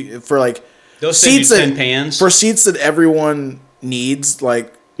like if you for like those seats that 10 pans for seats that everyone needs,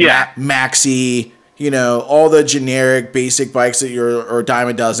 like maxi, all the generic basic bikes that or a dime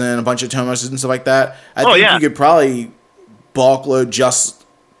a dozen, a bunch of Tomos and stuff like that. I think you could probably bulk load just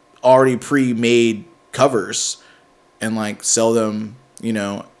already pre-made covers and like sell them,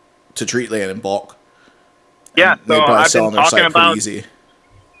 to Treatland in bulk. Yeah, and so I've been talking about easy.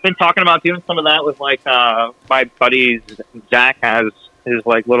 Been talking about doing some of that with like my buddy Zach has his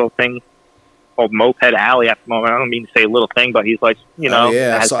like little thing called Moped Alley at the moment. I don't mean to say little thing, but he's like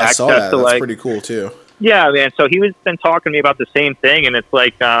has I saw that. That's pretty cool too. Yeah, man. So he was been talking to me about the same thing, and it's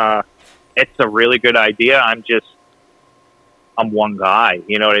like it's a really good idea. I'm one guy,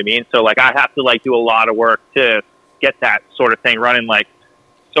 you know what I mean? So like I have to like do a lot of work to get that sort of thing running. Like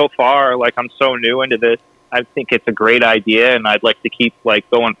so far, like I'm so new into this. I think it's a great idea, and I'd like to keep like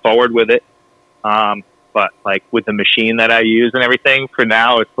going forward with it. But like with the machine that I use and everything, for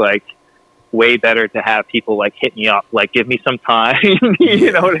now, it's like way better to have people like hit me up, like give me some time.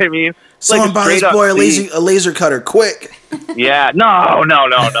 You know what I mean? Someone buy this boy a laser cutter, quick. Yeah, no.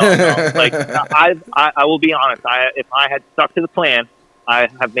 Like I will be honest. If I had stuck to the plan, I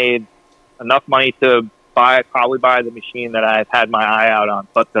have made enough money to probably buy the machine that I've had my eye out on.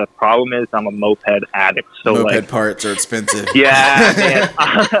 But the problem is I'm a moped addict. So Moped like, parts are expensive. yeah, man.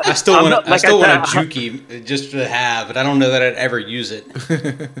 I still I'm want not- I like still I want a said, Juki just to have, but I don't know that I'd ever use it.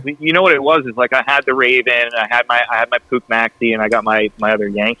 You know what it was? Is like I had the Raven, I had my Pook Maxi, and I got my other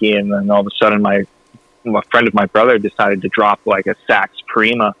Yankee, and then all of a sudden a friend of my brother decided to drop like a Sax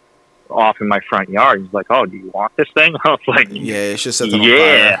Prima off in my front yard. He's like, "Oh, do you want this thing?" I was like, Yeah, it's just set them on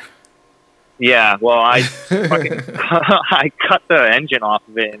Yeah. fire. Yeah, well, I fucking I cut the engine off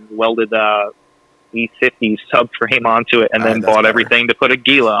of it and welded the E50 subframe onto it, and Alright, then that's bought better. everything to put a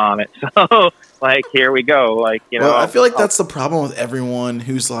Gila on it. So, like, here we go. Like, you know, Well, I feel like that's the problem with everyone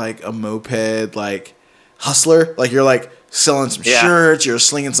who's like a moped like hustler. Like you're like selling some Yeah. shirts, you're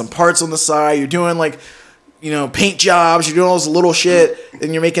slinging some parts on the side, you're doing like, you know, paint jobs, you're doing all this little shit,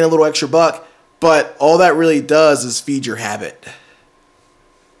 and you're making a little extra buck. But all that really does is feed your habit.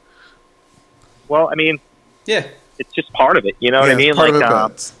 well, I mean, Yeah. it's just part of it. You know what I mean? Part Like, of it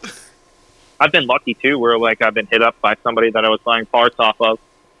builds. I've been lucky too, where like I've been hit up by somebody that I was buying parts off of,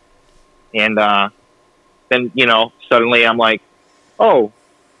 and then suddenly I'm like, "Oh,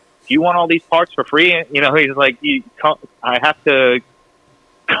 do you want all these parts for free?" You know, he's like, "I have to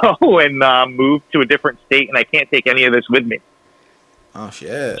go and move to a different state, and I can't take any of this with me." Oh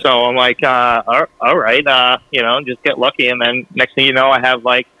shit. So I'm like, "All right, just get lucky." And then next thing you know, I have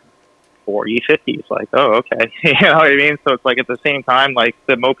like 4 E50s. Like, oh, okay, you know what I mean? So it's like at the same time, like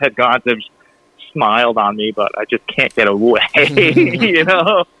the moped gods have smiled on me, but I just can't get away. You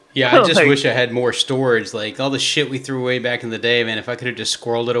know? Yeah, I just Like- wish I had more storage. Like all the shit we threw away back in the day, man. If I could have just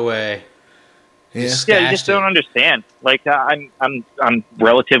squirreled it away. Yeah. Just Yeah, you stashed just don't it. understand. Like I'm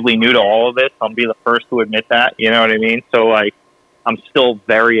relatively new to all of this. I'll be the first to admit that. You know what I mean? So like, I'm still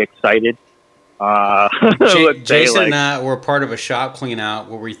very excited. Let's say, Jason and like, I were part of a shop clean out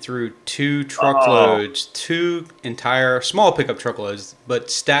where we threw 2 truckloads, 2 entire small pickup truckloads, but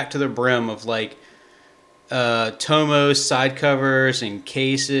stacked to the brim of like Tomos side covers and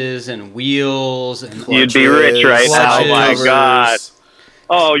cases and wheels and You'd be rich right now. Clutches. Oh my Covers. god!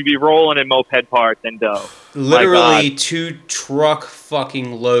 Oh, you'd be rolling in moped parts and dough. literally God. 2 truck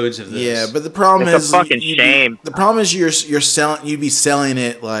fucking loads of this. Yeah, but the problem It's is a fucking you'd shame. The problem is you're selling. You'd be selling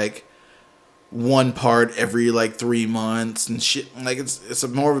it like one part every like 3 months and shit. Like it's a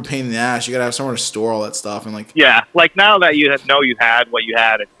more of a pain in the ass. You gotta have somewhere to store all that stuff and like. Yeah, like now that you know you had what you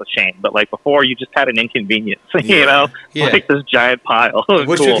had, it's a shame. But like before, you just had an inconvenience. Yeah. You know, Yeah. like this giant pile. Wish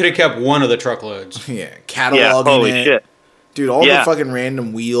we Cool. could have kept one of the truckloads. Yeah, Yeah, cataloging holy it, shit. dude. All Yeah. the fucking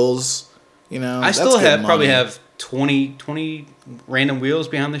random wheels. You know, I that's still good probably money. have 20 random wheels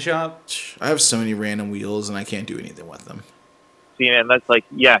behind the shop. I have so many random wheels and I can't do anything with them. See, and that's like,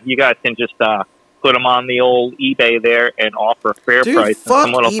 yeah, you guys can just put them on the old eBay there and offer a fair Dude, price. fuck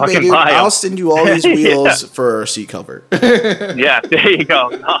and someone will eBay, fucking dude. buy 'em. I'll send you all these Yeah. wheels for a seat cover. Yeah, there you go.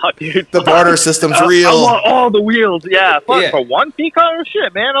 No, dude, The barter system's I real. want all the wheels. Yeah, fuck, Yeah. for one peacock?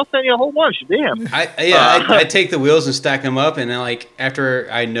 Shit, man, I'll send you a whole bunch. Damn. I take the wheels and stack them up, and then like after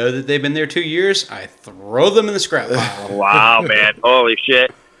I know that they've been there 2 years, I throw them in the scrap pile. Wow, man. Holy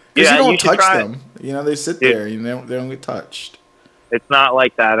shit. Because Yeah, you don't should touch try it. them. You know, they sit Dude. there. You know, they don't get touched. It's not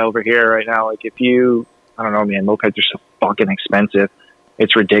like that over here right now. Like, if you, I don't know, man, mopeds are so fucking expensive.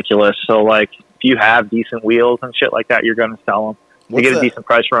 It's ridiculous. So, like, if you have decent wheels and shit like that, you're going to sell them. You What's get a that? decent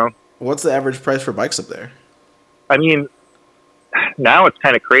price for them. What's the average price for bikes up there? I mean, now it's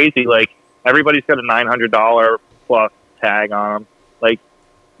kind of crazy. Like, everybody's got a $900 plus tag on them. Like,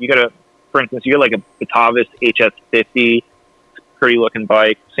 you got a, for instance, you got like a Batavis HS50, pretty looking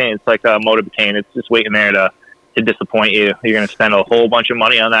bike. Saying it's like a Motorbicane. It's just waiting there to disappoint you. You're going to spend a whole bunch of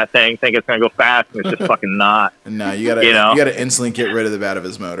money on that thing, think it's going to go fast, and it's just fucking not. And no, you gotta You know? you gotta instantly get rid of the bad of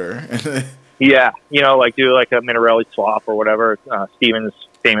his motor. Yeah, like do like a Minarelli swap or whatever. Steven's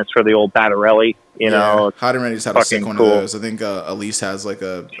famous for the old Battarelli, you know. Hot and Ready's had a sick fucking one cool. of those. I think Elise has like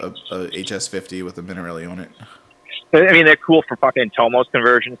a HS50 with a Minarelli on it. I mean, they're cool for fucking Tomos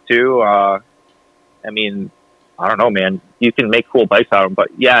conversions too. I mean, I don't know, man. You can make cool bikes out of them, but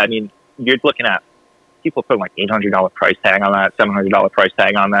yeah, I mean, you're looking at people putting like $800 price tag on that, $700 price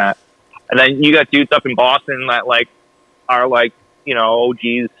tag on that, and then you got dudes up in Boston that like are like,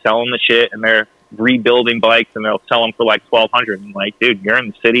 OGs selling the shit, and they're rebuilding bikes, and they'll sell them for like $1,200. And like, dude, you're in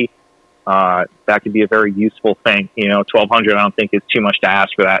the city. That could be a very useful thing. $1,200 I don't think is too much to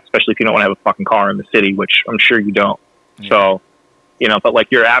ask for that, especially if you don't want to have a fucking car in the city, which I'm sure you don't. Yeah. So, but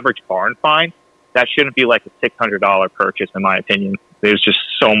like your average barn find, that shouldn't be like a $600 purchase, in my opinion. There's just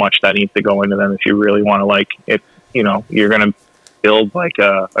so much that needs to go into them if you really want to, like, if, you're going to build like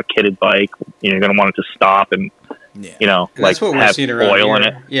a kitted bike, you're going to want it to stop and Yeah. you know, And like that's what we're have seeing around oil here. in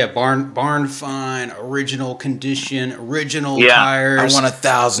it. Yeah, barn fine, original condition, original Yeah. tires. I want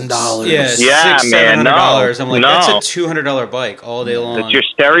 $1,000. Yes, Yeah, man, $600-$700. I'm like, no. that's a $200 bike all day long. It's your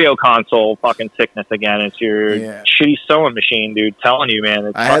stereo console fucking sickness again. It's your Yeah. shitty sewing machine, dude. Telling you, man,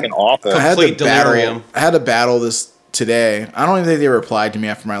 it's I had- fucking awful. I had Complete to battle. delirium. I had to battle this today. I don't even think they replied to me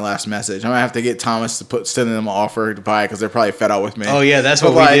after my last message. I might have to get Thomas to send them an offer to buy because they're probably fed up with me. Oh yeah, that's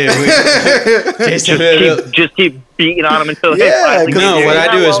But what we do. Jason, Just keep beating on them until Yeah, they finally because give no, you- what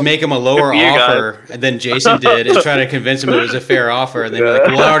I do is well, make him a lower good for you guys. offer, and then Jason did, and try to convince him it was a fair offer. And then we're like,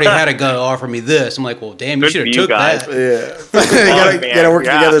 well, I already had a guy offer me this. I'm like, well, damn, you Good should have for you took guys. that. Yeah, you man. gotta work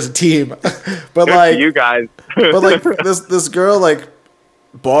Yeah. together as a team. But Good like, for you guys. but like this girl like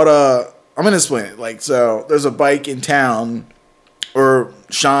bought a. I'm gonna explain it. Like, so there's a bike in town, or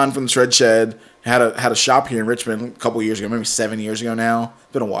Sean from the Shred Shed had a shop here in Richmond a couple years ago, maybe 7 years ago now.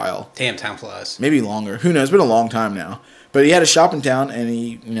 It's been a while, Damn, time flies. maybe longer. Who knows? It's been a long time now. But he had a shop in town, and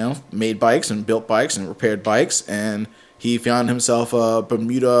he made bikes and built bikes and repaired bikes, and he found himself a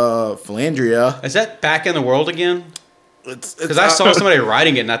Bermuda Philandria. Is that back in the world again? Because I saw somebody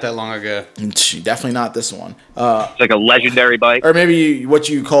riding it not that long ago. Definitely not this one. It's like a legendary bike. Or maybe what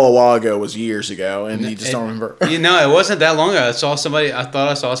you call a while ago was years ago, and you just don't remember. You know, it wasn't that long ago. I thought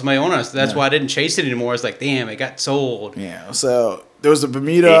I saw somebody on us. That's why I didn't chase it anymore. It's like, damn, it got sold. Yeah, so there was a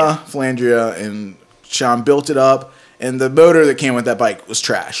Bermuda Philandria, and Sean built it up, and the motor that came with that bike was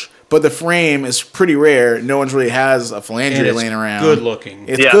trash. But the frame is pretty rare. No one's really has a Philandria And it's laying around. good looking.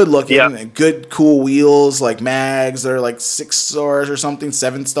 It's Yeah, good looking. yeah. And good, cool wheels, like mags. They're like 6 stars or something,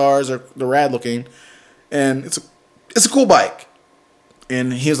 7 stars. Or they're rad looking, and it's a cool bike.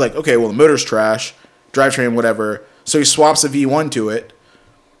 And he was like, okay, well the motor's trash, drivetrain, whatever. So he swaps a V1 to it.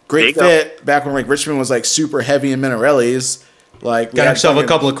 Great There you go. fit. Back when like Richmond was like super heavy in Minarelli's. Like we Got had himself a fucking-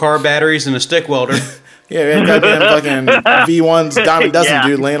 couple of car batteries and a stick welder. Yeah, we had goddamn fucking V1's dime a dozen, Yeah,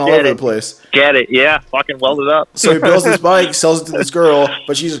 dude, laying all get over it. the place. Get it? Yeah, fucking weld it up. So he builds this bike, sells it to this girl,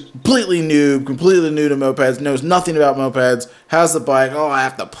 but she's completely new to mopeds, knows nothing about mopeds, has the bike, oh, I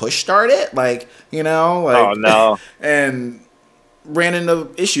have to push start it? Like, Oh no. and ran into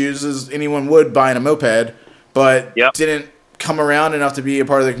issues as anyone would buying a moped, but Yep. didn't come around enough to be a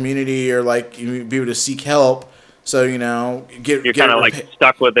part of the community or like be able to seek help. So, You're get kind of it like repa-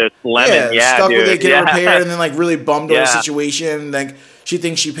 stuck with this lemon. Yeah, stuck dude. with it, get yeah. it repaired, and then like really bummed over the Yeah. situation. Like she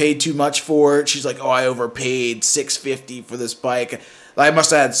thinks she paid too much for it. She's like, "Oh, I overpaid $650 for this bike. I must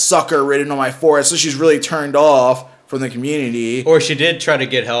have had sucker written on my forehead." So she's really turned off from the community. Or she did try to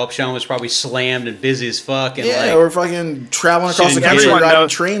get help. Sean was probably slammed and busy as fuck. And Yeah, like, we're fucking traveling across the didn't country get it. riding Everyone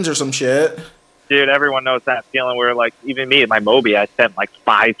knows- trains or some shit. Dude, everyone knows that feeling where, like, even me, my Moby, I spent like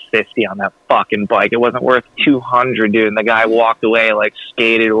 $550 on that fucking bike. It wasn't worth $200, dude. And the guy walked away, like,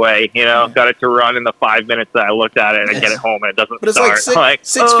 skated away. Got it to run in the 5 minutes that I looked at it, and I get it home, and it doesn't But it's start. like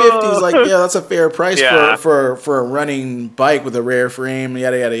 $650 is like, yeah, that's a fair price Yeah. for a running bike with a rare frame,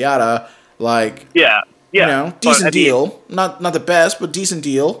 yada yada yada. Like, yeah, yeah. But, decent I mean, deal. Not the best, but decent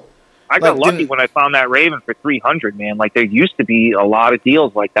deal. I got like, lucky didn't- when I found that Raven for $300, man. Like, there used to be a lot of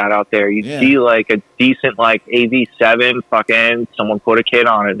deals like that out there. You'd Yeah. see, like, a decent, like, AV7, fucking, someone put a kit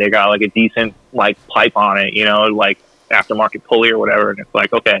on it. They got, like, a decent, like, pipe on it, like, aftermarket pulley or whatever. And it's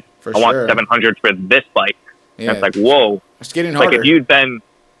like, okay, For I want sure. $700 for this bike. Yeah, And it's like, whoa. it's getting Like, harder. if you'd been,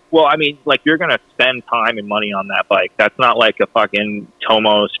 well, I mean, like, you're going to spend time and money on that bike. That's not like a fucking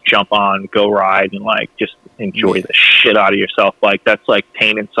Tomos jump on, go ride, and, like, just enjoy Yeah. the shit out of yourself. Like, that's, like,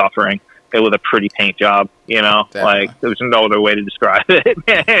 pain and suffering with a pretty paint job, Definitely. Like, there's no other way to describe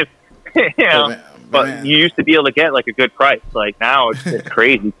it. But man. you used to be able to get, like, a good price. Like, now it's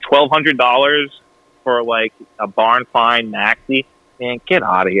crazy. $1,200 for, like, a barn find maxi. Man, get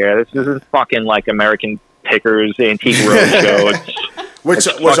out of here. This is fucking, like, American Pickers Antique Roadshow. Which It's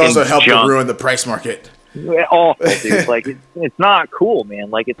also fucking helped to junk. ruin the price market. It's awful, dude. Like, it's not cool, man.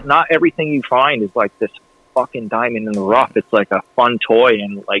 Like, it's not everything you find is, like, this fucking diamond in the rough. It's like a fun toy,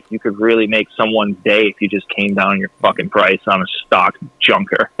 and like you could really make someone's day if you just came down your fucking price on a stock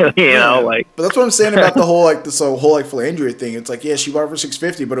junker. Like, But that's what I'm saying about the whole like Philandria thing. It's like, yeah, she bought it for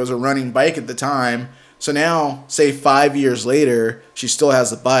 $650, but it was a running bike at the time. So now, say 5 years later, she still has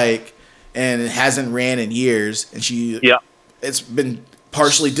the bike and it hasn't ran in years, and it's been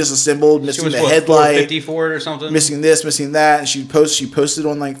partially disassembled, she missing was the what, headlight, $450 for it or something. missing this, missing that, and she posted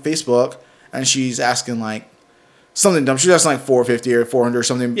on like Facebook, and she's asking like something dumb. She's asking like $450 or $400 or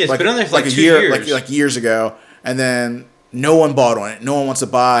something. Yeah, it's like, been on there for like a 2 year, years. like years ago, and then no one bought on it. No one wants to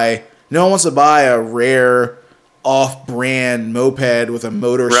buy. No one wants to buy a rare off-brand moped with a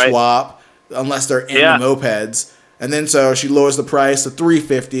motor Right. swap unless they're into Yeah. mopeds. And then so she lowers the price to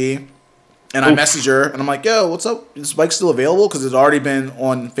 $350. And I message her, and I'm like, yo, what's up? Is this bike still available? Because it's already been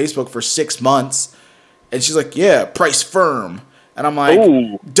on Facebook for 6 months. And she's like, yeah, price firm. And I'm like,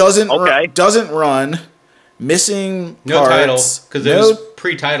 Ooh, doesn't okay. doesn't run, missing No title, parts, because it was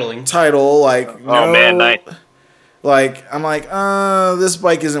pre-titling. title, like, Oh, man, nice. Like, I'm like, this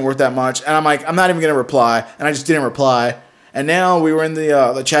bike isn't worth that much. And I'm like, I'm not even going to reply. And I just didn't reply. And now we were in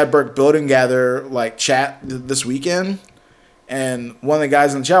the Chad Burke Build and Gather, like, chat this weekend. And one of the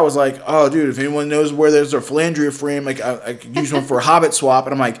guys in the chat was like, oh, dude, if anyone knows where there's a Philandria frame, like, I could use one for a Hobbit swap.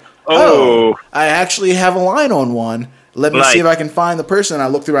 And I'm like, oh, I actually have a line on one. Let me see if I can find the person. And I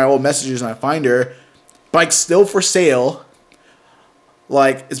look through my old messages and I find her. Bike's still for sale.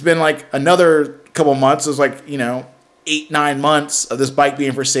 Like, it's been like another couple months. It was like, 8-9 months of this bike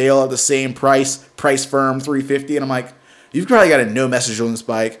being for sale at the same price firm, $350. And I'm like, you've probably got a no message on this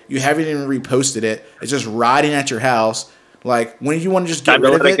bike. You haven't even reposted it. It's just riding at your house. Like, when do you want to just get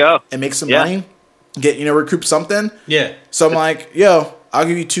rid of it and make some money? Recoup something? Yeah. So I'm like, yo, I'll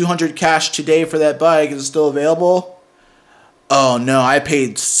give you $200 cash today for that bike. Is it still available? Oh no, I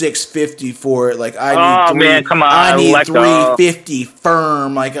paid $650 for it. Like, I need $350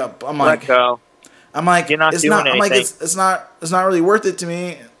 firm. Like, I'm like, You're not it's doing not. I'm like, anything. it's not really worth it to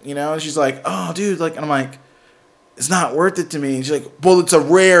me. And she's like, oh, dude, like, and I'm like, it's not worth it to me. And she's like, well, it's a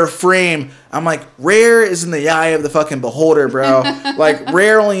rare frame. I'm like, rare is in the eye of the fucking beholder, bro. Like,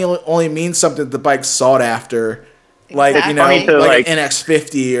 rare only means something that the bike's sought after. Like, Exactly. like an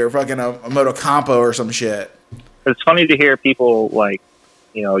NX50 or fucking a Moto Campo or some shit. It's funny to hear people like,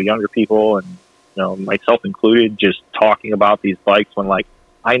 younger people and, myself included, just talking about these bikes when, like,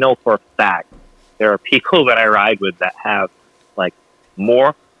 I know for a fact there are people that I ride with that have, like,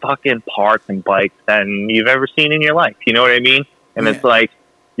 more fucking parts and bikes than you've ever seen in your life. You know what I mean? And it's like,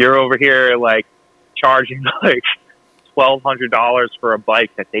 you're over here, like, charging, like, $1,200 for a bike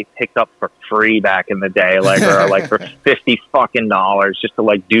that they picked up for free back in the day, like, or like for $50 fucking just to,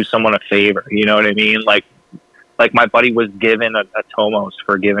 like, do someone a favor. You know what I mean? Like my buddy was given a Tomos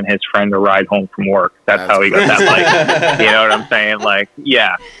for giving his friend a ride home from work. That's how he got that bike. You know what I'm saying? Like,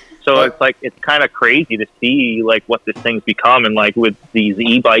 yeah. So it's like, it's kind of crazy to see like what this thing's become, and like with these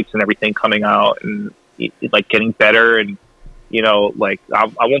e-bikes and everything coming out and like getting better, and like I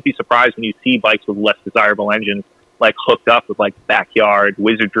won't be surprised when you see bikes with less desirable engines like hooked up with like backyard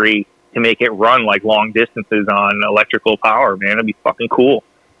wizardry to make it run like long distances on electrical power. Man, it'd be fucking cool.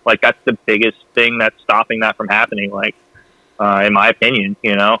 Like, that's the biggest thing that's stopping that from happening, like, in my opinion,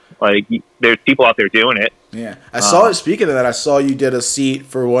 like, there's people out there doing it. Yeah. I saw it. Speaking of that, I saw you did a seat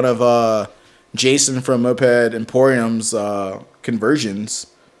for one of Jason from Moped Emporium's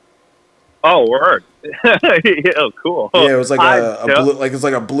conversions. Oh, word. Oh, cool. Yeah, it was like a blue, like it's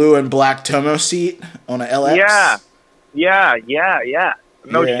like a blue and black Tomo seat on an LX. Yeah.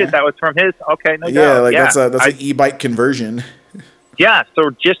 No shit, that was from his. Okay, no doubt. Yeah, like that's an e-bike conversion. Yeah,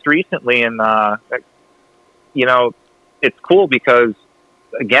 so just recently, and it's cool because,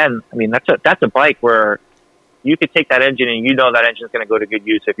 again, I mean, that's a bike where you could take that engine and that engine's going to go to good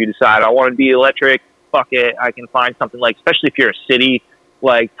use. If you decide I want to be electric, fuck it, I can find something like, especially if you're a city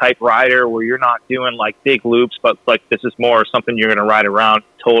like type rider where you're not doing like big loops, but like this is more something you're going to ride around.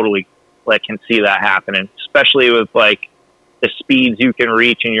 Totally, like, can see that happening, especially with like the speeds you can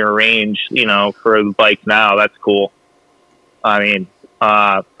reach in your range. For the bike now, that's cool. I mean,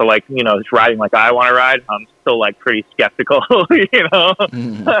 so like, just riding like I want to ride, I'm still like pretty skeptical,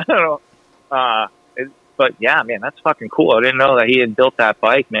 Mm-hmm. But yeah, man, that's fucking cool. I didn't know that he had built that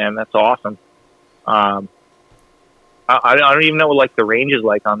bike, man. That's awesome. I don't even know what like the range is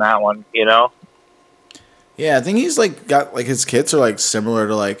like on that one, Yeah, I think he's like got like his kits are like similar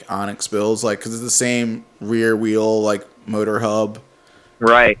to like Onyx builds, like because it's the same rear wheel like motor hub.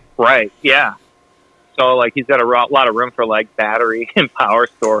 Right, yeah. So like he's got a lot of room for like battery and power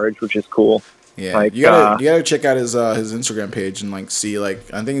storage, which is cool. Yeah, like, you gotta check out his Instagram page and like see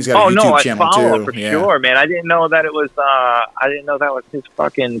like I think he's got a YouTube channel I follow too. Him for sure, man. I didn't know that it was. I didn't know that was his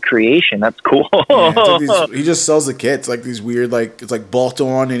fucking creation. That's cool. Yeah, it's like he just sells the kits like these weird like it's like bolt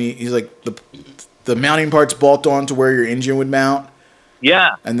on, and he's like the mounting parts bolt on to where your engine would mount.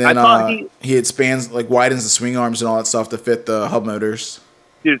 Yeah, and then he expands like widens the swing arms and all that stuff to fit the hub motors.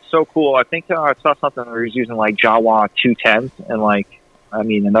 Dude, it's so cool. I think I saw something where he was using like Jawa 210s and like. I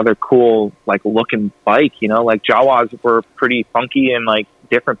mean, another cool, like, looking bike, like, Jawas were pretty funky and, like,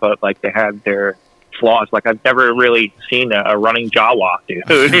 different, but, like, they had their flaws. Like, I've never really seen a running Jawa, dude,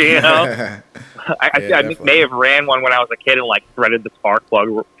 I may have ran one when I was a kid and, like, threaded the spark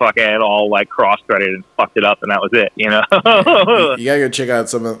plug fucking all, like, cross-threaded and fucked it up, and that was it, You gotta go check out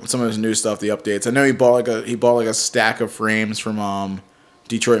some of his new stuff, the updates. I know he bought like a stack of frames from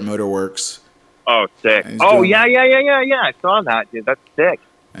Detroit Motor Works. Oh, sick. He's Oh, doing- yeah. I saw that, dude. That's sick.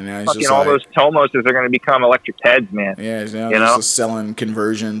 And now he's Fucking just all like, those Tomoses are going to become electric heads, man. yeah, he's now you know? just selling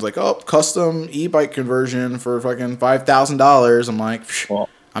conversions, like, oh, custom e-bike conversion for fucking $5,000. I'm like, Well,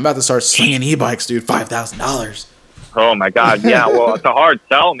 I'm about to start slinging e-bikes, dude. $5,000. oh my God. Yeah. Well, it's a hard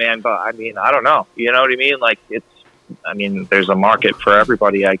sell, man. But I mean, I don't know. You know what I mean? Like there's a market for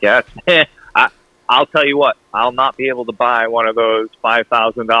everybody, I guess. I'll tell you what, I'll not be able to buy one of those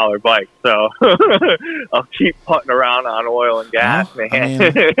 $5,000 bikes. So I'll keep putting around on oil and gas, Well, man.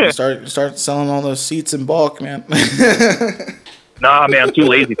 I mean, start selling all those seats in bulk, man. Nah, man, I'm too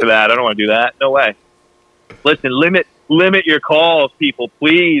lazy for that. I don't want to do that. No way. Listen, limit your calls, people.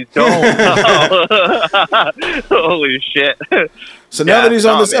 Please don't. Holy shit. So now Yeah, that he's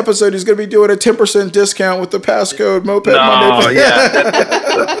on no, this man. episode, he's going to be doing a 10% discount with the passcode Moped Monday.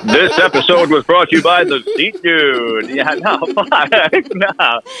 yeah. This episode was brought to you by the Seat Dude. Yeah, no, fuck.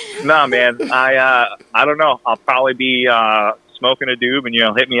 No, man. I don't know. I'll probably be smoking a doob,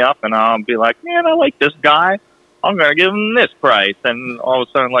 and hit me up, and I'll be like, man, I like this guy. I'm gonna give him this price, and all of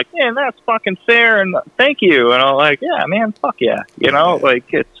a sudden, like, man, that's fucking fair, and thank you. And I'm like, yeah, man, fuck yeah. Like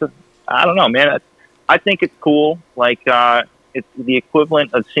it's, I don't know, man. I think it's cool. Like, it's the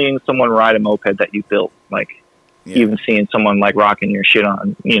equivalent of seeing someone ride a moped that you built. Like, even seeing someone like rocking your shit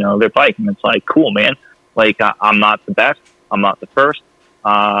on, their bike, and it's like, cool, man. Like, I'm not the best. I'm not the first.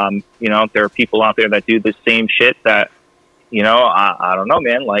 There are people out there that do the same shit that, I don't know,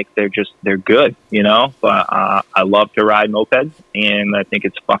 man. Like, they're good, but I love to ride mopeds, and I think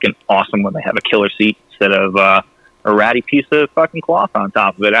it's fucking awesome when they have a killer seat instead of a ratty piece of fucking cloth on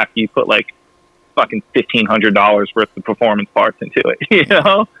top of it after you put like fucking $1,500 worth of performance parts into it,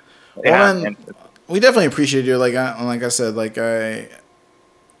 Well, Yeah, then, and- we definitely appreciate you. Like I said,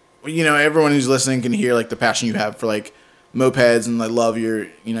 everyone who's listening can hear like the passion you have for like mopeds, and I love you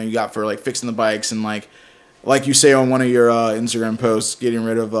got for like fixing the bikes, and like you say on one of your Instagram posts, getting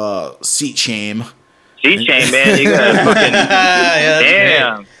rid of seat shame. Seat chain, man. You gotta fucking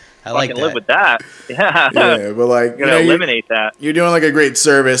damn. I like Fucking live that. with that. Yeah. Yeah, but like You gotta eliminate that. you're doing like a great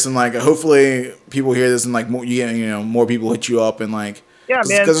service, and like hopefully people hear this, and like more, more people hit you up, and like Yeah, man.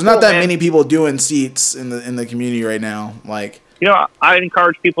 because there's not cool, that man. many people doing seats in the community right now. Like I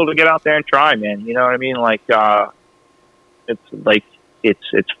encourage people to get out there and try, man. You know what I mean? Like, it's like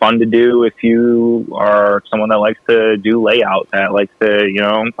it's fun to do if you are someone that likes to do layout, that likes to,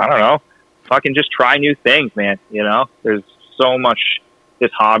 I don't know, fucking just try new things, man. There's so much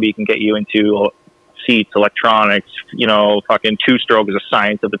this hobby can get you into: seats, electronics. Fucking two-stroke is a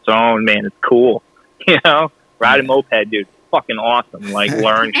science of its own, man. It's cool. Ride a moped, dude. Fucking awesome. Like,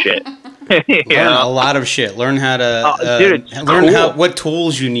 learn shit. Learn a lot of shit. Learn how to dude, it's learn cool. what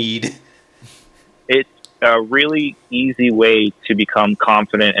tools you need. It's a really easy way to become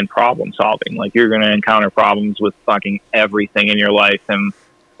confident in problem solving. Like, you're going to encounter problems with fucking everything in your life. And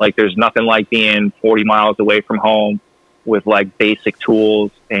like, there's nothing like being 40 miles away from home with like basic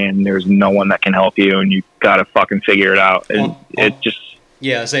tools, and there's no one that can help you, and you got to fucking figure it out. And it just,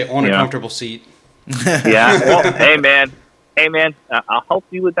 Yeah, say on a Yeah. comfortable seat. yeah. Well, hey man, I'll help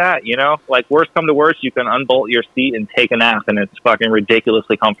you with that. Like, worst come to worst, you can unbolt your seat and take a nap, and it's fucking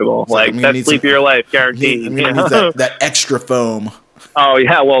ridiculously comfortable. So, I Like, mean, best need sleep some- of your life, guaranteed. I'm gonna need that extra foam. Oh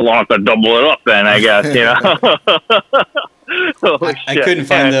yeah, well, I'll have to double it up then, I guess. Holy I shit. couldn't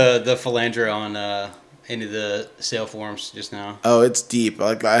find the Philandra on any of the sale forums just now. Oh, it's deep.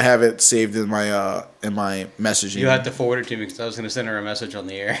 Like I have it saved in my messaging. You have to forward it to me because I was going to send her a message on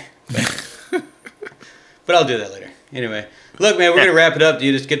the air. But I'll do that later. Anyway, look, man, we're going to wrap it up,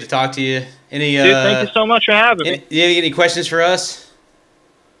 dude. It's good to talk to you. Any Dude, thank you so much for having me. any questions for us?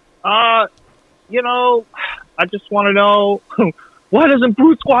 I just want to know, why doesn't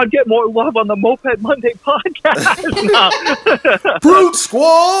Brute Squad get more love on the Moped Monday podcast? No. Brute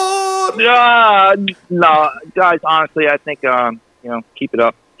Squad. No, guys, honestly, I think, keep it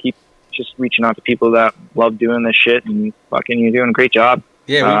up. Keep just reaching out to people that love doing this shit, and fucking, you're doing a great job.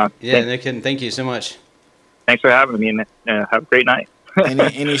 Yeah, thank- no kidding. Thank you so much. Thanks for having me, and have a great night.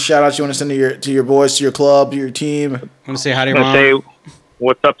 any shout outs you want to send to your boys, to your club, to your team? I want to say hi to I'm your gonna mom. say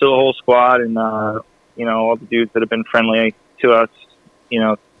what's up to the whole squad, and all the dudes that have been friendly to us,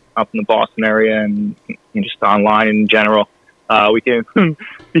 up in the Boston area, and just online in general. We can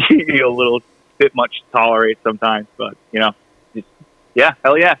be a little bit much to tolerate sometimes, but yeah,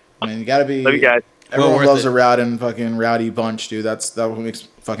 hell yeah. I mean, you gotta be. Love you guys. Everyone worth loves it. a rowdy bunch, dude. That's what makes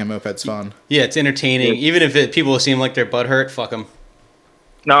fucking mopeds fun. Yeah, it's entertaining. Even if people seem like they're butthurt, fuck them.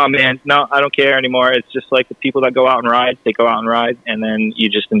 No, man. No, I don't care anymore. It's just like the people that go out and ride, they go out and ride, and then you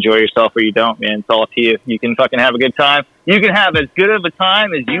just enjoy yourself or you don't, man. It's all up to you. You can fucking have a good time. You can have as good of a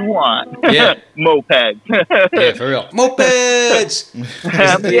time as you want. Yeah. Mopeds. Yeah, for real. Mopeds!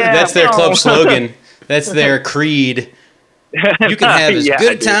 Yeah, That's their club no. slogan. That's their creed. You can have as Yeah,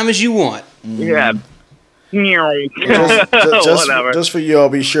 good a dude. time as you want. Yeah. Just, Whatever. just for you, I'll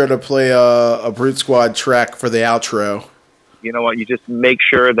be sure to play a Brute Squad track for the outro. You know what? You just make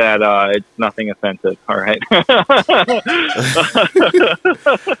sure that it's nothing offensive. All right. How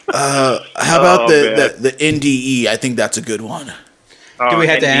about Oh, the NDE? I think that's a good one. Do we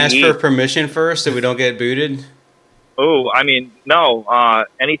have to ask NDE. for permission first so we don't get booted? Oh, I mean, no.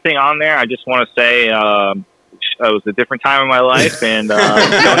 Anything on there? I just want to say it was a different time in my life, and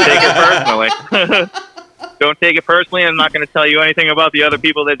don't take it personally. Don't take it personally. I'm not going to tell you anything about the other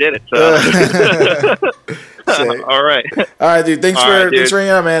people that did it. So. All right. All right, dude. Thanks All for right, dude. hanging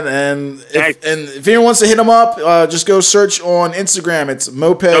out, man. And Thanks. if anyone wants to hit him up, just go search on Instagram. It's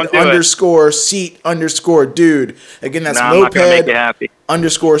moped Don't do it. underscore seat underscore dude. Again, that's No, I'm not going to make you moped happy.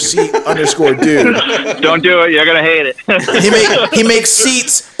 underscore seat underscore dude. Don't do it. You're going to hate it. He makes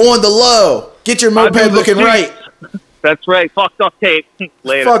seats on the low. Get your I do moped the looking seats. right. That's right. Fuck duct tape.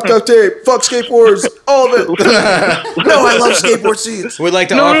 Later. Fuck duct tape. Fuck skateboards. All of it. No, I love skateboard seats. We'd like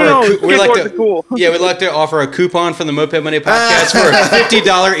to No, offer. no, no. We'd like Skateboards to. are cool. Yeah, we'd like to offer a coupon from the Moped Monday podcast for a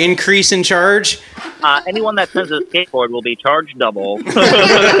 $50 increase in charge. Anyone that sends a skateboard will be charged double.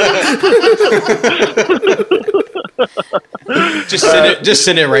 Just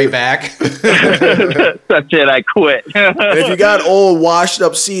send it right back. That's it. I quit. And if you got old washed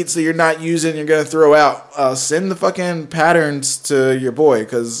up seats that you're not using, you're gonna throw out. Send the fucking patterns to your boy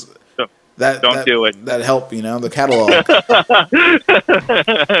because Don't do it. That help, the catalog.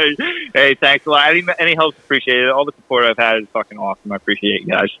 Hey, thanks a lot. Any help's appreciated. All the support I've had is fucking awesome. I appreciate you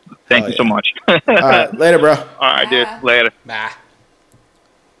guys. Thank you so much. All right, later, bro. All right, dude. Later. Bye.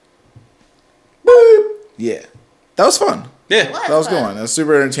 Yeah, that was fun. Yeah. That was a good one. That was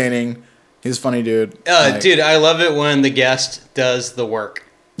super entertaining. He's a funny dude. Dude, I love it when the guest does the work.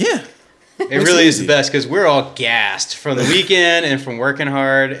 Yeah. It Makes really it is easy. the best because we're all gassed from the weekend and from working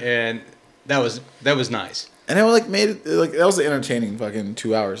hard, and that was nice. And it made it that was an entertaining fucking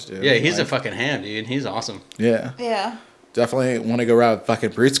 2 hours, dude. Yeah, he's a fucking ham, dude. He's awesome. Yeah. Yeah. Definitely want to go ride with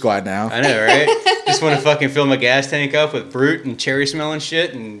fucking Brute Squad now. I know, right? Just want to fucking fill my gas tank up with Brute and cherry smelling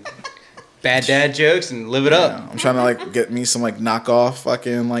shit and bad dad jokes and live it up. I'm trying to get me some knockoff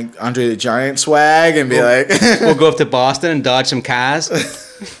fucking Andre the Giant swag and be like, We'll go up to Boston and dodge some cars.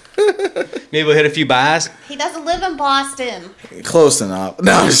 Maybe we'll hit a few buys. He doesn't live in Boston. close enough.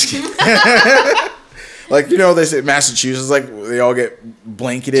 No, I'm just kidding. They say Massachusetts, they all get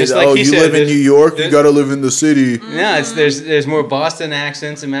blanketed. Just like Oh, he you said, live in there's- New York, you there's- gotta live in the city. Yeah, there's more Boston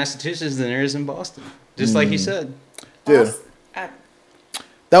accents in Massachusetts than there is in Boston. Just like he said. Dude, that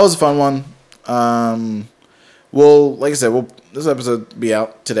was a fun one. Well, like I said, this episode be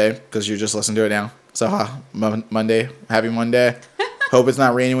out today because you're just listening to it now. So, Monday, happy Monday. Hope it's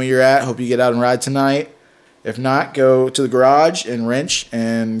not raining where you're at. Hope you get out and ride tonight. If not, go to the garage and wrench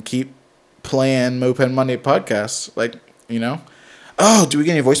and keep playing Moped Monday podcasts. Oh, do we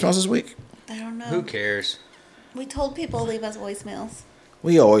get any voicemails this week? I don't know. Who cares? We told people to leave us voicemails.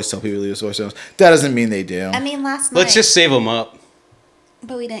 We always tell people to leave us voicemails. That doesn't mean they do. I mean, last night. Let's just save them up.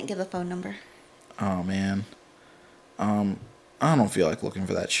 But we didn't give the phone number. Oh, man. I don't feel like looking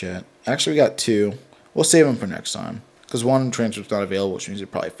for that shit. Actually, we got 2. We'll save them for next time. Because 1 transcript's not available, which means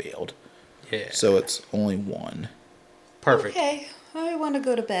it probably failed. Yeah. So it's only 1. Perfect. Okay. I want to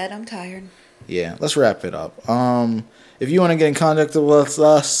go to bed. I'm tired. Yeah, let's wrap it up. If you want to get in contact with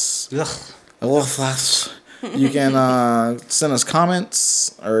us, you can send us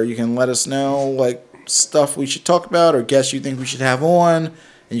comments, or you can let us know stuff we should talk about or guests you think we should have on, and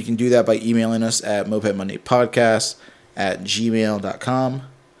you can do that by emailing us at mopedmondaypodcast@gmail.com.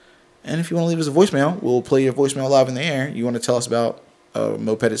 And if you want to leave us a voicemail, we'll play your voicemail live in the air. You want to tell us about a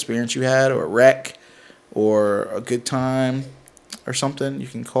moped experience you had, or a wreck, or a good time, or something, you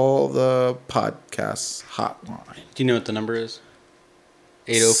can call the podcast hotline. Do you know what the number is?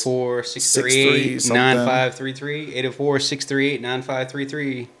 804-638-9533.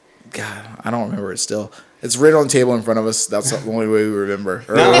 804-638-9533. God, I don't remember it still. It's written on the table in front of us. That's the only way we remember.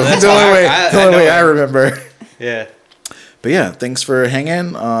 No, that's the only how way, I the only know way it. I remember. Yeah. But yeah, thanks for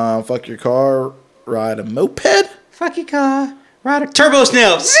hanging. Fuck your car, ride a moped. Fuck your car. Ride a turbo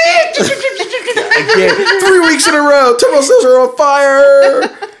snail. Again, 3 weeks in a row. Turbo cells are on fire.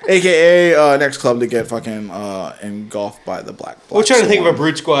 AKA next club to get fucking engulfed by the black. We're trying to think of a Swan.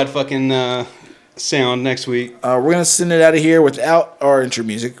 Brute Squad fucking sound next week. We're gonna send it out of here without our intro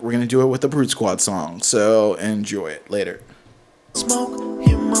music. We're gonna do it with the Brute Squad song. So enjoy it. Later. Smoke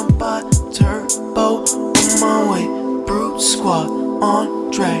in my body, turbo on my way. Brute Squad on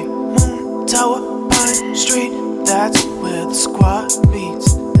Dre. Moon Tower, Pine Street, that's where the squad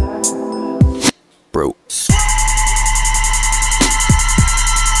meets. Brute.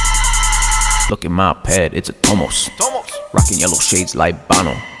 Look at my pad, it's a Tomos. Rocking yellow shades like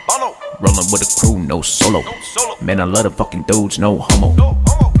Bono. Rolling with a crew, no solo. Man, I love the fucking dudes, no homo.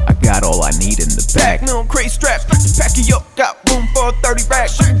 I got all I need in the back. Little crate strap, pack it up, got room for a 30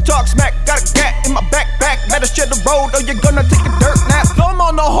 rack. Talk smack, got a gat in my backpack. Better share the road or you're gonna take a dirt nap. Thumb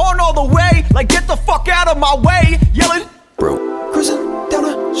on the horn all the way, like get the fuck out of my way. Yelling, Bro. cruising down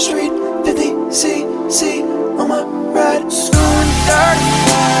the street, 50cc on my ride. Screwing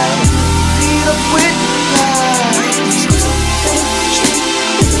 35, feet up with light. Cruising down the street,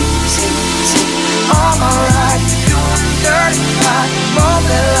 50cc on my ride. Doing 35,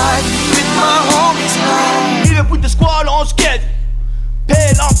 rolling like with my homies high. Hit up with the squad on schedule.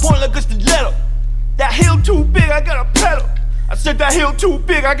 Pad on point like a stiletto. That hill too big, I gotta pedal. I said that hill too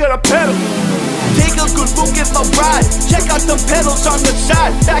big, I gotta pedal. Take a good look at my ride. Check out the pedals on the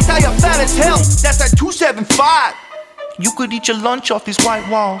side. Back tire fat as hell, that's that 275. You could eat your lunch off these white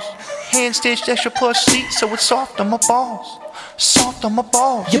walls. Hand stitched extra plush seats so it's soft on my balls. Soft on my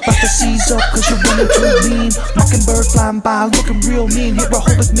balls. You're about to seize up cause you're running too lean. Mockingbird flying by looking real mean. Hit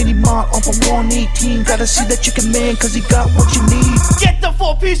Rahobic Mini Mart on for 118. Gotta see that chicken man cause he got what you need. Get the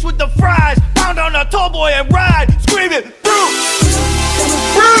 4-piece with the fries. Pound on a tall boy and ride. Scream it through.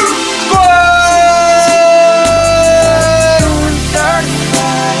 Brute Squad!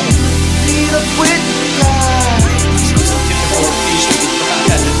 35. Feet up with pride.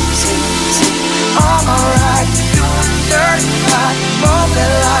 I'm alright. Doing 35.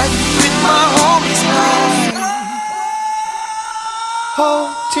 Rolling like with my homies high.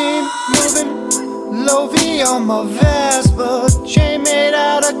 Whole team moving. Low V on my Vespa. Chain made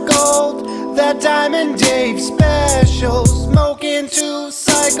out of gold. That Diamond Dave special. Smoking too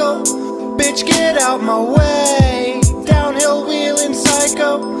psycho. Bitch, get out my way. Downhill wheeling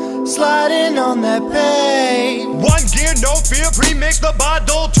psycho. Sliding on that pay. One gear, no fear, premix the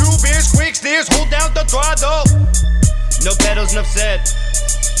bottle. 2 beers, quick steers, hold down the throttle. No pedals, enough said.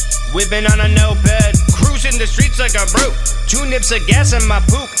 Whipping on a no bed. Cruising the streets like a brute. 2 nips of gas in my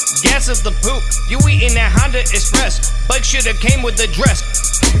poop. Gas is the poop. You eating that Honda Express. Bike should've came with the dress.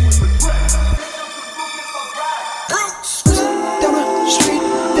 Down the street,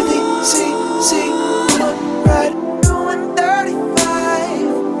 50cc on a ride. Doing 35.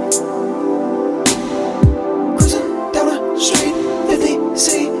 Cruising down the street,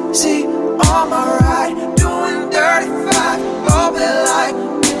 50cc on my ride. Doing 35, rolling like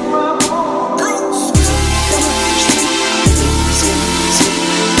down the street, 50cc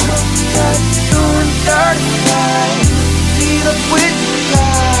on my ride. Doing 35, feet up with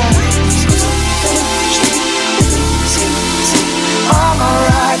light. I'm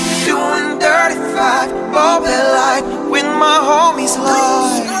alright, doing 35, rolling like with my homies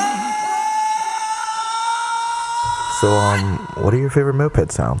live. So, what are your favorite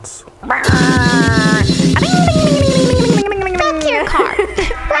moped sounds? Fuck your car.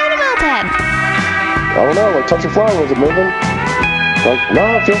 Ride a moped. I don't know, like touch a flower, is it moving? Like, no,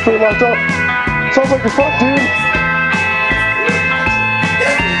 it feels pretty locked up. Sounds like you're fucked, dude.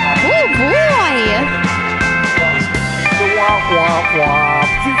 Oh boy. Wah, wah, wah.